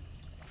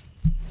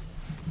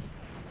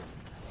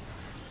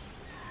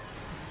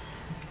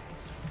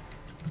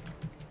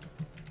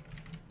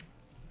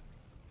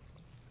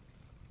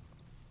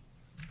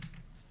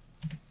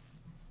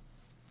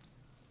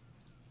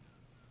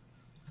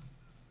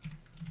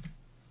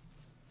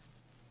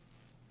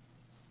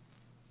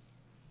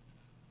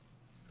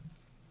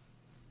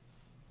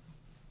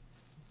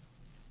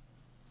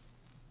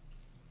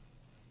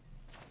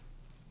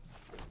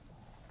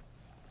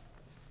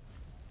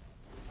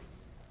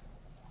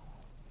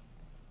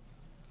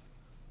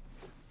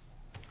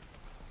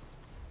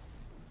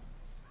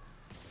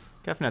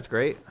 Kefnet's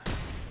great.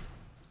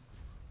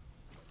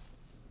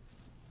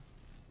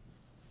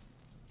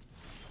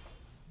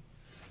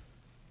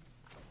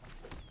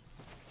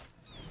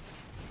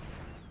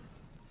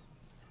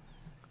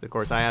 Of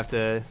course, I have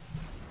to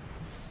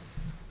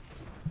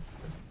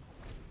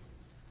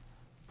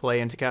play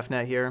into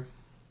Kefnet here.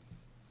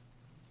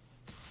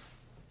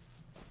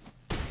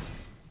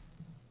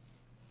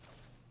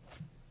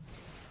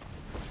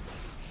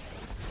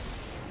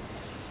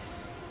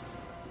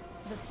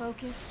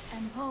 Focus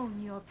and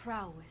hone your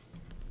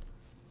prowess.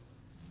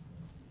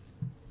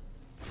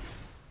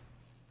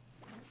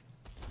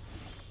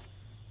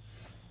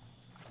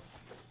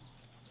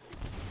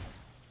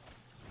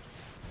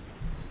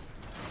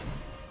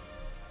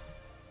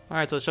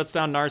 Alright, so it shuts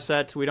down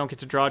Narset. We don't get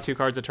to draw 2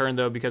 cards a turn,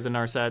 though, because of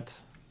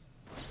Narset.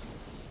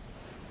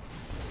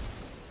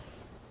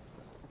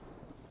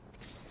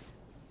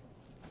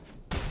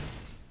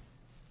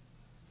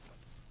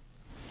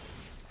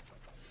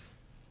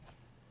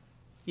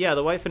 Yeah,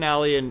 the White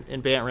Finale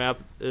in Bant Ramp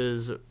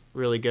is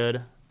really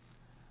good.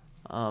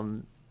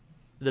 The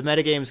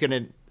metagame's going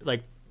to,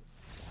 like,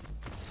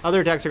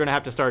 other decks are going to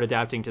have to start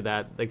adapting to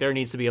that. Like, there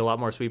needs to be a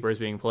lot more sweepers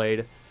being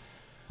played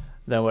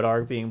than what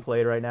are being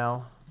played right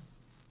now.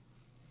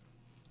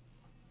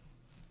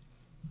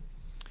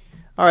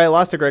 All right,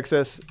 lost to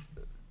Grixis.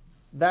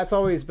 That's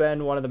always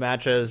been one of the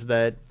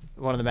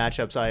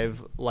matchups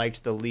I've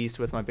liked the least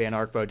with my Bant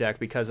Arkbow deck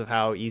because of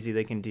how easy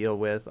they can deal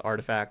with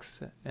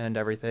artifacts and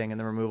everything and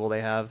the removal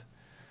they have.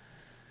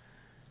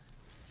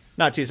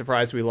 Not too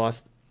surprised we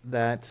lost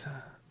that,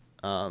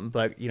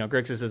 but you know,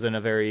 Grixis isn't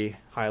a very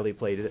highly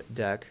played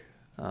deck.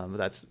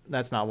 That's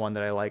not one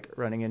that I like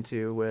running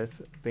into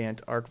with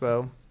Bant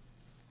Arkbow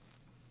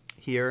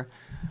here.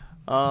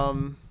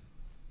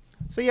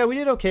 So yeah, we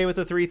did okay with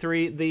the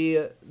 3-3.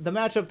 The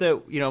matchup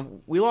that, you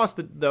know, we lost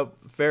the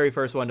very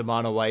first one to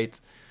Mono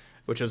White,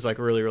 which was like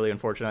really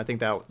unfortunate. I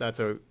think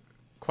that's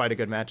quite a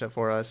good matchup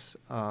for us.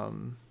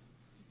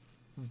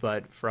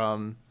 But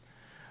from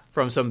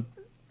some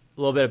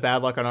a little bit of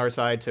bad luck on our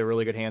side to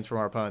really good hands from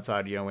our opponent's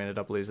side, you know, we ended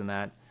up losing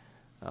that.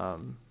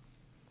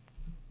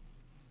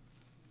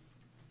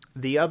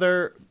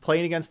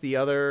 Playing against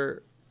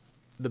the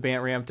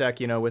Bant Ramp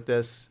deck, you know, with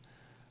this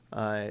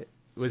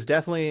was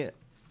definitely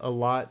a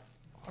lot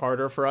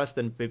harder for us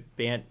than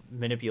Bant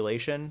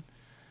Manipulation.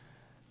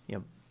 You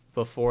know,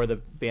 before the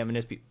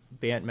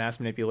Bant Mass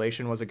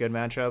Manipulation was a good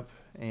matchup,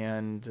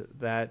 and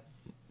that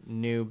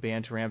new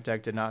Bant Ramp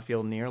deck did not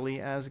feel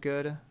nearly as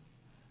good.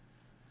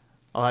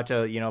 I'll have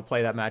to, you know,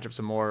 play that matchup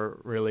some more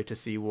really to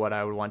see what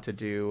I would want to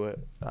do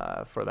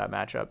for that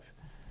matchup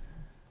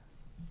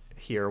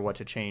here, what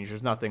to change.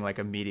 There's nothing like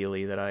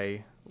immediately that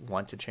I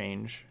want to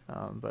change,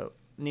 but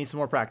need some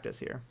more practice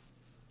here.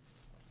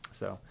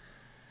 So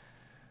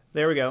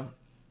there we go.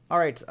 All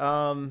right.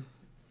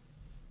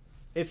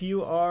 If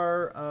you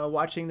are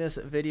watching this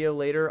video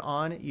later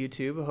on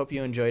YouTube, I hope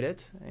you enjoyed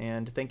it,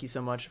 and thank you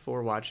so much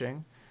for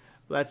watching.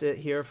 Well, that's it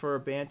here for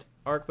Bant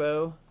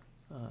Arkbow.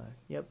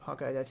 Yep,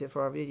 Hawkeye, that's it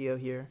for our video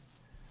here.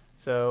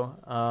 So,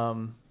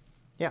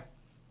 yeah,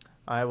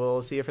 I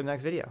will see you for the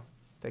next video.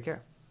 Take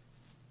care.